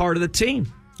really part of the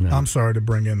team. No. I'm sorry to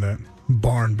bring in that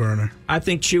barn burner. I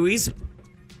think Chewy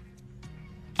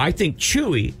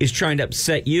is trying to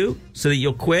upset you so that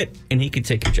you'll quit and he can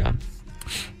take your job.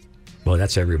 Well,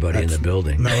 that's everybody in the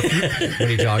building. No, what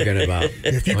are you talking about?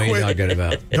 If you what quit, are you talking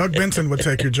about? Doug Benson would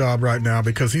take your job right now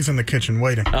because he's in the kitchen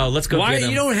waiting. Oh, let's go. Why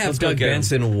you don't have Doug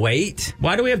Benson wait?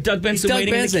 Why do we have Doug Benson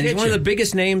waiting in the kitchen? He's one of the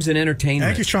biggest names in entertainment. I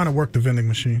think he's trying to work the vending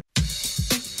machine.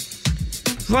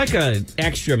 He's like an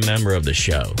extra member of the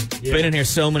show. Yeah. Been in here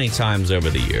so many times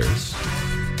over the years.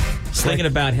 Thinking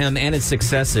about him and his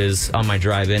successes on my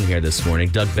drive in here this morning.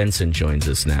 Doug Benson joins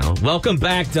us now. Welcome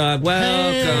back, Doug.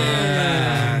 Welcome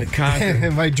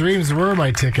back. My dreams were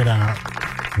my ticket out.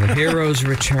 The hero's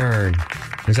return.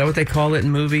 Is that what they call it in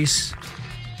movies?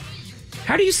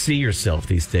 How do you see yourself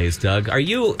these days, Doug? Are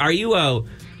you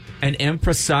an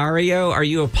impresario? Are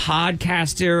you a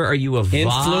podcaster? Are you a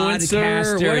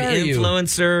influencer? Vodcaster? An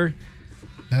influencer?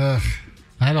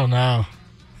 I don't know.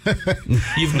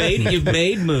 You've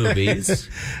made movies.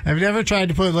 I've never tried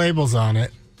to put labels on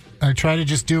it. I try to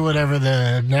just do whatever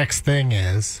the next thing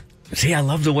is. See, I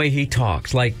love the way he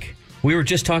talks. Like, we were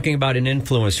just talking about an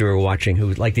influencer we were watching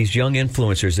who, like these young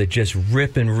influencers that just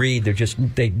rip and read. They're just,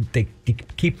 they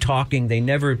keep talking. They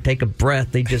never take a breath.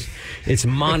 It's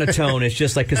monotone. It's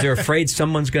just like, because they're afraid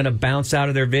someone's going to bounce out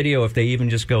of their video if they even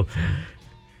just go.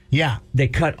 Yeah. They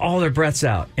cut all their breaths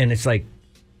out. And it's like,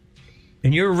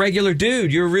 and you're a regular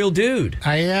dude. You're a real dude.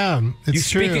 I am. It's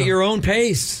true. You speak at your own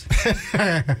pace.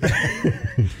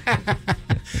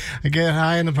 I get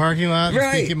high in the parking lot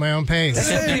and speak at my own pace.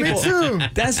 Hey, me too.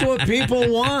 That's what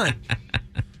people want.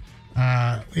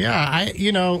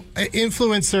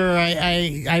 Influencer,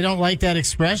 I don't like that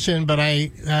expression, but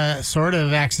I sort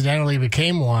of accidentally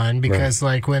became one because,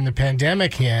 like, when the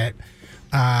pandemic hit,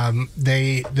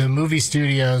 the movie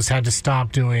studios had to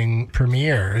stop doing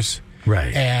premieres.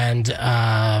 Right. And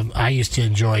I used to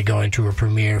enjoy going to a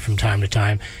premiere from time to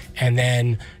time. And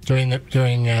then during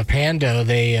Pando,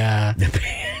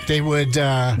 they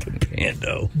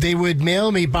would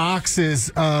mail me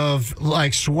boxes of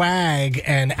like swag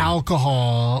and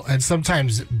alcohol and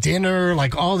sometimes dinner,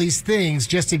 like all these things,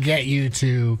 just to get you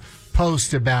to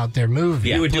post about their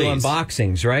movie. You would do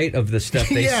unboxings, right, of the stuff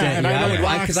they sent you.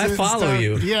 Because I follow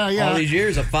you. All these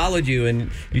years, I followed you, and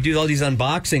you do all these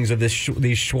unboxings of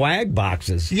these swag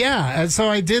boxes. Yeah, and so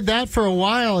I did that for a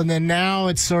while, and then now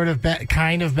it's sort of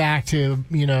kind of back to,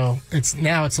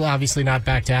 it's obviously not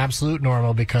back to absolute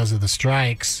normal because of the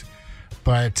strikes,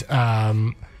 but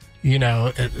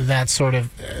that's sort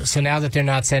of, so now that they're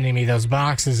not sending me those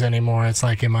boxes anymore, it's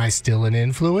like, am I still an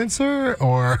influencer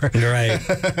or? Right.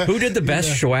 Who did the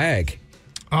best swag?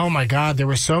 Oh my God, there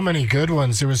were so many good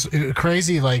ones. There was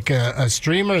crazy, like a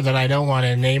streamer that I don't want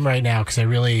to name right now because I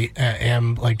really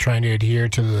am like trying to adhere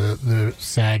to the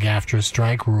SAG-AFTRA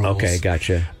strike rules. Okay,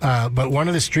 gotcha. But one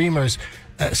of the streamers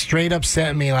straight up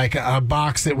sent me like a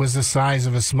box that was the size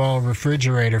of a small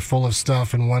refrigerator full of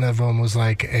stuff, and one of them was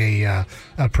like a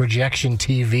projection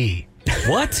TV.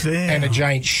 What? And a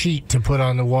giant sheet to put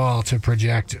on the wall to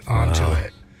project onto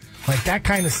it. Like that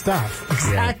kind of stuff.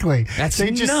 Exactly. Yeah. That's they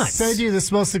nuts. just send you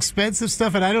this most expensive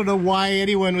stuff, and I don't know why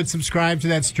anyone would subscribe to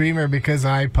that streamer because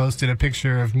I posted a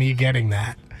picture of me getting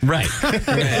that. Right.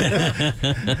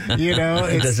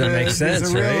 It doesn't make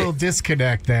sense, there's a real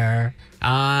disconnect there.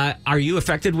 Are you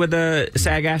affected with the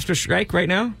SAG-AFTRA strike right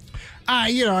now?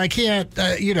 I can't,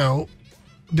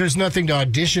 there's nothing to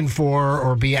audition for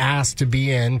or be asked to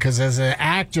be in because as an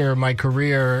actor, my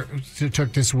career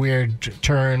took this weird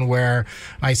turn where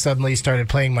I suddenly started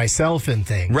playing myself in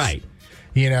things. Right.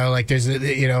 Like there's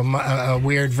a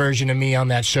weird version of me on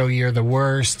that show, You're the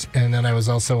Worst. And then I was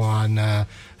also on a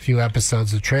few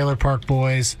episodes of Trailer Park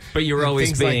Boys. But you were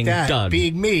always being like Doug.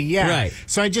 Being me, yeah. Right.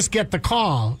 So I just get the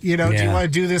call, do you want to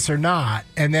do this or not?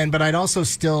 And then, but I'd also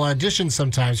still audition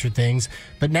sometimes for things.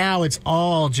 But now it's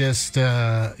all just,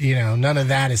 none of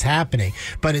that is happening.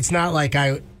 But it's not like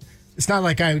I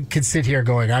could sit here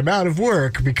going, I'm out of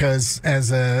work, because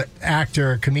as a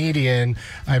actor or comedian,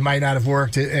 I might not have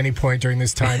worked at any point during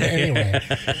this time anyway.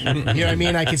 You know what I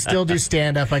mean? I could still do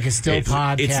stand-up. I could still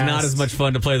podcast. It's not as much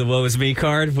fun to play the woe is me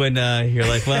card when you're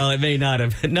like, well, it may not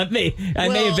have. Not me. I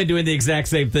may have been doing the exact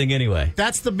same thing anyway.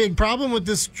 That's the big problem with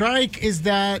this strike is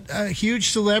that huge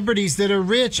celebrities that are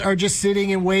rich are just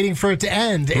sitting and waiting for it to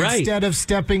end instead of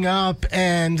stepping up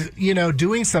and,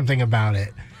 doing something about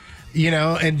it.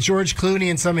 And George Clooney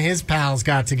and some of his pals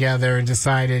got together and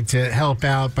decided to help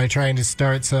out by trying to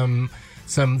start some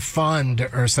fund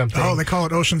or something. Oh, they call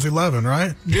it Ocean's 11,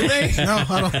 right? Do they? No,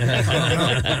 I don't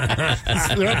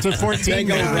know. They're up to 14 They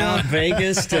go now. around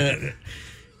Vegas to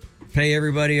pay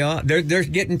everybody off. They're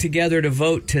getting together to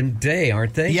vote today,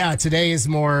 aren't they? Yeah, today is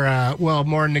more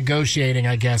negotiating,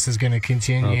 I guess, is going to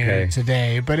continue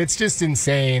today. But it's just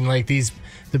insane. Like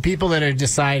the people that are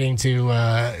deciding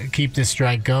to keep this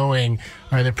strike going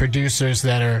are the producers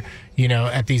that are,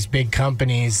 at these big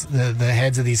companies. The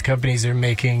heads of these companies are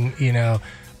making,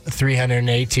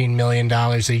 $318 million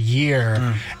a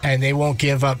year, and they won't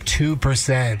give up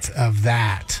 2% of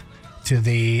that to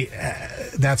the.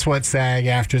 That's what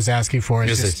SAG-AFTRA is asking for.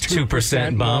 Is just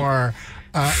 2% bump more.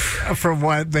 From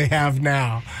what they have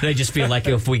now. They just feel like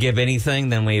if we give anything,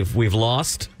 then we've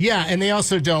lost. Yeah, and they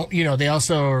also don't, they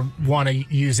also want to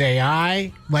use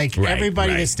AI. Like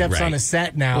everybody that steps on a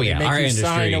set now, they make you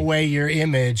sign away your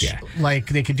image. Like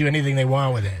they could do anything they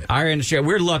want with it. Our industry,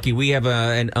 we're lucky. We have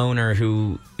an owner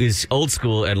who is old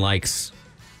school and likes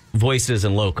voices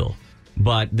and local.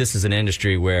 But this is an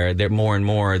industry where they're more and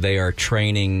more they are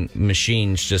training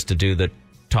machines just to do the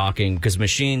talking because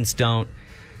machines don't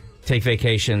take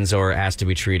vacations or ask to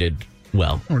be treated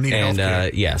well. Or need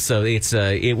healthcare. So it's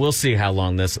we'll see how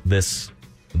long this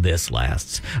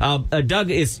lasts. Doug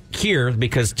is here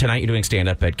because tonight you're doing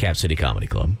stand-up at Cap City Comedy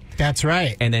Club. That's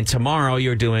right. And then tomorrow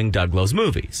you're doing Doug Loves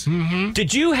Movies. Mm-hmm.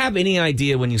 Did you have any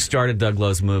idea when you started Doug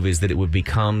Loves Movies that it would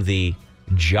become the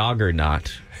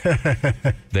juggernaut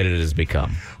that it has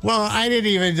become? Well, I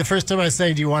didn't even, the first time I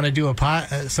say, do you want to do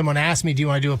someone asked me, do you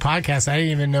want to do a podcast? I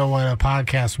didn't even know what a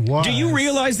podcast was. Do you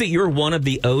realize that you're one of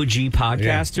the OG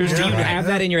podcasters? Yeah. Do you have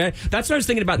that in your head? That's what I was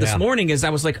thinking about this morning is I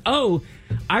was like, I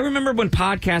remember when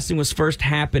podcasting was first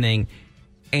happening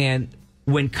and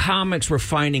when comics were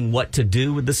finding what to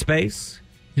do with the space.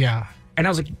 Yeah. And I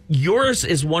was like, yours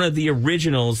is one of the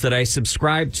originals that I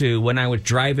subscribed to when I was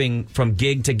driving from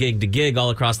gig to gig to gig all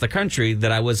across the country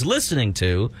that I was listening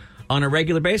to on a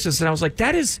regular basis. And I was like,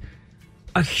 that is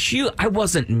I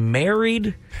wasn't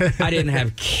married. I didn't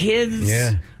have kids.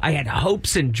 Yeah. I had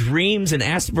hopes and dreams and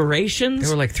aspirations.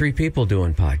 There were like 3 people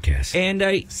doing podcasts. And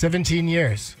 17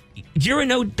 years. You're an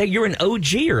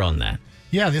OGer on that.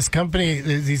 Yeah, this company,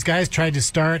 these guys tried to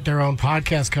start their own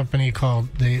podcast company called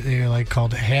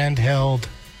Handheld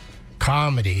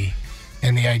Comedy.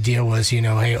 And the idea was,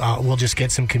 hey, we'll just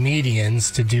get some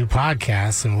comedians to do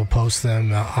podcasts and we'll post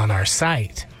them on our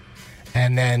site.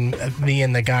 And then me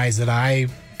and the guys that I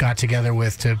got together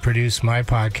with to produce my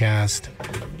podcast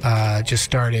just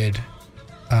started,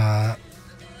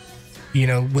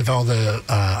 with all the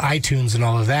iTunes and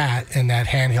all of that. And that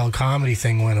handheld comedy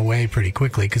thing went away pretty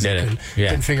quickly because they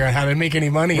couldn't figure out how to make any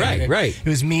money. Right. It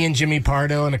was me and Jimmy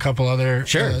Pardo and a couple other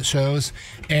shows.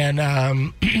 And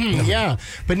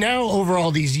but now over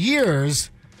all these years,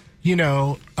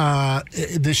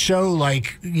 the show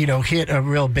hit a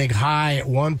real big high at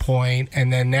one point,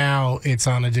 and then now it's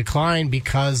on a decline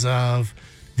because of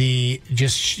the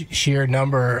just sheer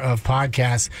number of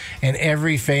podcasts, and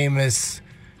every famous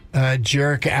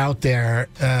jerk out there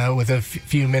with a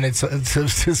few minutes to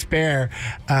spare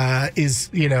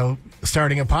is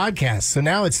starting a podcast. So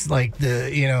now it's like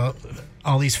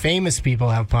all these famous people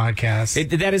have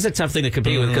podcasts. That is a tough thing to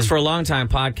compete with, because for a long time,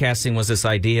 podcasting was this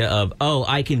idea of,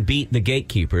 I can beat the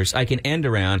gatekeepers, I can end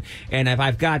around, and if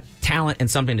I've got talent and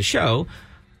something to show,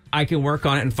 I can work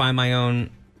on it and find my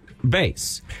own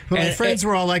base. Well, my friends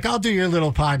were all like, I'll do your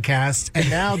little podcast.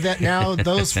 And now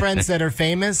those friends that are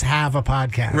famous have a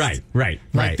podcast.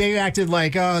 Right. They acted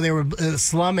like, they were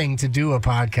slumming to do a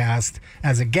podcast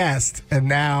as a guest, and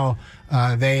now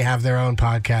they have their own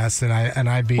podcast, and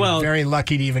I'd be very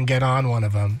lucky to even get on one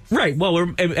of them. Right.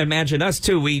 Well, imagine us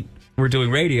too. We're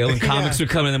doing radio, and comics would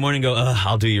come in the morning and go,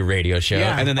 I'll do your radio show.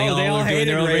 Yeah. And then they all were doing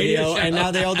their own radio show. And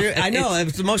now they all do. I know.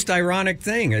 It's the most ironic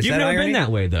thing. You've never been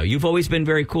that way, though. You've always been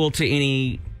very cool to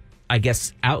any, I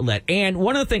guess, outlet. And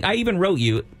one of the things, I even wrote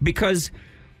you, because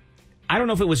I don't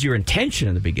know if it was your intention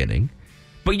in the beginning,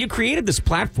 but you created this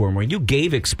platform where you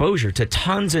gave exposure to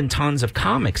tons and tons of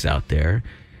comics out there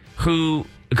who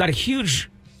got a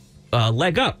huge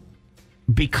leg up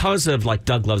because of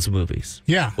Doug Loves Movies.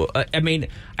 Yeah. I mean,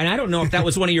 and I don't know if that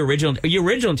was one of your original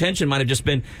intention might have just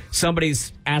been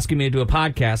somebody's asking me to do a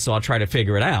podcast, so I'll try to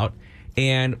figure it out.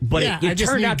 But it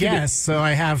turned out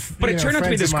it turned out to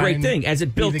be this great thing as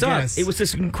it built up. Guests. It was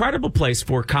this incredible place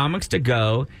for comics to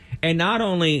go and not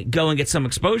only go and get some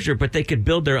exposure, but they could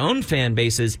build their own fan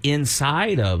bases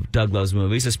inside of Doug Loves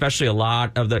Movies, especially a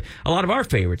lot of our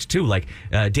favorites too, like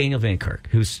Daniel Van Kirk,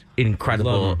 who's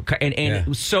incredible and it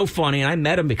was so funny. And I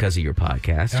met him because of your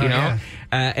podcast,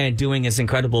 and doing his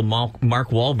incredible Mark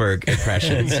Wahlberg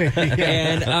impressions.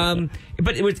 And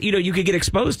but it was you could get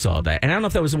exposed to all that. And I don't know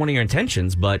if that was one of your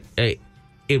intentions, but it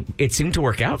seemed to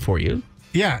work out for you.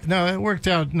 Yeah, no, it worked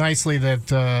out nicely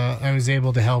that I was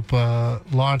able to help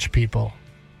launch people.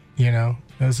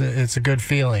 It's a good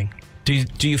feeling. Do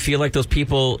you feel like those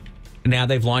people, now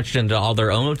they've launched into all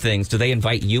their own things, do they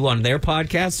invite you on their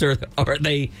podcasts, or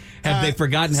have they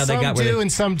forgotten how they got where Some do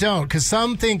and some don't, because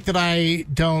some think that I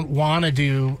don't want to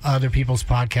do other people's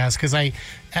podcasts, because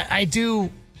I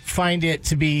do find it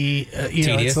to be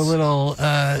it's a little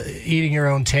eating your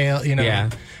own tail,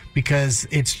 because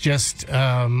it's just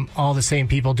all the same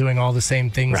people doing all the same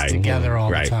things together all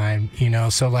the time,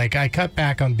 So I cut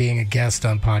back on being a guest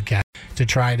on podcasts to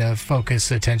try to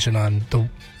focus attention on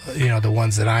the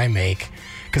ones that I make,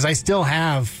 because I still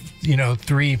have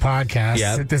 3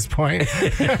 podcasts at this point.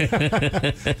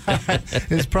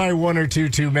 There's probably 1 or 2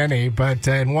 too many, but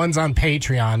and one's on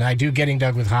Patreon. I do Getting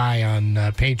Doug with High on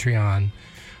Patreon,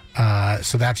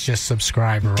 so that's just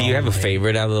subscriber. Do you have a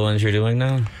favorite out of the ones you're doing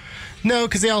now? No,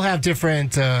 because they all have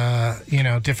different,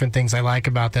 different things I like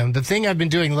about them. The thing I've been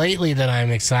doing lately that I'm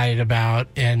excited about,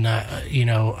 and,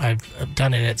 I've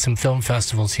done it at some film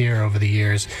festivals here over the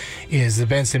years, is the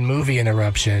Benson Movie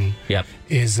Interruption. Yep.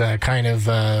 Is kind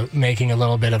of making a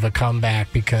little bit of a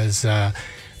comeback, because there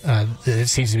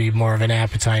seems to be more of an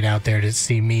appetite out there to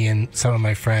see me and some of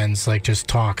my friends just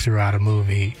talk throughout a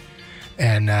movie.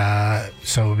 And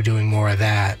so we'll be doing more of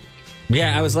that.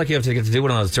 Yeah, I was lucky enough to get to do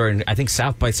one of those during, I think,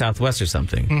 South by Southwest or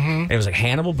something. Mm-hmm. It was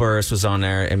Hannibal Buress was on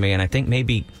there, and I think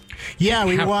maybe... Yeah,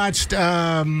 we watched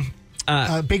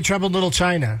Big Trouble in Little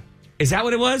China. Is that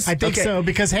what it was? I think so,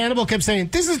 because Hannibal kept saying,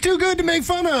 "This is too good to make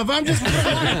fun of. I'm just going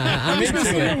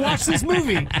to watch this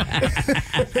movie."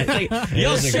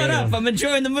 Yo, shut up. I'm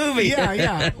enjoying the movie.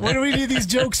 Yeah. What do we need these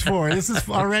jokes for? This is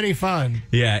already fun.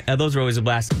 Yeah, those are always a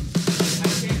blast.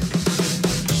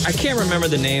 I can't remember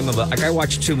the name of I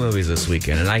watched 2 movies this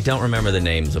weekend, and I don't remember the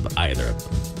names of either of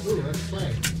them. Ooh, let's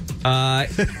play.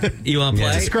 You want to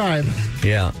play? Describe.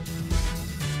 Yeah.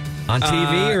 On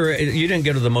TV, or you didn't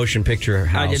go to the motion picture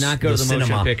house? I did not go to the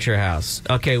motion picture house.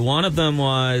 Okay, one of them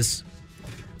was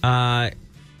the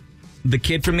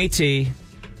kid from E.T.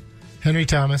 Henry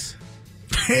Thomas.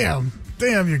 Damn,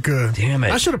 you're good. Damn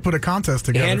it. I should have put a contest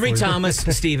together. Henry for you. Thomas,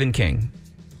 Stephen King.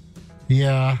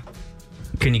 Yeah.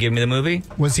 Can you give me the movie?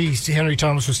 Was Henry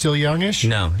Thomas was still youngish?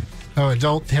 No. Oh,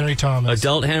 adult Henry Thomas.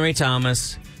 Adult Henry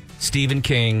Thomas, Stephen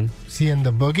King. Is he in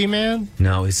The Boogeyman?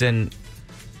 No, he's in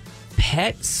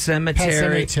Pet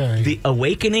Cemetery. The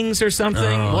Awakenings or something?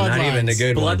 Oh, not even the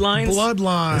good one.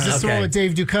 Bloodlines? Is this the one with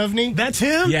Dave Duchovny? That's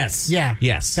him? Yes. Yeah.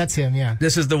 Yes. That's him, yeah.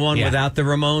 This is the one without the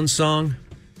Ramones song?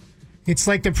 It's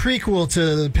like the prequel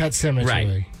to Pet Cemetery.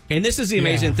 Right. And this is the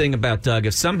amazing thing about Doug.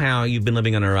 If somehow you've been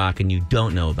living under a rock and you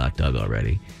don't know about Doug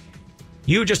already,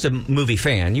 you're just a movie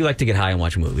fan. You like to get high and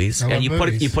watch movies. And you put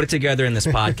it together in this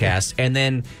podcast. And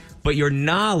then, but your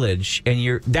knowledge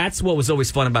and that's what was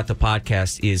always fun about the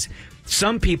podcast is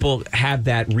some people have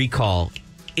that recall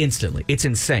instantly. It's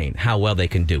insane how well they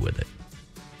can do with it.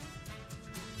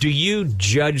 Do you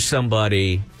judge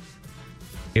somebody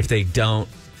if they don't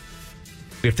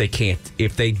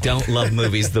love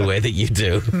movies the way that you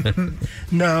do?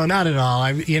 No, not at all.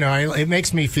 It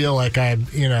makes me feel like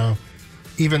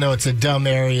even though it's a dumb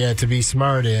area to be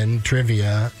smart in,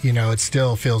 trivia, it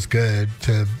still feels good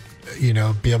to,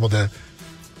 be able to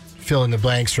fill in the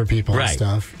blanks for people and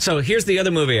stuff. So here's the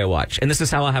other movie I watched, and this is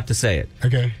how I have to say it.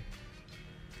 Okay.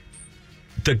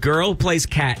 The girl who plays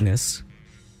Katniss.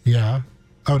 Yeah.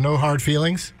 Oh, No Hard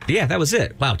Feelings? Yeah, that was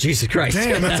it. Wow, Jesus Christ.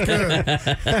 Damn, that's good.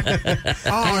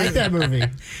 I like that movie.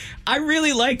 I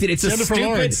really liked it. It's Jennifer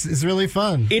Lawrence is really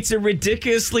fun. It's a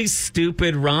ridiculously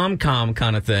stupid rom-com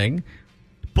kind of thing,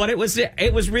 but it was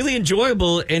really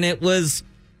enjoyable, and it was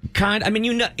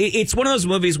it's one of those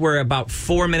movies where about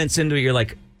 4 minutes into it, you're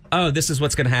like, oh, this is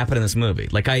what's going to happen in this movie.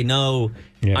 Like, I know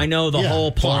the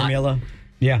whole plot. Formula.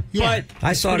 Yeah. But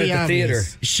I saw it at the theater.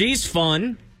 She's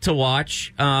fun to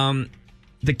watch.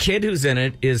 The kid who's in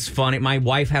it is funny. My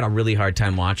wife had a really hard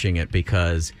time watching it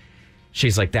because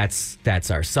she's like, that's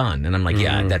our son. And I'm like,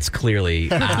 yeah, that's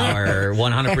clearly our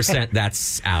 100%.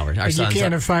 That's our son.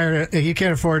 You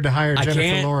can't afford to hire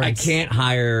Jennifer Lawrence. I can't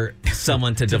hire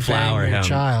someone to deflower him.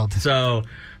 Child. So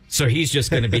he's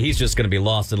just going to be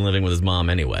lost and living with his mom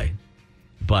anyway.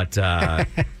 But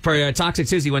for Toxic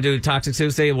Tuesday, you want to do Toxic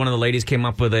Tuesday? One of the ladies came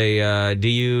up with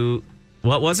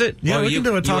what was it? Yeah, we can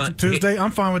do a Toxic Tuesday. I'm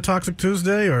fine with Toxic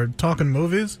Tuesday or talking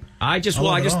movies. I just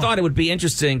thought it would be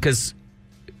interesting because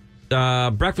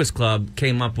Breakfast Club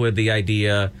came up with the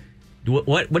idea.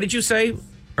 What did you say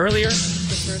earlier? The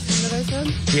first thing that I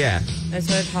said? Yeah. I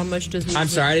said, how much does music... I'm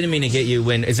sorry, I didn't mean to get you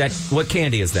when... What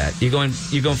candy is that? You going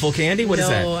full candy? What is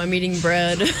that? No, I'm eating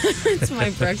bread. It's my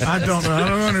breakfast. I don't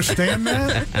understand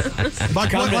that.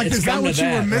 Is that what you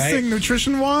were missing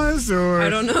nutrition-wise? Or? I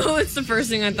don't know. It's the first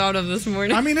thing I thought of this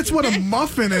morning. I mean, it's what a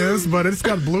muffin is, but it's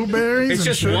got blueberries. It's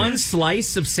just one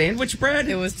slice of sandwich bread?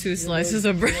 It was 2 slices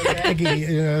of bread. Baggy,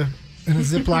 in a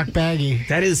Ziploc baggie.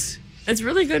 That is... It's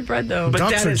really good bread, though. But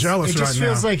ducks are jealous right now. It just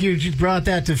feels like you brought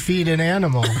that to feed an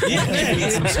animal. Yeah.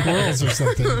 Some squirrels or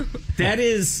something.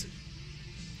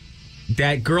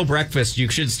 That girl breakfast, you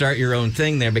should start your own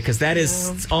thing there because that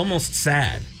is almost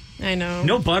sad. I know.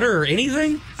 No butter or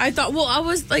anything? I thought, I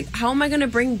was like, how am I going to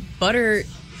bring butter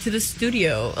to the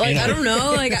studio? Like, I don't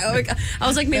know. I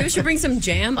was like, maybe I should bring some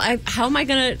jam. How am I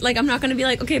going to, I'm not going to be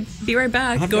like, okay, be right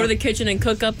back. Go to the kitchen and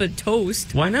cook up a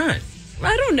toast. Why not?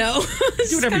 I don't know.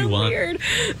 Do whatever you want. Weird.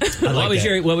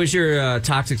 What was your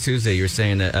Toxic Tuesday? You were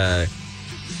saying that.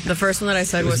 The first one that I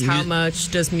said was how much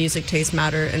does music taste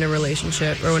matter in a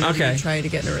relationship, or when you try to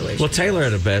get in a relationship? Well, tailor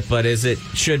it a bit, but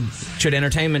should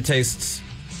entertainment tastes?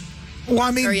 Well, I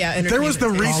mean, there was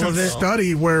the recent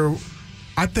study where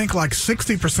I think like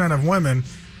 60% of women,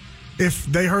 if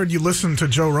they heard you listen to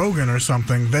Joe Rogan or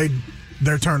something,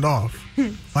 they're turned off.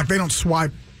 Like they don't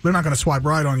swipe. They're not going to swipe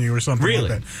right on you or something like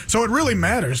that. So it really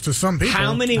matters to some people.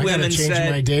 How many women change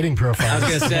my dating profile? I was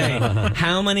going to say,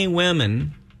 how many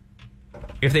women,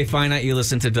 if they find out you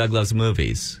listen to Doug Loves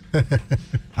Movies,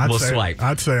 will swipe?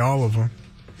 I'd say all of them.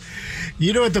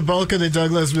 You know what the bulk of the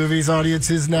Doug Loves Movies audience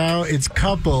is now? It's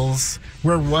couples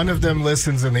where one of them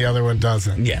listens and the other one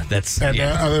doesn't. Yeah, that's... And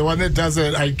the one that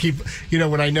doesn't, I keep...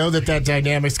 when I know that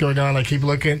dynamic's going on, I keep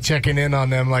checking in on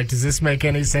them, like, does this make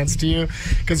any sense to you?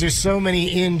 Because there's so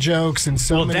many in-jokes and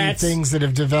so many things that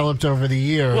have developed over the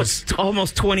years. Well, it's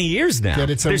almost 20 years now.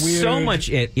 There's so much,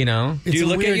 It's Do you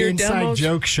look at your inside demos?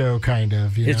 joke show, kind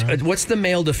of. What's the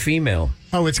male to female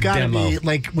Oh, it's got to demo. be,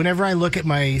 like, whenever I look at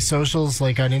my socials,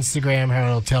 like on Instagram, how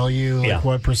it'll tell you like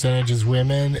what percentage is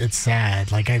women, it's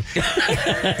sad. Like,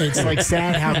 it's like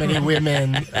sad how many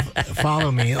women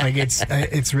follow me. Like,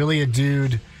 it's really a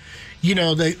dude. You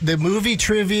know, the movie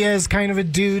trivia is kind of a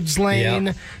dude's lane.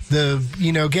 Yeah. The,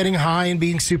 you know, getting high and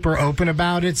being super open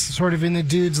about it's sort of in the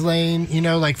dude's lane. You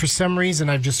know, like, for some reason,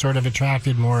 I've just sort of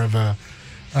attracted more of a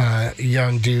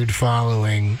young dude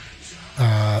following.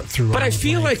 But I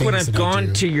feel like when I've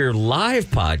gone to your live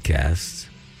podcasts,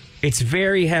 it's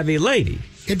very heavy lady.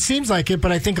 It seems like it,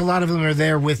 but I think a lot of them are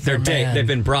there with their man. They've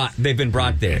been brought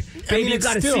there. Baby, you've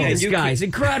got to see this guy. It's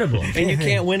incredible. And you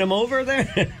can't win them over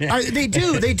there? They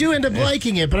do end up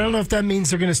liking it, but I don't know if that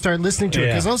means they're going to start listening to it.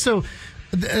 Because also,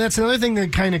 that's another thing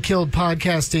that kind of killed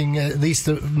podcasting, at least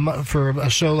for a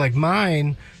show like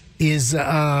mine, is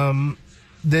that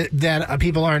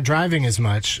people aren't driving as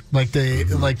much. Like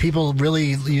like people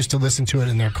really used to listen to it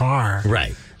in their car,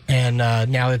 right? And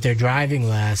now that they're driving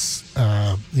less,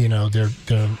 you know,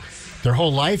 their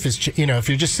whole life is. You know, if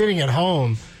you're just sitting at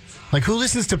home, like, who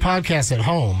listens to podcasts at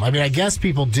home? I mean, I guess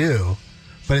people do,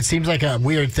 but it seems like a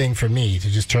weird thing for me to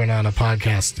just turn on a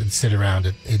podcast and sit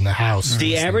around in the house.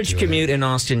 The average commute in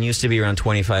Austin used to be around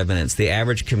 25 minutes. The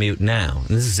average commute now,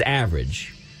 and this is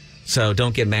average. So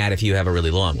don't get mad if you have a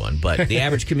really long one. But the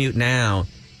average commute now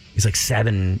is like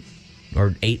 7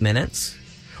 or 8 minutes.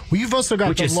 Well, you've also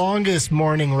got the longest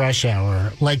morning rush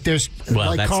hour. Like, there's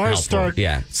like that's cars helpful.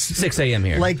 start 6 a.m.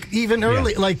 here. Like, even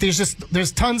early. Like,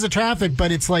 there's tons of traffic,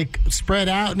 but it's like spread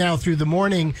out now through the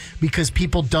morning because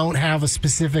people don't have a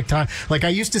specific time. Like, I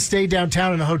used to stay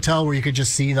downtown in a hotel where you could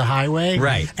just see the highway,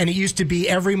 right? And it used to be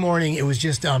every morning. It was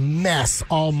just a mess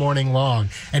all morning long,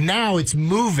 and now it's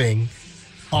moving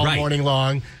all morning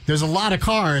long. There's a lot of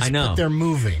cars, I know, but they're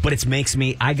moving. But it makes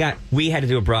me. We had to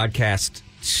do a broadcast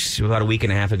about a week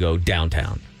and a half ago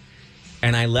downtown,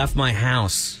 and I left my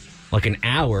house like an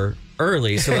hour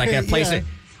early so that I could place it.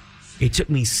 It took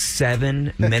me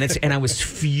 7 minutes, and I was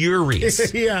furious.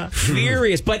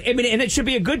 Furious. But I mean, and it should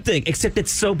be a good thing, except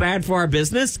it's so bad for our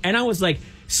business. And I was like,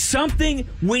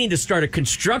 we need to start a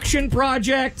construction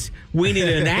project. We need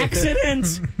an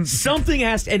accident. Something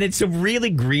has to, and it's a really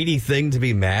greedy thing to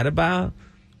be mad about.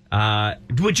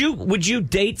 Would you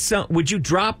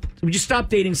stop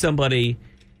dating somebody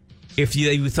if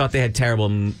you thought they had terrible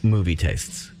movie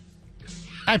tastes?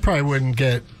 I probably wouldn't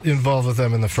get involved with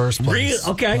them in the first place.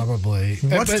 Really? Okay. Probably.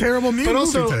 What's terrible movie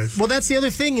taste? Well, that's the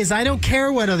other thing is I don't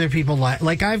care what other people like.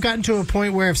 Like, I've gotten to a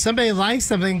point where if somebody likes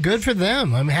something, good for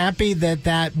them. I'm happy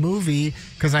that movie,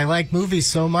 because I like movies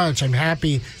so much, I'm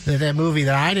happy that movie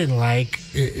that I didn't like,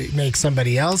 it makes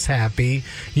somebody else happy.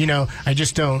 You know, I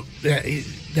just don't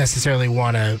necessarily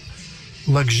want to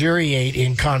luxuriate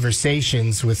in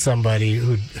conversations with somebody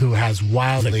who has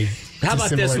wildly how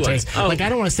about this one? Taste. Oh. Like, I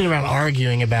don't want to sit around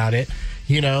arguing about it,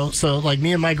 you know. So, like,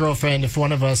 me and my girlfriend, if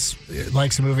one of us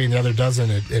likes a movie and the other doesn't,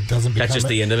 it doesn't become. That's just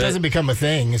the end of it. Doesn't become a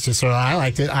thing. It's just sort of, I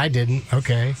liked it, I didn't.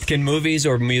 Okay. Can movies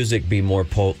or music be more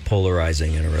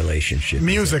polarizing in a relationship?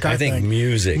 Music, I think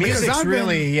music. Music's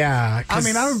really, I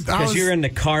mean, because you're in the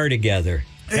car together.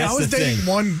 I was dating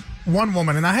one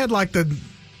woman, and I had like the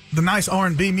nice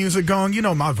R&B music going. You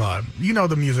know my vibe. You know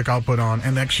the music I'll put on,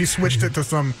 and then she switched it to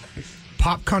some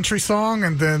pop country song,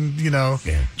 and then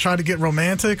tried to get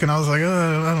romantic, and I was like,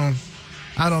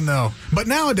 I don't know. But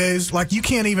nowadays, like, you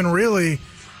can't even really.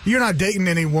 You're not dating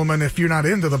any woman if you're not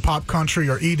into the pop country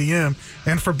or EDM,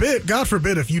 and God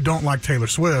forbid, if you don't like Taylor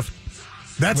Swift,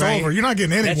 that's over. You're not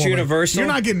getting any. That's woman. universal. You're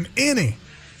not getting any.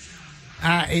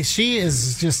 She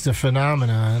is just a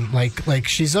phenomenon. Like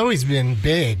she's always been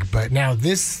big, but now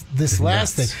this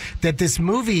last thing, that this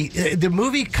movie,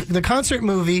 the concert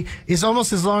movie is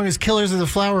almost as long as Killers of the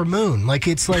Flower Moon. Like,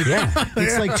 it's like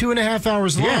it's like 2.5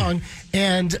 hours long,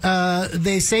 and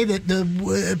they say that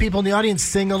the people in the audience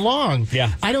sing along.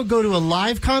 Yeah, I don't go to a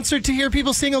live concert to hear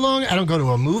people sing along. I don't go to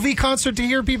a movie concert to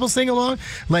hear people sing along.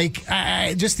 Like,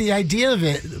 just the idea of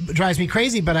it drives me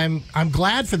crazy. But I'm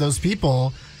glad for those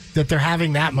people that they're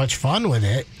having that much fun with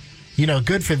it. You know,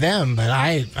 good for them, but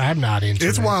I'm not into it.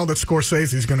 It's wild that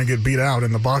Scorsese's going to get beat out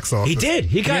in the box office. He did.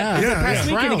 He got past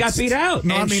weekend. He got beat out.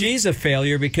 No, she's a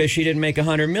failure because she didn't make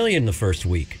 $100 million the first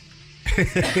week.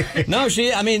 No,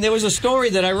 there was a story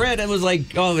that I read. It was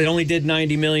like, it only did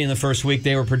 $90 million the first week.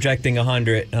 They were projecting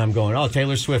 100, and I'm going,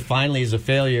 Taylor Swift finally is a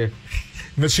failure.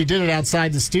 But she did it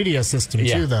outside the studio system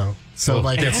too, though. So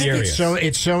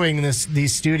it's showing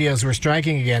these studios we're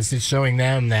striking against. It's showing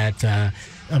them that a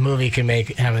movie can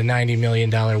have a $90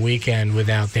 million weekend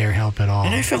without their help at all.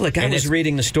 And I felt like I was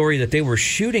reading the story that they were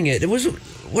shooting it.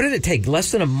 What did it take?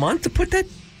 Less than a month to put that?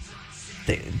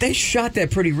 They shot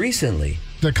that pretty recently.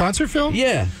 The concert film?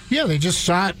 Yeah. Yeah, they just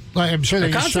shot, I'm sure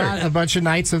they just shot a bunch of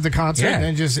nights of the concert and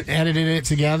then just edited it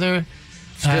together.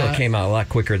 Still, it came out a lot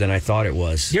quicker than I thought it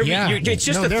was. It's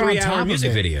just a 3-hour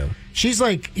music video. She's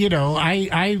like,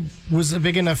 I was a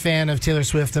big enough fan of Taylor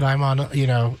Swift that I'm on,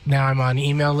 now I'm on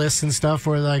email lists and stuff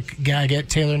where I get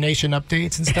Taylor Nation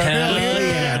updates and stuff. Hell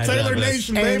yeah, Taylor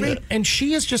Nation, baby. And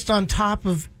she is just on top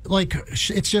of,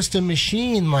 it's just a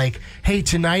machine. Like, hey,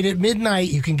 tonight at midnight,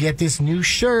 you can get this new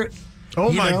shirt.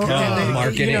 Oh my God.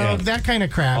 Marketing. That kind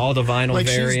of crap. All the vinyl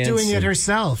variants. She's doing it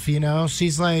herself,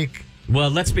 She's like... Well,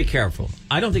 let's be careful.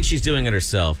 I don't think she's doing it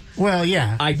herself. Well,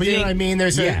 yeah. But you know what I mean?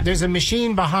 There's a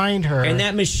machine behind her. And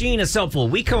that machine is helpful.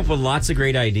 We come up with lots of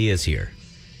great ideas here.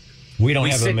 We don't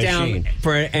have a machine.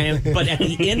 But at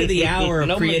the end of the hour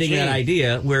of creating that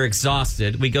idea, we're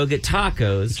exhausted. We go get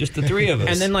tacos. Just the three of us.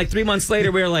 And then 3 months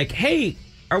later, we're like, hey,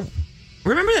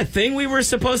 remember that thing we were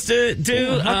supposed to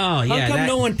do? How come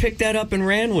no one picked that up and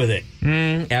ran with it?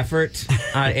 Effort,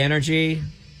 energy,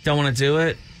 don't want to do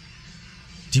it.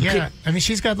 I mean,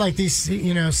 she's got these,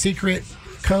 secret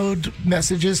code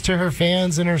messages to her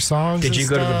fans and her songs. Did you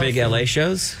go to the big LA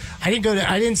shows? I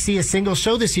didn't see a single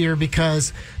show this year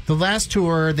because the last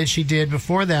tour that she did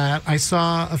before that, I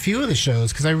saw a few of the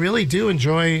shows because I really do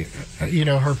enjoy, her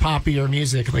poppier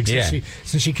music.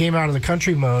 Since she came out of the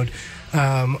country mode.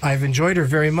 I've enjoyed her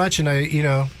very much, and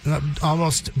I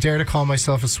almost dare to call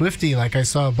myself a Swiftie. I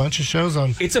saw a bunch of shows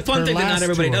on. It's a fun thing that not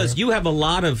everybody knows. You have a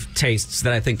lot of tastes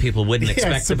that I think people wouldn't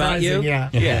expect about you.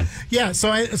 Yeah. So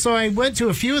I went to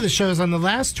a few of the shows on the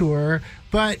last tour,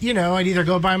 but I'd either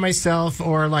go by myself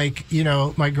or my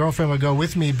girlfriend would go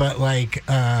with me. But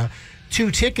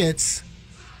 2 tickets.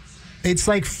 It's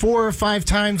 4 or 5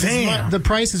 times as much. The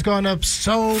price has gone up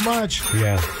so much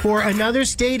for another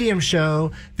stadium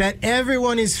show that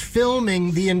everyone is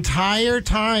filming the entire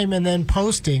time and then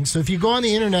posting. So if you go on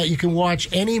the internet, you can watch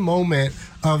any moment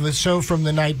of a show from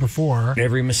the night before.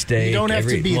 Every mistake. You don't have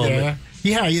to be moment. there.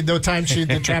 Yeah, the time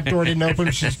the trapdoor didn't open,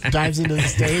 she dives into the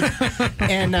stage,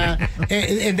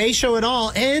 and they show it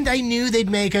all. And I knew they'd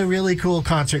make a really cool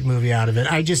concert movie out of it.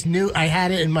 I just knew I had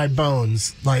it in my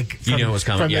bones, from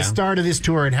the start of this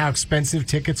tour and how expensive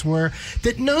tickets were.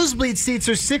 That nosebleed seats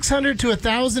are $600 to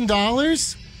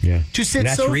 $1,000. Yeah, to sit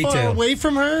so far away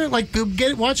from her,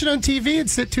 watch it on TV and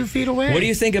sit 2 feet away. What do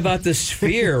you think about the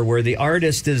Sphere, where the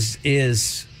artist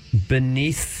is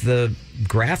beneath the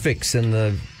graphics and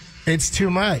the? It's too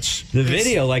much. The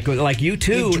video, like you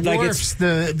too, it dwarfs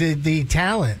the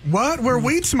talent. What? We're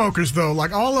weed smokers, though.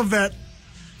 All of that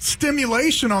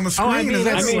stimulation on the screen.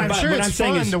 I'm sure it's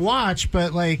fun to watch,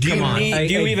 but do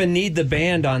you even need the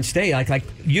band on stage?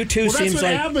 U2 seems that's what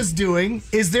ABBA's doing.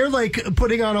 Is they're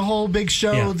putting on a whole big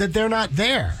show that they're not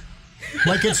there.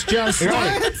 It's just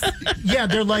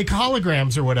they're like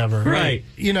holograms or whatever, right?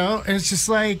 And it's just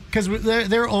because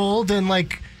they're old and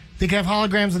they have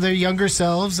holograms of their younger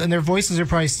selves, and their voices are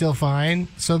probably still fine.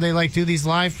 So they do these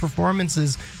live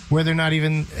performances where they're not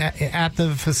even at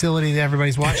the facility that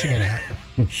everybody's watching it at.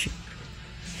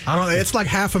 I don't know. It's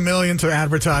 $500,000 to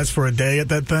advertise for a day at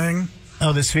that thing.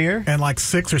 Oh, the Sphere, and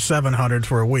 $600 or $700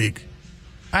 for a week.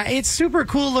 It's super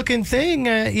cool looking thing.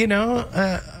 I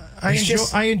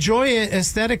enjoy it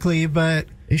aesthetically, but.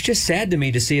 It's just sad to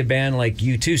me to see a band like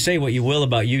U2. Say what you will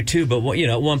about U2, but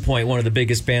at one point, one of the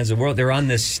biggest bands in the world, they're on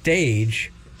this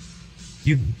stage.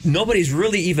 Nobody's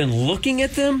really even looking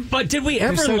at them. But did we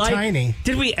ever tiny.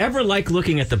 Did we ever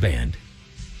looking at the band?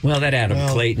 Well, that Adam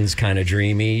Clayton's kind of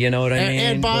dreamy. You know what I mean?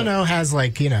 And Bono has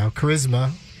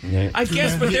charisma. I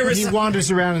guess, but he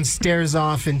wanders around and stares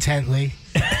off intently.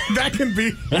 That can be.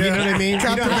 You know what I mean?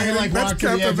 You know how you walk to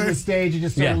the edge of the stage and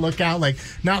just sort of look out,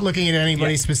 not looking at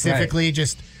anybody specifically,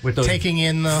 just with taking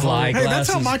in the fly whole. Hey, that's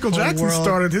how Michael Jackson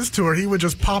started his tour. He would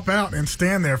just pop out and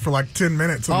stand there for 10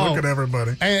 minutes and look at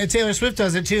everybody. Taylor Swift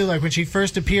does it too. When she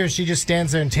first appears, she just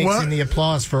stands there and takes in the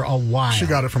applause for a while. She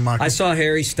got it from Michael. I saw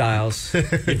Harry Styles a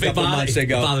couple months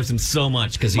ago. It bothers him so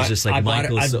much because he's just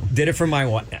Michael. I did it for my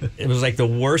wife. It was the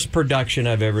worst production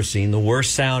I've ever seen, the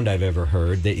worst sound I've ever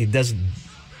heard. It does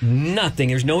nothing.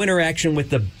 There's no interaction with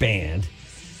the band.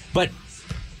 But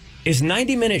his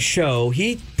 90-minute show,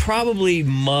 he probably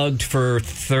mugged for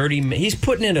 30 minutes. He's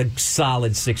putting in a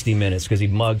solid 60 minutes because he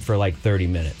mugged for 30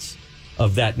 minutes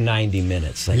of that 90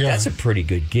 minutes. That's a pretty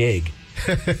good gig.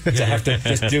 To have to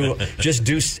just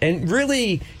do. And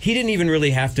really, he didn't even really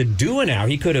have to do an hour.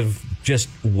 He could have just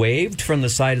waved from the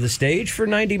side of the stage for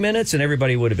 90 minutes and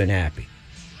everybody would have been happy.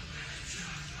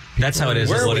 That's how it is.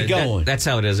 Where are we going? That's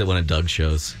how it is at one of Doug's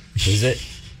shows. Is it?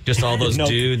 Just all those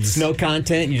dudes. No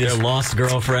content. They're lost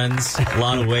girlfriends. A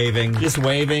lot of waving. Just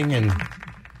waving. And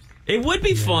it would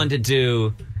be fun to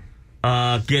do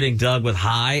getting dug with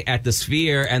high at the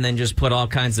Sphere and then just put all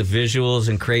kinds of visuals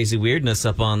and crazy weirdness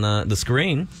up on the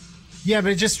screen. Yeah,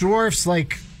 but it just dwarfs,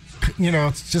 like,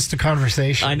 it's just a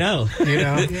conversation. I know.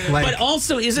 Like, but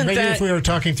also, isn't maybe that... if we were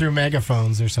talking through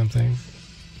megaphones or something.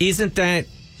 Isn't that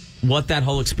what that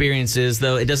whole experience is,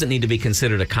 though? It doesn't need to be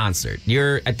considered a concert.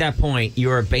 At that point,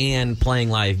 you're a band playing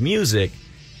live music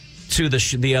to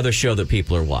the other show that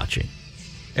people are watching.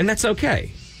 And that's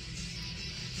okay.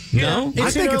 No?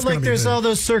 I think it's like there's all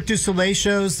those Cirque du Soleil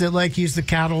shows that like use the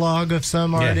catalog of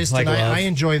some artists, like and Love. I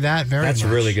enjoy that very much. That's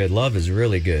really good. Love is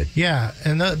really good. Yeah,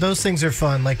 and those things are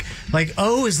fun. Like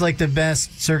O is like the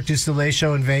best Cirque du Soleil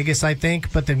show in Vegas, I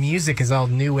think, but the music is all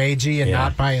new agey and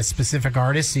not by a specific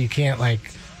artist, so you can't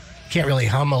really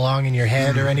hum along in your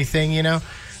head or anything,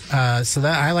 So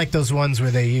that I like those ones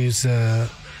where they use.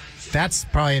 That's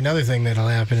probably another thing that'll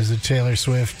happen is a Taylor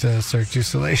Swift Cirque du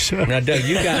Soleil show. Now, Doug,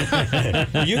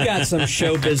 you got some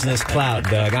show business clout,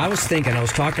 Doug. I was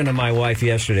talking to my wife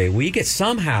yesterday. We get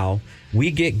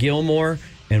Gilmore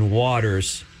and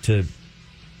Waters to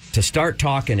start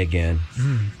talking again.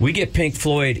 We get Pink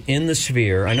Floyd in the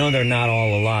Sphere. I know they're not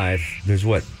all alive.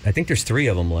 I think there's 3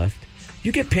 of them left.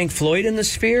 You get Pink Floyd in the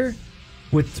Sphere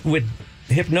with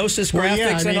hypnosis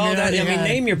graphics and all that.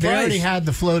 Name your price. They already had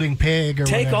the floating pig. Or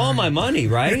take whatever. all my money,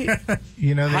 right?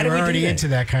 They were already into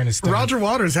that kind of stuff. Roger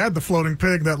Waters had the floating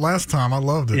pig that last time. I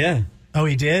loved it. Yeah. Oh,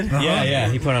 he did? Uh-huh. Yeah.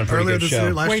 He put on a pretty good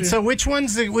show. Wait, so which one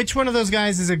of those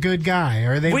guys is a good guy?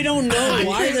 Are they? We don't know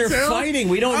why they're fighting.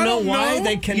 We don't know why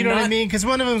they cannot. You know what I mean? Because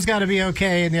one of them's got to be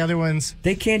okay, and the other ones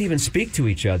they can't even speak to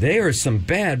each other. They are some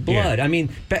bad blood. Yeah. I mean,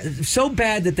 so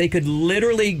bad that they could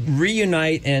literally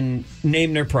reunite and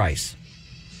name their price.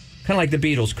 Kind of like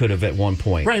the Beatles could have at one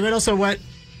point. Right, but also what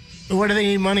do they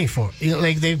need money for?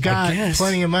 Like, they've got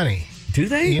plenty of money. Do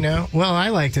they? Well, I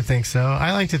like to think so.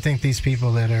 I like to think these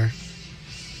people that are,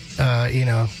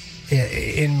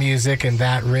 in music and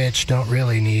that rich don't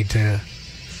really need to,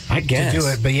 to do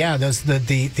it. But yeah, those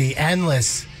the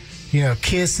endless,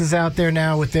 Kiss is out there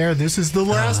now with this is the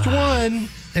last one.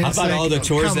 How about all the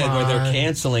tours where they're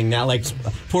canceling now? Like,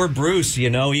 poor Bruce,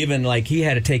 even like he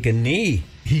had to take a knee.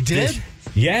 He did?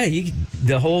 Yeah,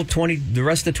 the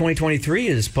rest of 2023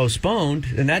 is postponed,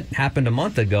 and that happened a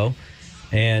month ago.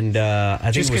 And I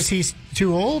think just because he's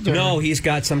too old? Or? No, he's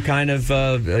got some kind of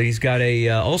he's got a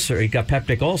ulcer. He got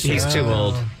peptic ulcer. He's too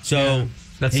old. So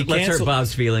let's hurt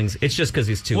Bob's feelings. It's just because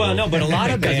he's too old. Well, no, but a lot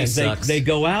of bands they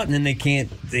go out and then they can't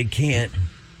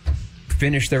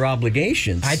finish their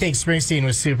obligations. I think Springsteen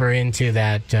was super into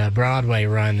that Broadway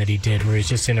run that he did, where he's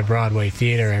just in a Broadway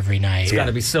theater every night. It's got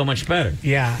to be so much better.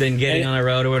 Yeah, than getting on a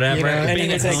road or whatever. And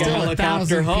it's like still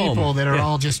 1,000 people that are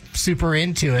all just super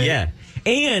into it. Yeah,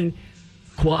 and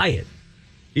quiet.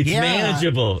 It's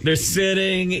manageable. They're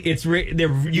sitting.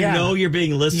 You're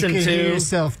being listened you can to. Hear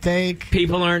yourself think.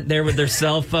 People aren't there with their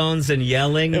cell phones and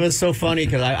yelling. It was so funny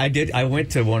because I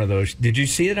went to one of those. Did you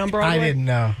see it on Broadway? I didn't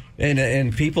know.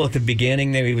 And people at the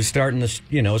beginning, he was starting this.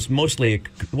 It's mostly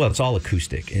it's all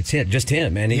acoustic. It's just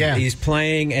him, and he's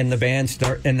playing, and the band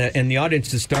and the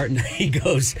audience is starting. He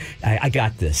goes, "I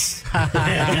got this."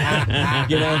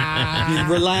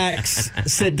 Relax,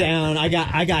 sit down.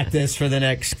 I got this for the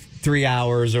next 3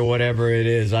 hours or whatever it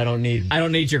is. I don't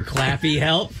need your clappy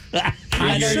help.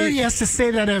 I'm sure he has to say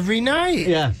that every night.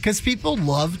 Yeah, because people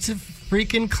love to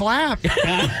freaking clap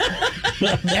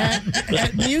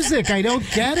at music. I don't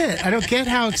get it. I don't get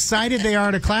how excited they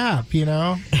are to clap.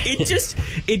 I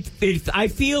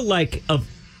feel like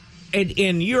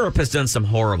and Europe has done some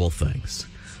horrible things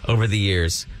over the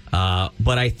years.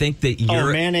 But I think that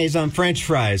mayonnaise on French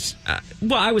fries.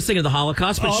 Well, I was thinking of the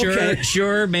Holocaust, but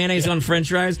sure, mayonnaise on French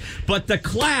fries. But the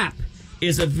clap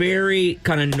is a very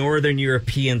kind of Northern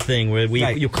European thing where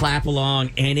you clap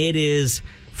along, and it is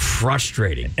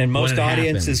frustrating. And most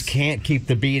audiences can't keep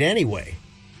the beat anyway.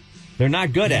 They're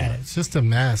not good at it. It's just a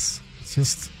mess. It's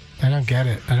just I don't get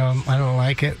it. I don't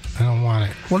like it. I don't want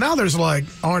it. Well, now there's like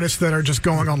artists that are just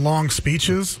going on long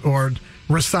speeches or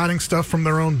reciting stuff from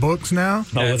their own books now.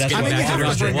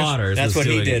 That's what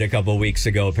he did a couple weeks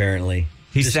ago, apparently.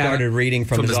 He started reading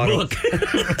from his book.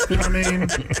 I mean,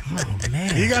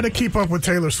 you got to keep up with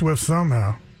Taylor Swift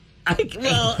somehow. I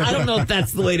don't know if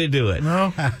that's the way to do it.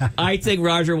 No? I think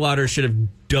Roger Waters should have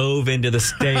dove into the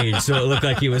stage so it looked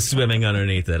like he was swimming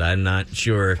underneath it. I'm not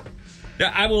sure.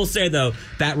 I will say, though,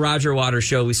 that Roger Waters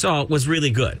show we saw was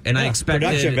really good. And I expected...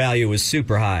 Production value was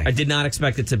super high. I did not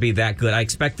expect it to be that good. I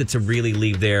expected to really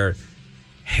leave there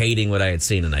hating what I had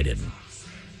seen, and I didn't.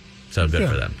 So good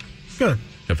for them.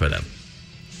 Good for them.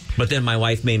 But then my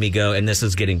wife made me go, and this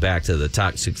is getting back to the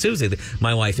Toxic Susie,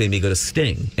 my wife made me go to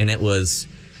Sting, and it was...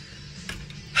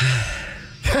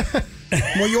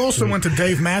 Well, you also went to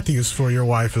Dave Matthews for your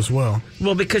wife as well.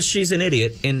 Well, because she's an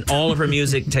idiot and all of her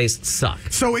music tastes suck.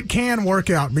 So it can work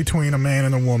out between a man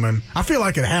and a woman. I feel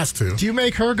like it has to. Do you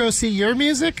make her go see your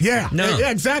music? Yeah. No. Yeah,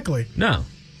 exactly. No.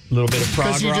 A little bit of prog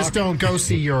Because you rock. just don't go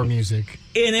see your music.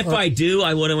 And if I do,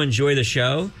 I want to enjoy the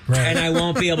show. Right. And I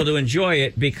won't be able to enjoy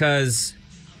it because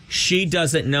she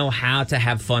doesn't know how to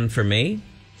have fun for me.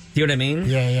 Do you know what I mean?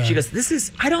 Yeah. She goes, but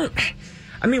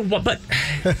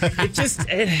it just,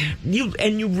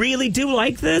 you really do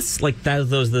like this? Like that,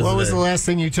 those. What was the last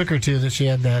thing you took her to that she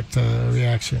had that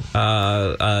reaction?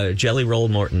 Jelly Roll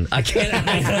Morton. I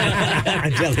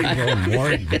can't. Jelly Roll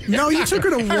Morton. No, you took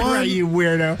her to one. Right, you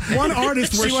weirdo. One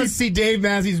artist where she wants to see Dave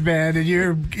Matthews Band, and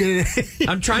you're.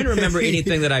 I'm trying to remember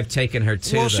anything that I've taken her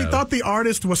to. Well, she thought the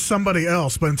artist was somebody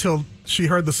else, but until she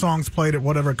heard the songs played at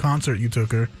whatever concert you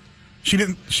took her. She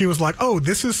didn't. She was like, "Oh,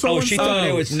 this is so." Oh, she thought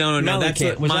it was no. That's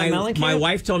Mellencamp. Was that Mellencamp? My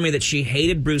wife told me that she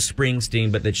hated Bruce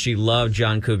Springsteen, but that she loved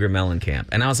John Cougar Mellencamp,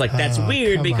 and I was like, "That's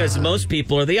weird because most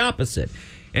people are the opposite."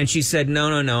 And she said,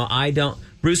 "No, I don't.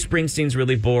 Bruce Springsteen's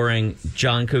really boring.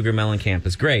 John Cougar Mellencamp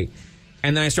is great."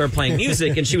 And then I started playing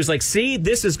music, and she was like, "See,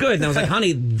 this is good." And I was like,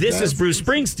 "Honey, this is Bruce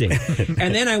Springsteen."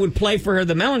 And then I would play for her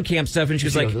the Mellencamp stuff, and she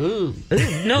was like, "Ooh,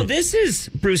 no, this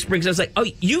is Bruce Springsteen." I was like, "Oh,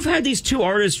 you've had these two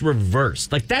artists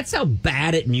reversed. Like, that's how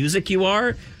bad at music you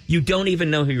are. You don't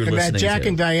even know who you're listening to." And that Jack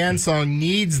and Diane song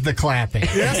needs the clapping.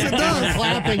 Yes, it does. The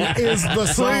clapping is the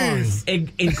song.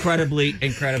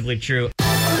 Incredibly true.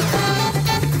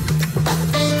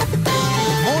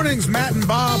 Mornings, Matt and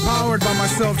Bob, powered by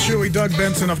myself, Chewy, Doug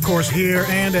Benson, of course, here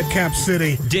and at Cap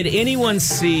City. Did anyone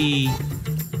see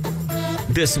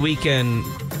this weekend?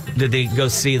 Did they go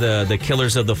see the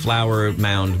Killers of the Flower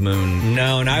Mound Moon?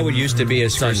 No, and I would used to be a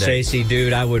Scorsese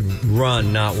dude. I would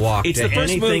run, not walk. It's to the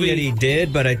first anything movie that he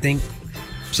did, but I think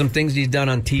some things he's done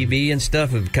on TV and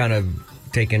stuff have kind of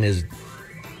taken his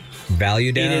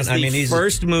value down. It is the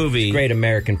first movie, great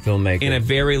American filmmaker in a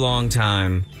very long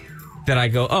time that I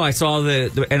go, I saw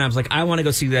and I was like, I want to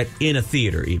go see that in a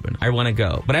theater even. I want to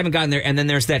go. But I haven't gotten there. And then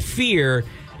there's that fear,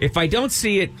 if I don't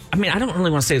see it, I mean, I don't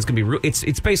really want to say it's going to be,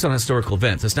 it's based on historical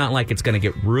events. It's not like it's going to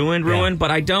get ruined,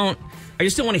 but I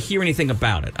just don't want to hear anything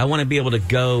about it. I want to be able to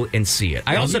go and see it.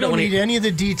 I also don't need any of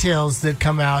the details that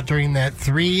come out during that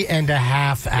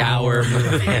 3.5 hour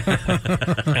movie.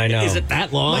 I know. Is it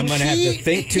that long? I'm going to have to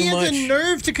think too much. He has the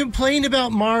nerve to complain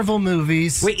about Marvel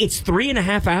movies. Wait, it's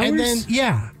 3.5 hours? And then,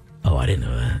 yeah. Oh, I didn't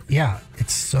know that. Yeah,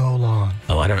 it's so long.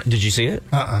 Oh, I don't know. Did you see it?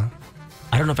 I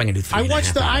don't know if I can do 3.5 I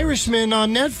watched The hours. Irishman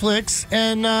on Netflix,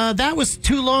 and that was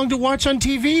too long to watch on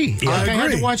TV. Yeah, I I had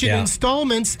agree. to watch it in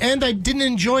installments, and I didn't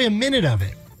enjoy a minute of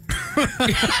it.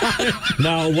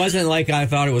 No, it wasn't like I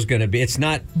thought it was going to be. It's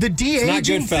not the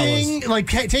de-aging it's not Goodfellas. thing, like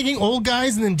taking old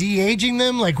guys and then de-aging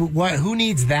them. Like, what? Who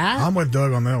needs that? I'm with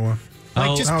Doug on that one.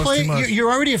 Like, just play.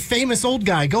 You're already a famous old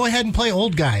guy. Go ahead and play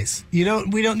old guys. We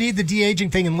don't need the de-aging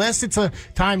thing unless it's a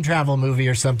time travel movie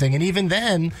or something. And even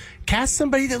then, cast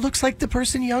somebody that looks like the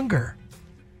person younger.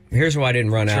 Here's why I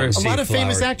didn't run out and see A lot of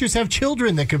famous Flowers. actors have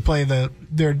children that could play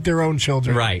their own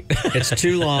children. Right. It's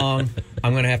too long.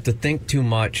 I'm going to have to think too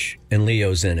much, and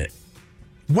Leo's in it.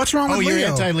 What's wrong with Leo? You're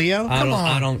anti-Leo?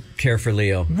 I don't care for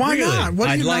Leo. Why not?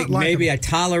 What do you not like maybe him? I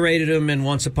tolerated him in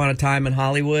Once Upon a Time in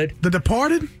Hollywood. The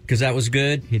Departed? Because that was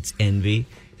good. It's envy.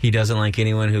 He doesn't like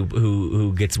anyone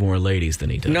who gets more ladies than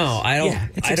he does. No, I don't. Yeah,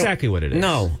 it's I don't- exactly what it is.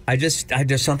 No, I just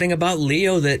something about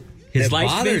Leo that His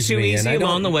life's been bothers too me, easy and I don't-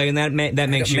 along the way, and that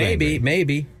makes you angry.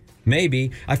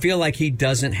 Maybe. I feel like he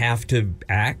doesn't have to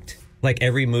act like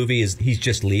every movie he's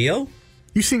just Leo.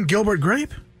 You seen Gilbert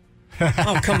Grape?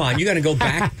 Oh, come on. You got to go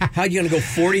back. How are you going to go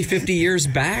 40, 50 years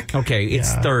back? Okay,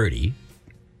 it's 30.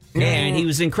 And he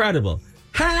was incredible.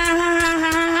 Who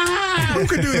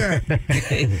could do that?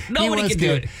 Nobody can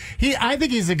do it. I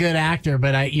think he's a good actor,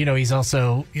 but he's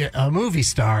also a movie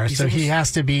star, so he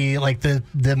has to be like the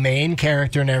main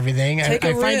character and everything. Take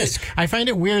a risk. I find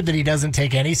it weird that he doesn't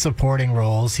take any supporting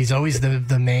roles. He's always the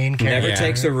main character. Never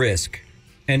takes a risk.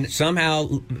 And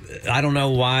somehow, I don't know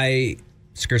why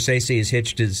Scorsese has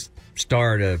hitched his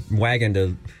wagon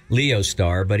to Leo's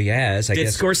star, but he has. I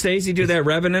guess. Did Scorsese do that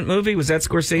Revenant movie? Was that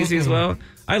Scorsese as well?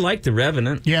 I liked The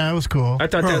Revenant. Yeah, it was cool. I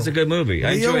thought that was a good movie.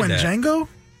 I Leo enjoyed and that. Django?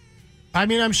 I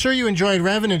mean, I'm sure you enjoyed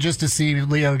Revenant just to see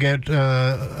Leo get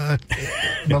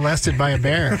molested by a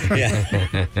bear.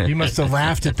 Yeah. You must have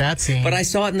laughed at that scene. But I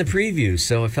saw it in the preview,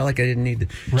 so I felt like I didn't need to.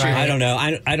 Right. I don't know.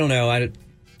 I don't know.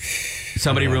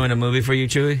 Somebody ruined a movie for you,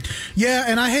 Chewy? Yeah,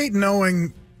 and I hate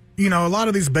knowing, a lot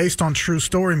of these based on true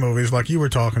story movies like you were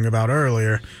talking about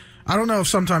earlier. I don't know if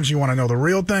sometimes you want to know the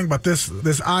real thing, but this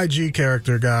IG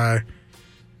character guy,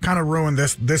 kind of ruined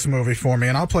this movie for me,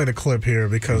 and I'll play the clip here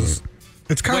because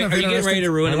it's kind of. Are you getting ready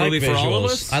to ruin a movie for all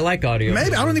of us? I like audio.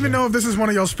 Maybe I don't even know if this is one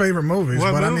of y'all's favorite movies,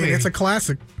 What but movie? I mean it's a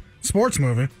classic sports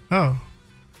movie. Oh.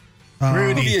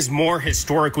 Rudy is more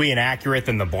historically inaccurate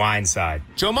than The Blind Side.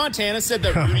 Joe Montana said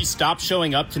that Rudy stopped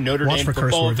showing up to Notre Watch Dame for curse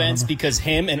football words, events remember. because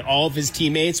him and all of his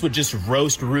teammates would just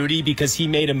roast Rudy because he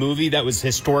made a movie that was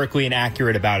historically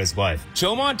inaccurate about his life.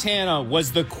 Joe Montana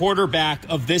was the quarterback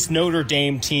of this Notre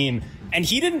Dame team, and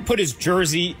he didn't put his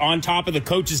jersey on top of the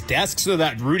coach's desk so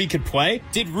that Rudy could play.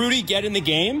 Did Rudy get in the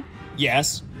game?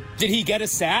 Yes. Did he get a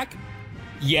sack?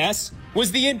 Yes.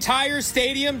 Was the entire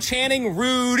stadium chanting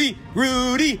Rudy,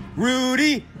 Rudy,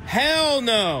 Rudy? Hell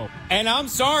no. And I'm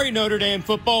sorry, Notre Dame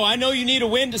football. I know you need a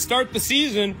win to start the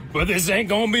season, but this ain't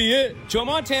gonna be it. Joe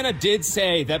Montana did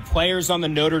say that players on the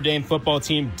Notre Dame football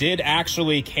team did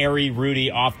actually carry Rudy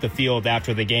off the field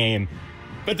after the game.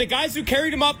 But the guys who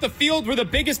carried him off the field were the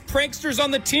biggest pranksters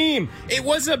on the team. It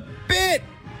was a bit.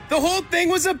 The whole thing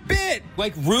was a bit.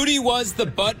 Like, Rudy was the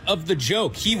butt of the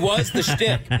joke. He was the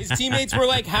shtick. His teammates were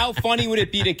like, how funny would it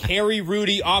be to carry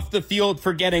Rudy off the field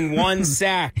for getting one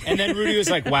sack? And then Rudy was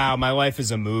like, wow, my life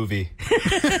is a movie.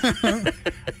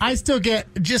 I still get,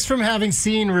 just from having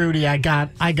seen Rudy, I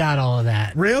got all of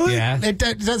that. Really? Yeah. It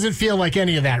doesn't feel like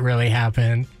any of that really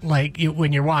happened, like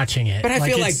when you're watching it. But I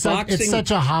feel like it's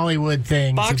such a Hollywood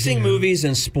thing. Boxing movies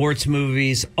and sports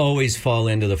movies always fall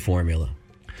into the formula.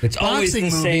 It's always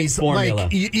the same formula. Like,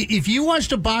 if you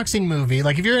watched a boxing movie,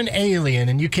 like if you're an alien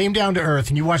and you came down to Earth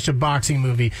and you watched a boxing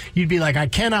movie, you'd be like, I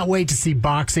cannot wait to see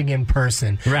boxing in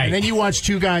person. Right. And then you watch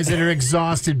two guys that are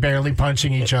exhausted, barely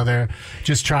punching each other,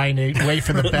 just trying to wait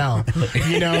for the bell.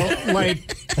 You know,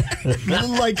 like,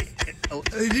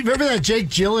 remember that Jake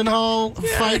Gyllenhaal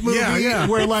fight movie? Yeah.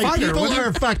 Where like Fighter,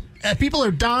 people are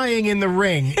dying in the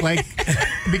ring, like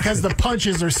because the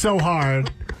punches are so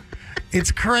hard. It's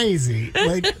crazy.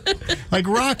 Like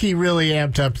Rocky really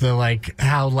amped up the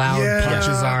how loud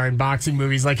punches are in boxing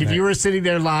movies. Like if you were sitting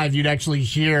there live, you'd actually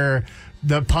hear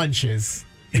the punches.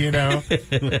 You know,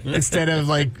 instead of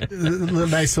the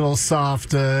nice little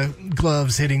soft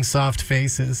gloves hitting soft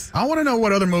faces. I want to know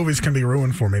what other movies can be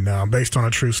ruined for me now based on a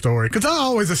true story. Because I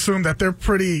always assume that they're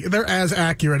as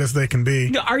accurate as they can be.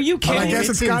 No, are you kidding? But I guess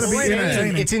it's got to be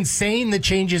entertaining. It's insane the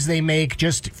changes they make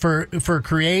just for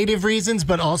creative reasons,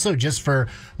 but also just for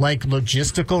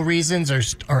logistical reasons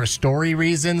or story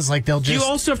reasons. Like they'll just you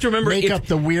also have to remember make up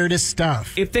the weirdest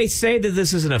stuff. If they say that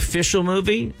this is an official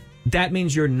movie, that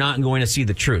means you're not going to see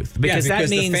the truth because that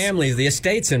means the families, the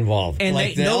estate's involved, and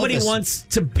nobody wants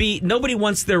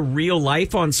their real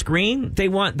life on screen. They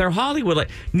want their Hollywood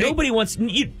life. Nobody wants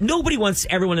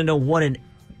everyone to know what an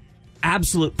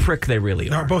absolute prick they really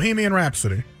are. Bohemian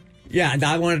Rhapsody. Yeah, and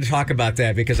I wanted to talk about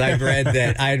that because I had read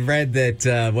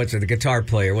that what's the guitar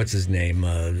player? What's his name?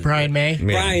 Brian May.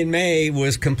 Brian May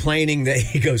was complaining that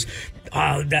he goes,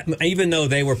 that even though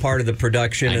they were part of the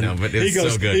production, I know, but it's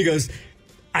so good. He goes,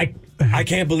 I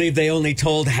can't believe they only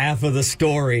told half of the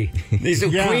story.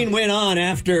 Queen went on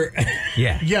after.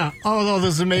 Yeah. All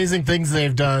those amazing things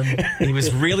they've done. He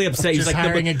was really upset. Just He's like,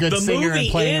 hiring a good singer and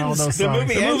playing all those songs.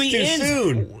 The movie ends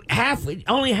too soon.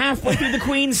 Only halfway through the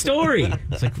Queen story.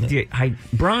 It's like,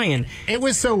 Brian. It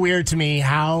was so weird to me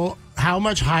how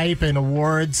much hype and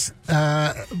awards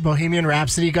Bohemian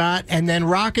Rhapsody got, and then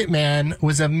Rocket Man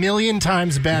was a million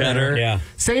times better. Yeah.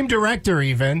 Same director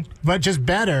even, but just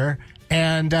better.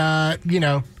 And,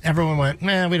 everyone went,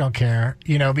 man, we don't care,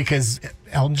 because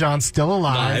Elton John's still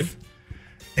alive.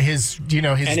 His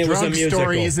drug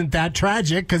story isn't that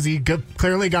tragic because he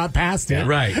clearly got past it.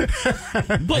 Right.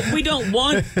 But we don't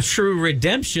want true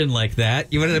redemption like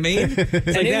that. You know what I mean? And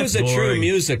it was a true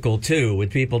musical, too,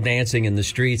 with people dancing in the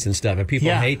streets and stuff. And people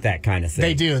hate that kind of thing.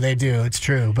 They do. It's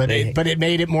true. But it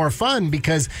made it more fun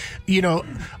because, he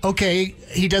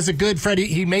does a good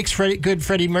he makes good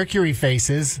Freddie Mercury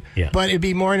faces. Yeah. But it'd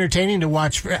be more entertaining to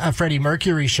watch a Freddie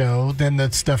Mercury show than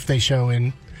the stuff they show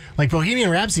in. Like Bohemian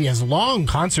Rhapsody has long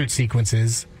concert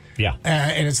sequences. Yeah.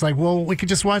 And it's like, well, we could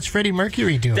just watch Freddie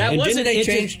Mercury do it. Didn't they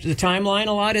change the timeline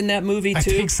a lot in that movie, too? I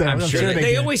think so. I'm sure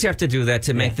they always have to do that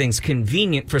to make things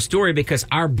convenient for story because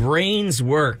our brains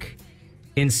work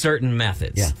in certain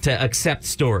methods to accept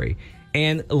story.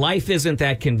 And life isn't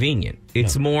that convenient.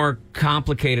 It's more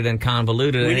complicated and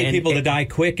convoluted. We need people to die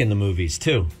quick in the movies,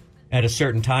 too, at a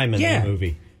certain time in the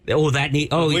movie.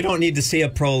 We don't need to see a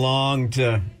prolonged...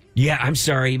 Yeah, I'm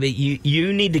sorry, but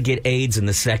you need to get AIDS in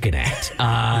the second act.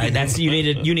 You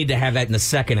need to have that in the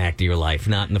second act of your life,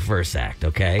 not in the first act.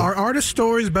 Okay. Are artist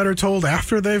stories better told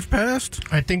after they've passed?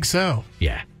 I think so.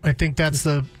 Yeah. I think that's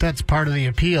part of the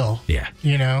appeal. Yeah.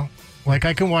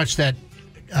 I can watch that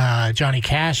Johnny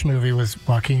Cash movie with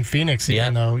Joaquin Phoenix,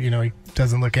 even though he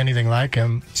doesn't look anything like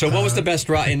him. So, what was the best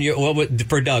rock?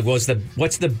 For Doug, what's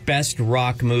the best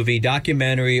rock movie,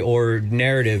 documentary, or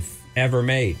narrative ever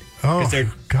made? Oh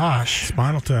gosh,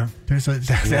 Spinal Tap.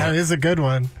 That is a good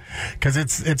one, because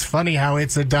it's funny how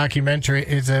it's a documentary.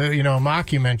 It's a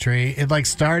mockumentary. It like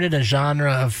started a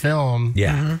genre of film.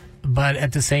 Yeah. Mm-hmm. But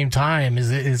at the same time,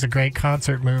 is a great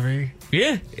concert movie.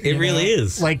 Yeah, it really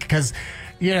is. Like, because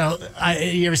you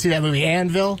ever see that movie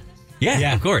Anvil?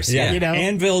 Yeah, of course. Yeah,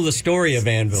 Anvil, the story of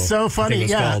Anvil. So funny,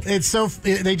 called. It's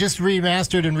they just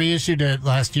remastered and reissued it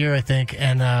last year, I think,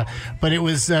 and but it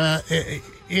was.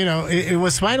 It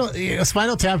was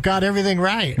Spinal Tap got everything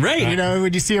right. Right.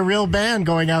 When you see a real band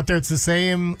going out there, it's the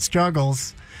same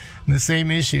struggles, and the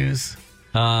same issues.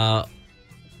 All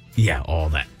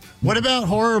that. What about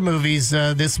horror movies?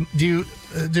 Do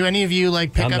any of you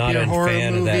like pick up your horror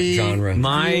movie? Of that genre.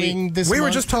 We were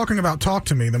just talking about Talk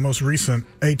to Me, the most recent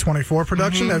A24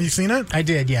 production. Mm-hmm. Have you seen it? I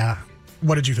did, yeah.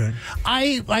 What did you think?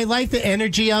 I liked the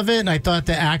energy of it, and I thought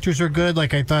the actors were good.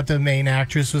 Like, I thought the main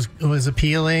actress was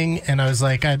appealing, and I was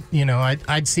like,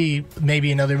 I'd see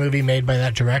maybe another movie made by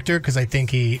that director, because I think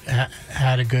he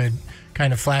had a good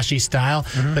kind of flashy style.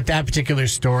 Mm-hmm. But that particular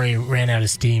story ran out of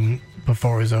steam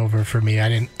before it was over for me. I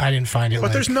didn't find it.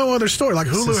 But there's no other story. Like,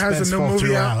 Hulu has a new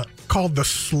movie out called The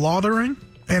Slaughtering,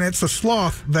 and it's a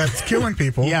sloth that's killing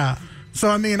people. Yeah. So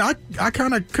I mean, I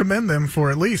kind of commend them for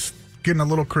at least getting a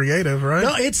little creative, right?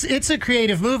 No, it's a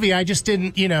creative movie. I just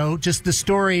didn't, just the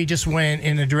story just went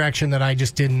in a direction that I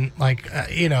just didn't like.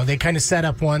 They kind of set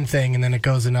up one thing and then it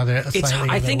goes another.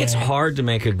 I think it's hard to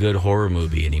make a good horror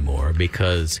movie anymore,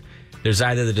 because there's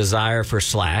either the desire for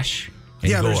slash.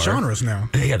 There's genres now.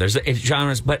 Yeah, there's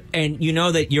genres, and you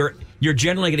know that you're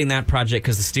generally getting that project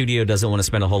because the studio doesn't want to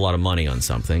spend a whole lot of money on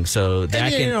something, so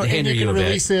that can hinder you a bit. And you can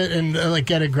release it and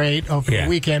get a great opening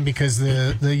weekend, because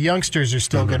the youngsters are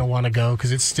still going to want to go,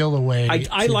 because it's still a way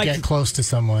to get close to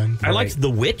someone. I liked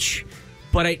The Witch,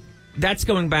 but that's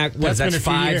going back. That's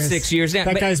 5-6 years.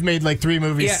 That guy's made like 3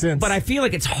 movies since. But I feel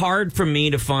like it's hard for me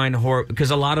to find horror,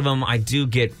 because a lot of them I do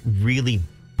get really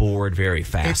bored very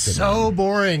fast. It's so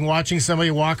boring watching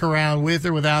somebody walk around with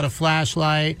or without a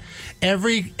flashlight.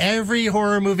 Every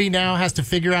horror movie now has to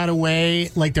figure out a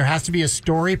way, like there has to be a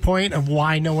story point of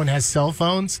why no one has cell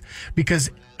phones,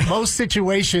 because most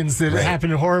situations that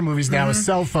happen in horror movies now, a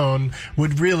cell phone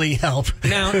would really help.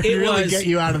 Now, it really get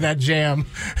you out of that jam.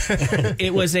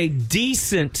 It was a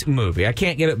decent movie. I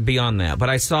can't get it beyond that. But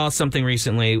I saw something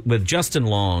recently with Justin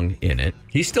Long in it.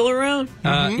 He's still around?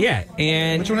 Yeah.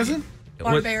 And which one is it?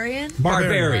 Barbarian?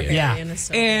 Barbarian. Yeah. Is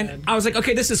so and good. I was like,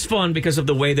 okay, this is fun because of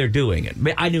the way they're doing it.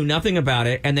 I knew nothing about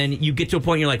it, and then you get to a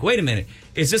point, you're like, wait a minute,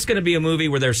 is this going to be a movie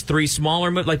where there's 3 smaller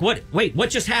movies? Like, what? Wait,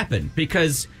 what just happened?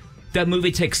 Because that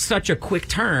movie takes such a quick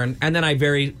turn, and then I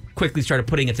very quickly started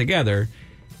putting it together, and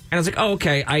I was like, oh,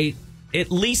 okay,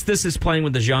 at least this is playing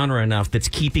with the genre enough that's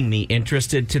keeping me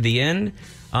interested to the end.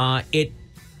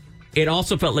 It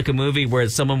also felt like a movie where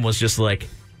someone was just like,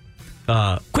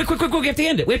 quick, we have to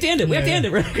end it. We have to end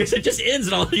it, right? Because it just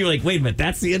ends, and you're like, wait a minute,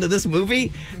 that's the end of this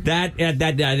movie?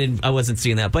 I wasn't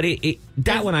seeing that, but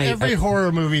every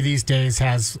horror movie these days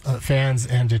has fans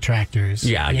and detractors.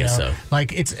 Yeah, I guess so.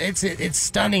 Like it's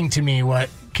stunning to me what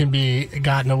can be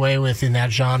gotten away with in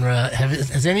that genre.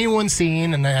 Has anyone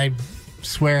seen? And I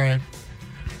swear I'd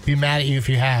be mad at you if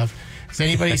you have. Has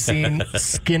anybody seen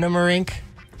Skinamarink?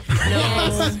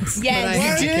 Yes.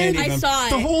 You did? I saw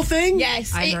it. The whole thing?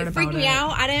 Yes. I heard It about freaked me it.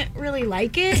 out. I didn't really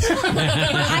like it. But I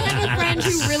have a friend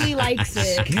who really likes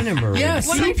it. Skinamarink. Yes.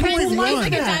 One of my friends is like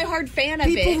like a that. diehard fan of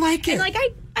it. People like it. And like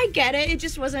I get it. It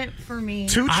just wasn't for me.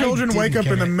 2 children wake up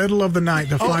in the middle of the night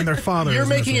to find their father. You're is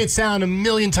making missing. it sound a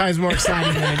million times more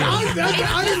exciting than it is.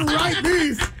 I didn't write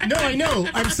these. No, I know.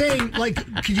 I'm saying, like,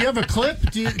 could you have a clip?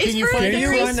 Can you for find a it?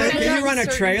 very Can you run a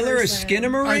certain trailer, a person.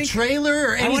 Skinamarink? A trailer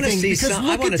or I anything? wanna see because some-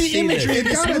 look I wanna at the see imagery this. of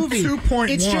this It got a movie. 2.1.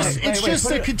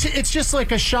 It's just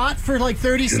like a shot for like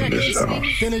 30 seconds,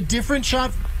 then a different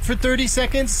shot for 30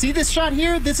 seconds. See this shot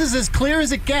here? This is as clear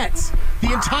as it gets.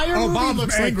 The entire movie Bob's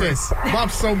looks angry. like this.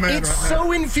 Bob's so mad It's right now. so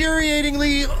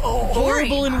infuriatingly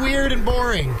horrible and weird and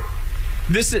boring.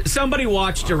 Somebody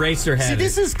watched Eraserhead. See,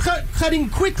 this is cutting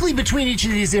quickly between each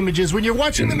of these images. When you're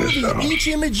watching the movie, each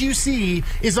image you see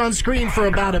is on screen for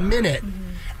about a minute.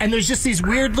 And there's just these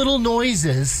weird little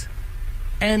noises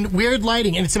and weird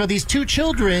lighting. And it's about these 2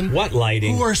 children. What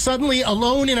lighting? Who are suddenly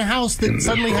alone in a house that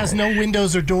suddenly has no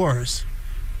windows or doors.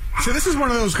 So this is one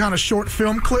of those kind of short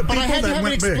film clip But people I had to that have it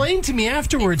went big. explained to me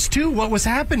afterwards, too, what was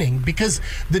happening. Because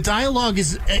the dialogue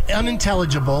is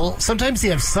unintelligible. Sometimes they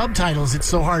have subtitles. It's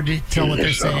so hard to tell what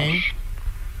they're saying.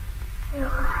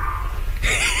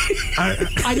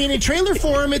 I mean, in trailer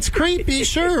form, it's creepy,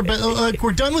 sure, but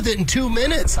we're done with it in 2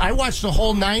 minutes. I watched the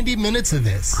whole 90 minutes of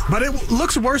this. But it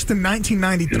looks worse than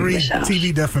 1993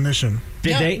 TV definition.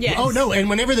 Did they? Yes. Oh, no, and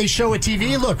whenever they show a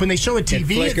TV, look, when they show a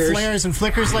TV, it flares and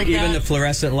flickers like that. Even the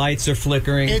fluorescent lights are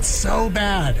flickering. It's so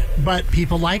bad, but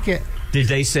people like it. Did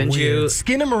they send you...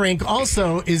 Skinamarink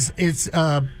also is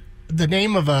the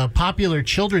name of a popular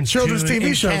children's TV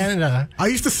in show. Canada. I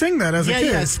used to sing that as a kid.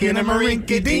 Yeah, Skinamarink,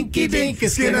 dinky dink,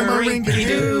 Skinamarink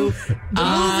doo.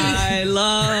 I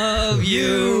love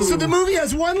you. So the movie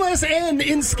has one less N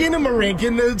in Skinamarink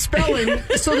in the spelling,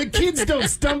 so the kids don't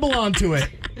stumble onto it.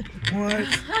 What?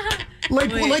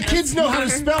 Like kids know how to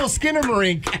spell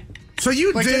Skinamarink. So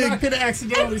you they're not going to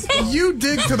accidentally spell. You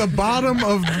dig to the bottom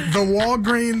of the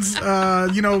Walgreens,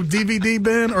 DVD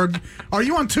bin, or are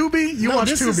you on Tubi? You watch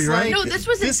Tubi, right? No, this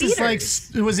was in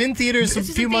theaters. It was in theaters a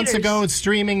few months ago. It's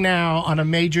streaming now on a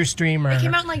major streamer. It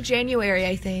came out in like January,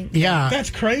 I think. Yeah,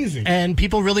 that's crazy. And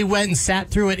people really went and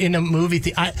sat through it in a movie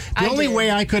theater. The only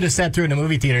way I could have sat through it in a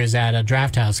movie theater is at a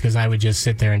Draft House, because I would just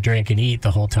sit there and drink and eat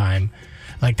the whole time.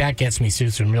 Like that gets me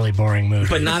through some really boring movies.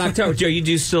 But not October. Joe,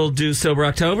 you still do Sober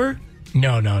October?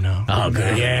 No. Oh,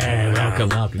 good. Yeah, welcome.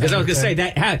 Because I was going to say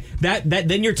that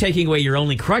then you're taking away your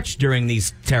only crutch during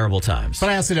these terrible times. But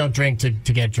I also don't drink to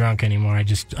get drunk anymore. I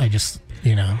just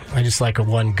like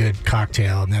one good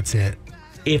cocktail and that's it.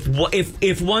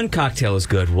 If one cocktail is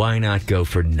good, why not go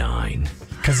for 9?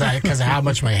 Because of how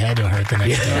much my head will hurt the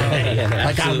next day. Yeah,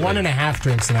 like I 1.5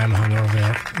 drinks and I'm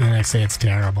hungover, and I say it's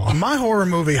terrible. My horror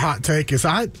movie hot take is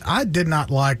I did not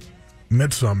like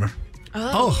Midsommar.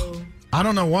 Oh. I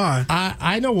don't know why.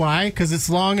 I know why, because it's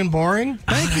long and boring.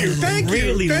 Thank you. I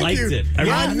really liked it.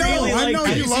 I know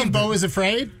you love it. Beau is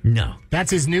Afraid? No. That's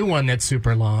his new one that's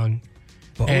super long.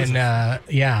 And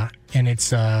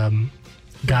it's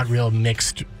got real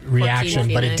mixed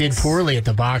reaction, but it did poorly at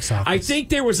the box office. I think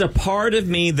there was a part of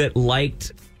me that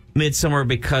liked Midsommar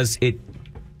because it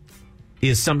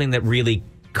is something that really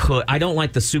could... I don't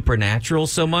like the supernatural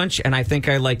so much, and I think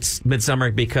I liked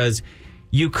Midsommar because...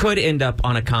 you could end up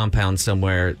on a compound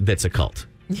somewhere that's a cult.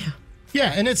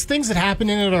 Yeah, and it's things that happen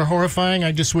in it are horrifying.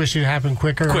 I just wish it happened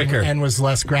quicker. And was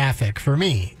less graphic for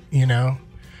me,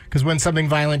 Because when something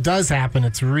violent does happen,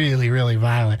 it's really, really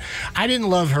violent. I didn't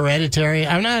love Hereditary.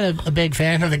 I'm not a big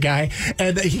fan of the guy.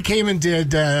 And he came and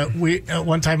did,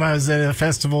 one time I was at a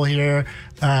festival here.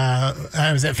 I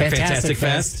was at Fantastic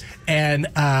Fest. And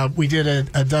we did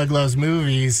a Doug Loves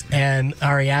Movies, and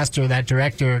Ari Aster, that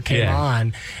director, came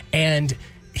on. And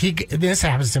this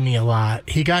happens to me a lot.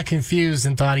 He got confused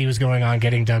and thought he was going on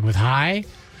Getting Doug with High.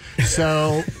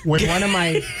 So when one of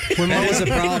my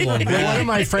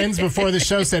friends before the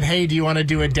show said, "Hey, do you want to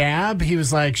do a dab?" He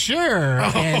was like, "Sure."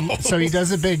 And so he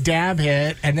does a big dab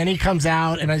hit, and then he comes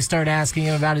out, and I start asking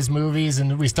him about his movies,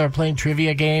 and we start playing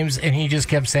trivia games, and he just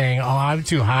kept saying, "Oh, I'm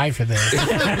too high for this."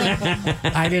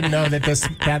 I didn't know that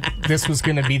this was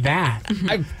going to be that.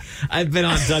 I've been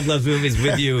on Doug Loves Movies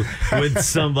with you when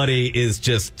somebody is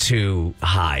just too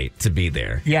high to be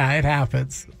there. Yeah, it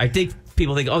happens. I think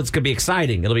people think, it's going to be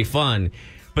exciting. It'll be fun.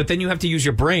 But then you have to use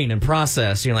your brain and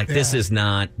process. You're like, this is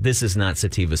not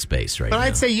sativa space right now. But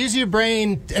I'd say use your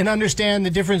brain and understand the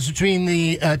difference between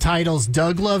the titles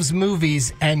Doug Loves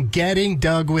Movies and Getting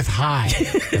Doug with High.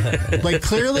 Like,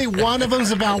 clearly one of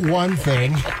them's about one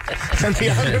thing and the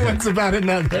other one's about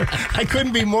another. I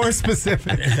couldn't be more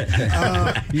specific.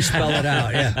 You spell it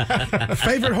out, yeah.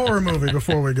 Favorite horror movie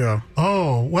before we go?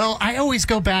 Oh, well, I always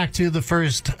go back to the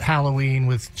first Halloween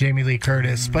with Jamie Lee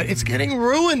Curtis, but it's getting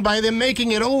ruined by them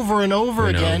making it over and over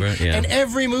again. And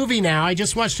every movie now, I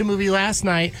just watched a movie last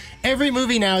night, every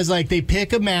movie now is like they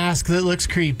pick a mask that looks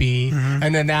creepy,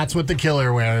 and then that's what the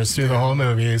killer wears through the whole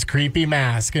movie, is creepy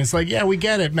mask. And it's like, yeah, we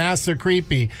get it, masks are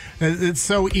creepy. It's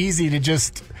so easy to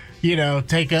just,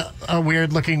 take a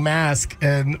weird-looking mask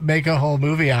and make a whole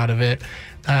movie out of it.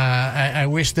 I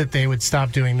wish that they would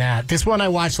stop doing that. This one I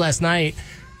watched last night,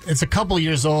 it's a couple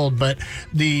years old, but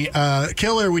the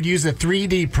killer would use a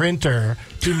 3D printer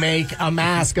to make a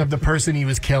mask of the person he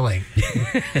was killing.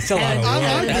 It's a lot of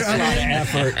work. That's a lot of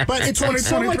effort. But it's like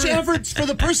so much effort for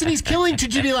the person he's killing to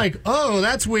just be like, oh,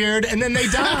 that's weird, and then they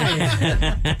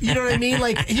die. You know what I mean?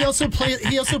 Like, he also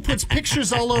puts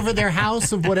pictures all over their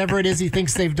house of whatever it is he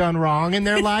thinks they've done wrong in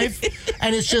their life,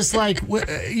 and it's just like,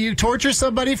 you torture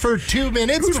somebody for 2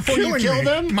 minutes before you kill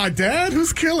them? My dad?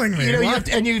 Who's killing me?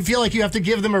 And you feel like you have to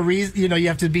give them a reason. You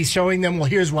have to be showing them, well,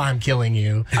 here's why I'm killing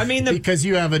you. I mean, because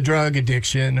you have a drug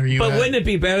addiction. But wouldn't it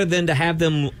be better than to have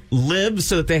them live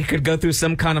so that they could go through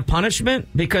some kind of punishment?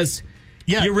 Because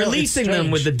you're releasing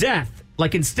them with the death.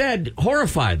 Like, instead,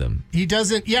 horrify them. He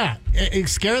doesn't,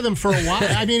 scare them for a while.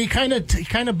 I mean, he kind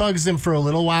of bugs them for a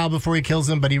little while before he kills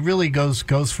them, but he really goes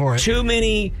for it. Too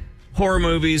many horror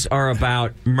movies are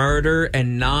about murder,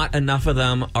 and not enough of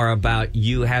them are about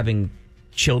you having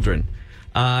children.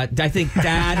 I think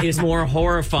that is more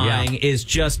horrifying, is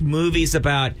just movies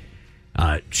about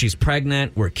she's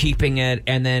pregnant, we're keeping it,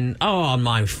 and then,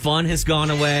 my fun has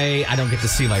gone away, I don't get to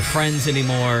see my friends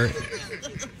anymore.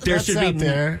 There That's should out be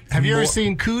there. Have you ever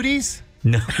seen Cooties?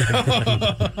 No.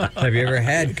 Have you ever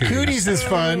had Cooties? Cooties is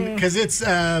fun because it's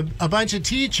a bunch of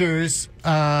teachers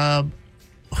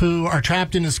who are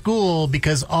trapped in a school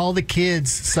because all the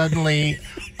kids suddenly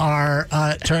are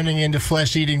turning into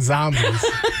flesh-eating zombies.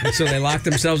 And so they lock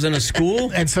themselves in a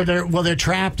school? And so they're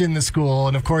trapped in the school.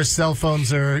 And, of course, cell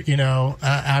phones are,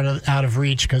 out of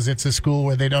reach because it's a school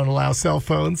where they don't allow cell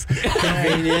phones.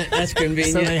 Convenient. That's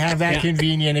convenient. So they have that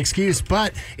convenient excuse.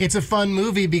 But it's a fun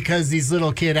movie because these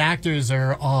little kid actors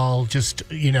are all just,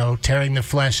 tearing the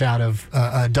flesh out of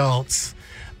adults.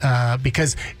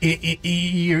 Because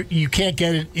you can't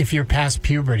get it if you're past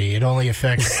puberty. It only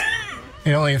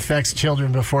affects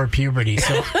children before puberty.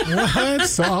 So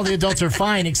so all the adults are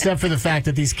fine except for the fact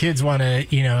that these kids want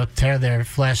to tear their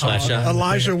flesh off.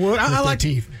 Elijah Wood. I like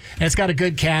teeth. And it's got a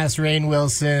good cast: Rainn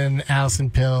Wilson, Alison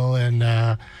Pill, and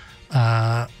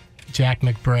Jack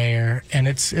McBrayer. And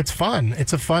it's fun.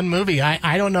 It's a fun movie.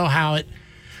 I don't know how it.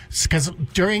 Because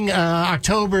during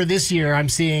October this year, I'm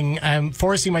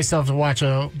forcing myself to watch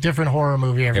a different horror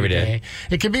movie every day.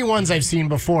 It could be ones I've seen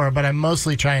before, but I'm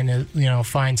mostly trying to,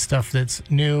 find stuff that's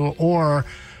new or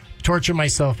torture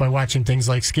myself by watching things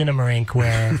like Skinamarink,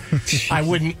 where I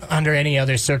wouldn't, under any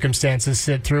other circumstances,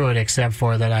 sit through it, except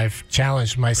for that I've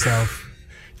challenged myself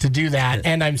to do that.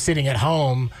 And I'm sitting at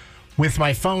home with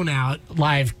my phone out,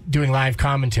 doing live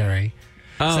commentary.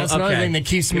 So that's another thing that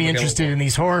keeps me interested in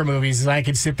these horror movies is I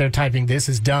could sit there typing "this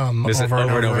is dumb" over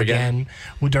and over again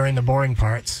during the boring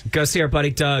parts. Go see our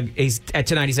buddy Doug.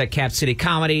 Tonight he's at Cap City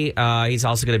Comedy. He's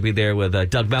also going to be there with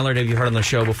Doug Mellard, who you heard on the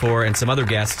show before, and some other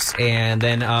guests. And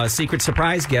then a secret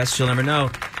surprise guest you'll never know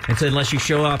unless you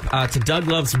show up to Doug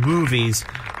Loves Movies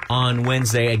on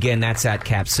Wednesday. Again, that's at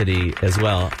Cap City as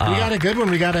well. We got a good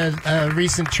one. We got a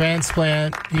recent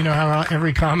transplant. You know how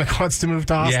every comic wants to move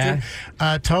to Austin?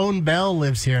 Yeah. Tone Bell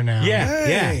lives here now.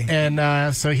 Yeah.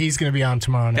 And so he's going to be on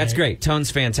tomorrow night. That's great.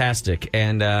 Tone's fantastic.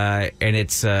 And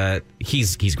it's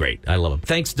he's great. I love him.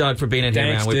 Thanks, Doug, for being in here,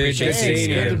 man. We appreciate seeing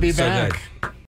you. Good to be back. Good.